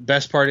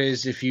best part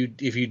is if you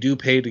do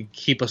pay to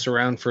keep us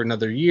around for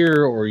another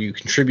year, or you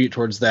contribute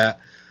towards that,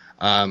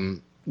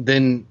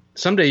 then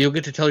someday you'll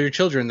get to tell your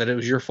children that it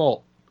was your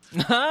fault.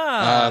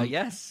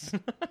 Yes.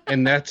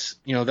 And that's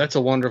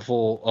a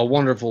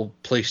wonderful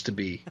place to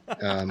be.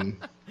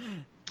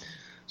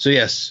 So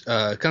yes,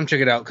 come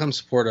check it out. Come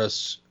support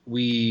us.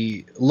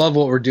 We love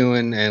what we're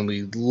doing, and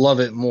we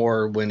love it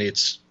more when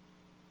it's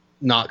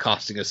not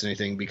costing us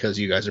anything because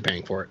you guys are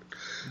paying for it.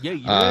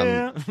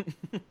 Yeah.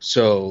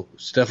 So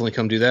definitely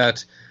come do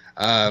that.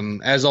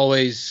 As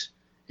always,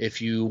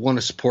 if you want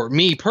to support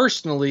me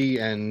personally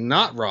and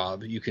not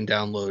Rob, you can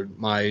download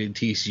my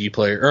TCG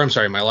player, or I'm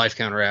sorry, my Life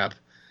Counter app.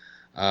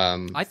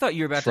 I thought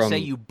you were about to say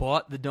you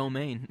bought the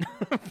domain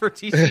for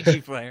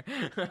TCG Player.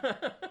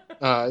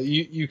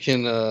 You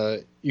can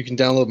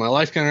download my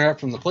Life Counter app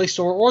from the Play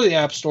Store or the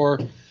App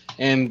Store,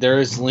 and there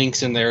is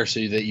links in there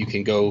so that you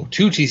can go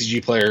to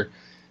TCG Player,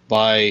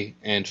 buy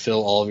and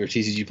fill all of your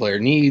TCG Player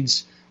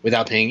needs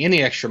without paying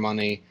any extra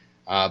money,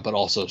 but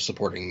also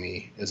supporting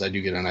me, as I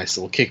do get a nice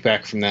little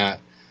kickback from that.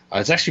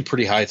 It's actually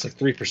pretty high. It's like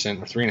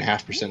 3% or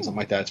 3.5%, something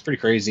like that. It's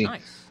pretty crazy.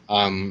 Nice.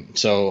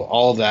 So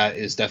all of that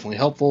is definitely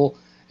helpful.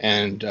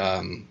 And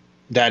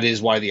that is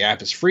why the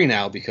app is free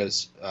now,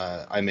 because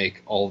I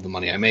make all of the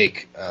money I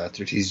make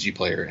through TCG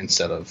Player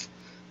instead of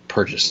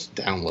purchased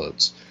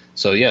downloads.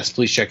 So yes,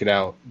 please check it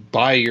out.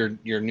 Buy your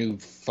new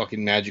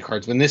fucking Magic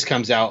cards. When this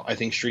comes out, I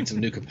think Streets of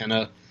New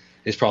Capenna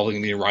is probably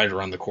going to be right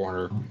around the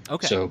corner.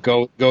 Okay. So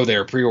go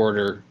there,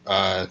 pre-order.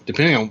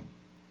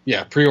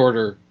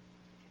 Pre-order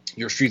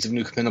your Streets of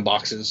New Capenna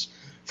boxes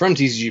from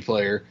TCG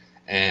Player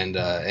and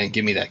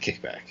give me that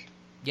kickback.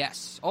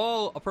 Yes,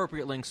 all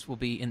appropriate links will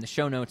be in the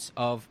show notes,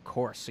 of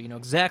course, so you know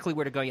exactly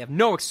where to go. You have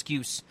no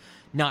excuse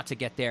not to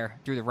get there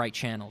through the right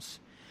channels.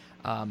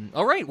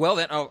 All right, well,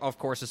 then, of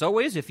course, as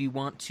always, if you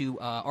want to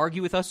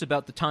argue with us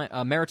about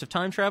the merits of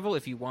time travel,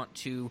 if you want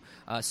to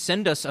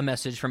send us a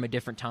message from a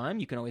different time,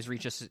 you can always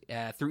reach us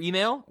through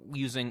email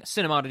using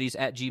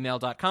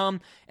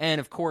cinemodities@gmail.com. And,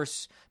 of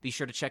course, be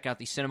sure to check out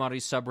the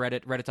Cinemodities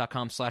subreddit,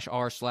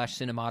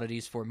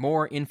 reddit.com/r/cinemodities, for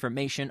more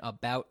information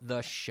about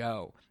the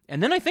show.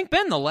 And then I think,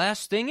 Ben, the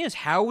last thing is,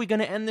 how are we going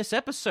to end this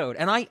episode?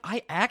 And I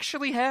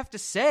actually have to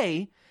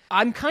say,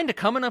 I'm kind of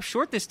coming up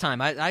short this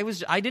time. I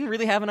didn't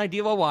really have an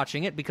idea while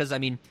watching it because, I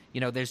mean, you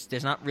know,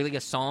 there's not really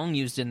a song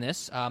used in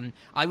this.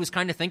 I was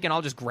kind of thinking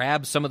I'll just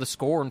grab some of the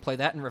score and play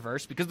that in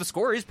reverse because the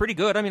score is pretty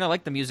good. I mean, I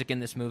like the music in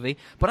this movie,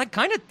 but I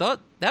kind of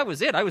thought that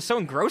was it. I was so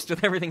engrossed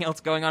with everything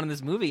else going on in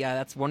this movie.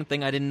 That's one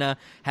thing I didn't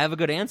have a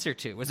good answer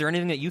to. Was there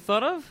anything that you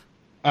thought of?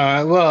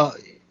 Well,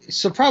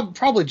 so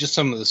probably just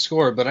some of the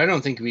score, but I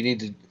don't think we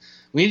need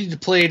to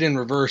play it in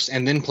reverse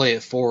and then play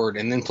it forward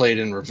and then play it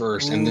in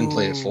reverse and then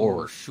play it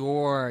forward.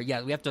 Sure.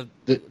 Yeah, we have to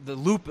the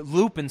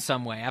loop in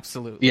some way.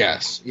 Absolutely.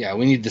 Yes. Yeah,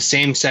 we need the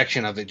same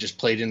section of it just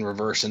played in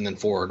reverse and then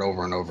forward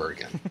over and over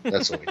again.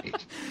 That's what we need.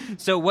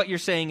 So what you're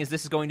saying is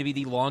this is going to be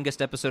the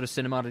longest episode of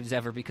Cinemodities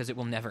ever because it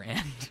will never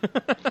end.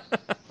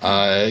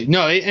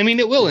 No, I mean,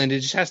 it will end. It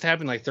just has to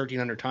happen like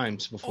 1,300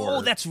 times before.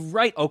 Oh, that's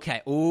right.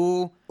 Okay.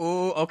 Ooh,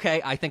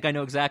 okay. I think I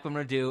know exactly what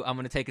I'm going to do. I'm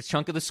going to take a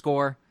chunk of the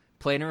score,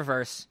 play it in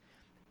reverse,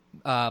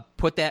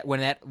 put that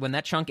when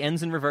that chunk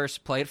ends in reverse,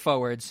 play it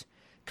forwards,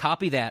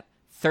 copy that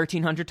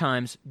 1,300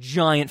 times,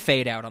 giant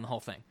fade out on the whole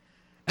thing.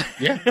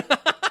 Yeah.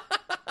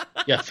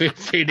 Yeah,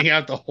 fading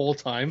out the whole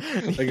time,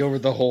 like over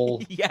the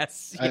whole.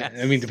 Yes.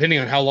 I mean, depending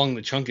on how long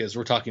the chunk is,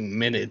 we're talking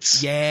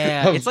minutes.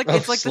 Yeah, it's like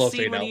the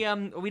scene when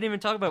we didn't even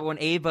talk about when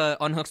Abe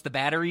unhooks the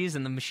batteries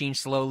and the machine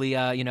slowly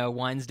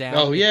winds down.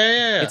 Oh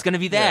yeah. It's gonna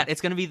be that. Yeah. It's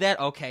gonna be that.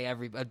 Okay,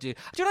 dude,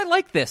 I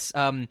like this.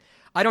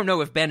 I don't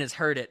know if Ben has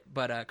heard it,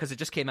 but because it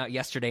just came out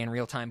yesterday in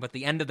real time. But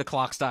the end of the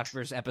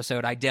Clockstoppers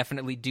episode, I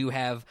definitely do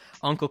have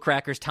Uncle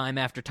Cracker's Time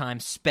After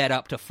Time sped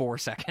up to 4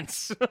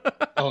 seconds.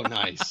 Oh,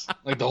 nice!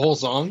 Like the whole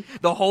song.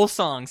 The whole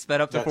song sped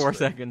up to 4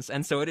 seconds,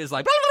 and so it is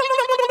like.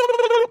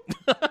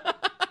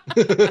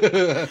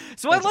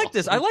 So I like awesome.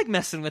 This. I like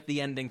messing with the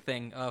ending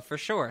thing for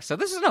sure. So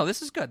this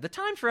is good. The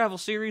time travel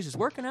series is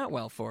working out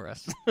well for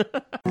us.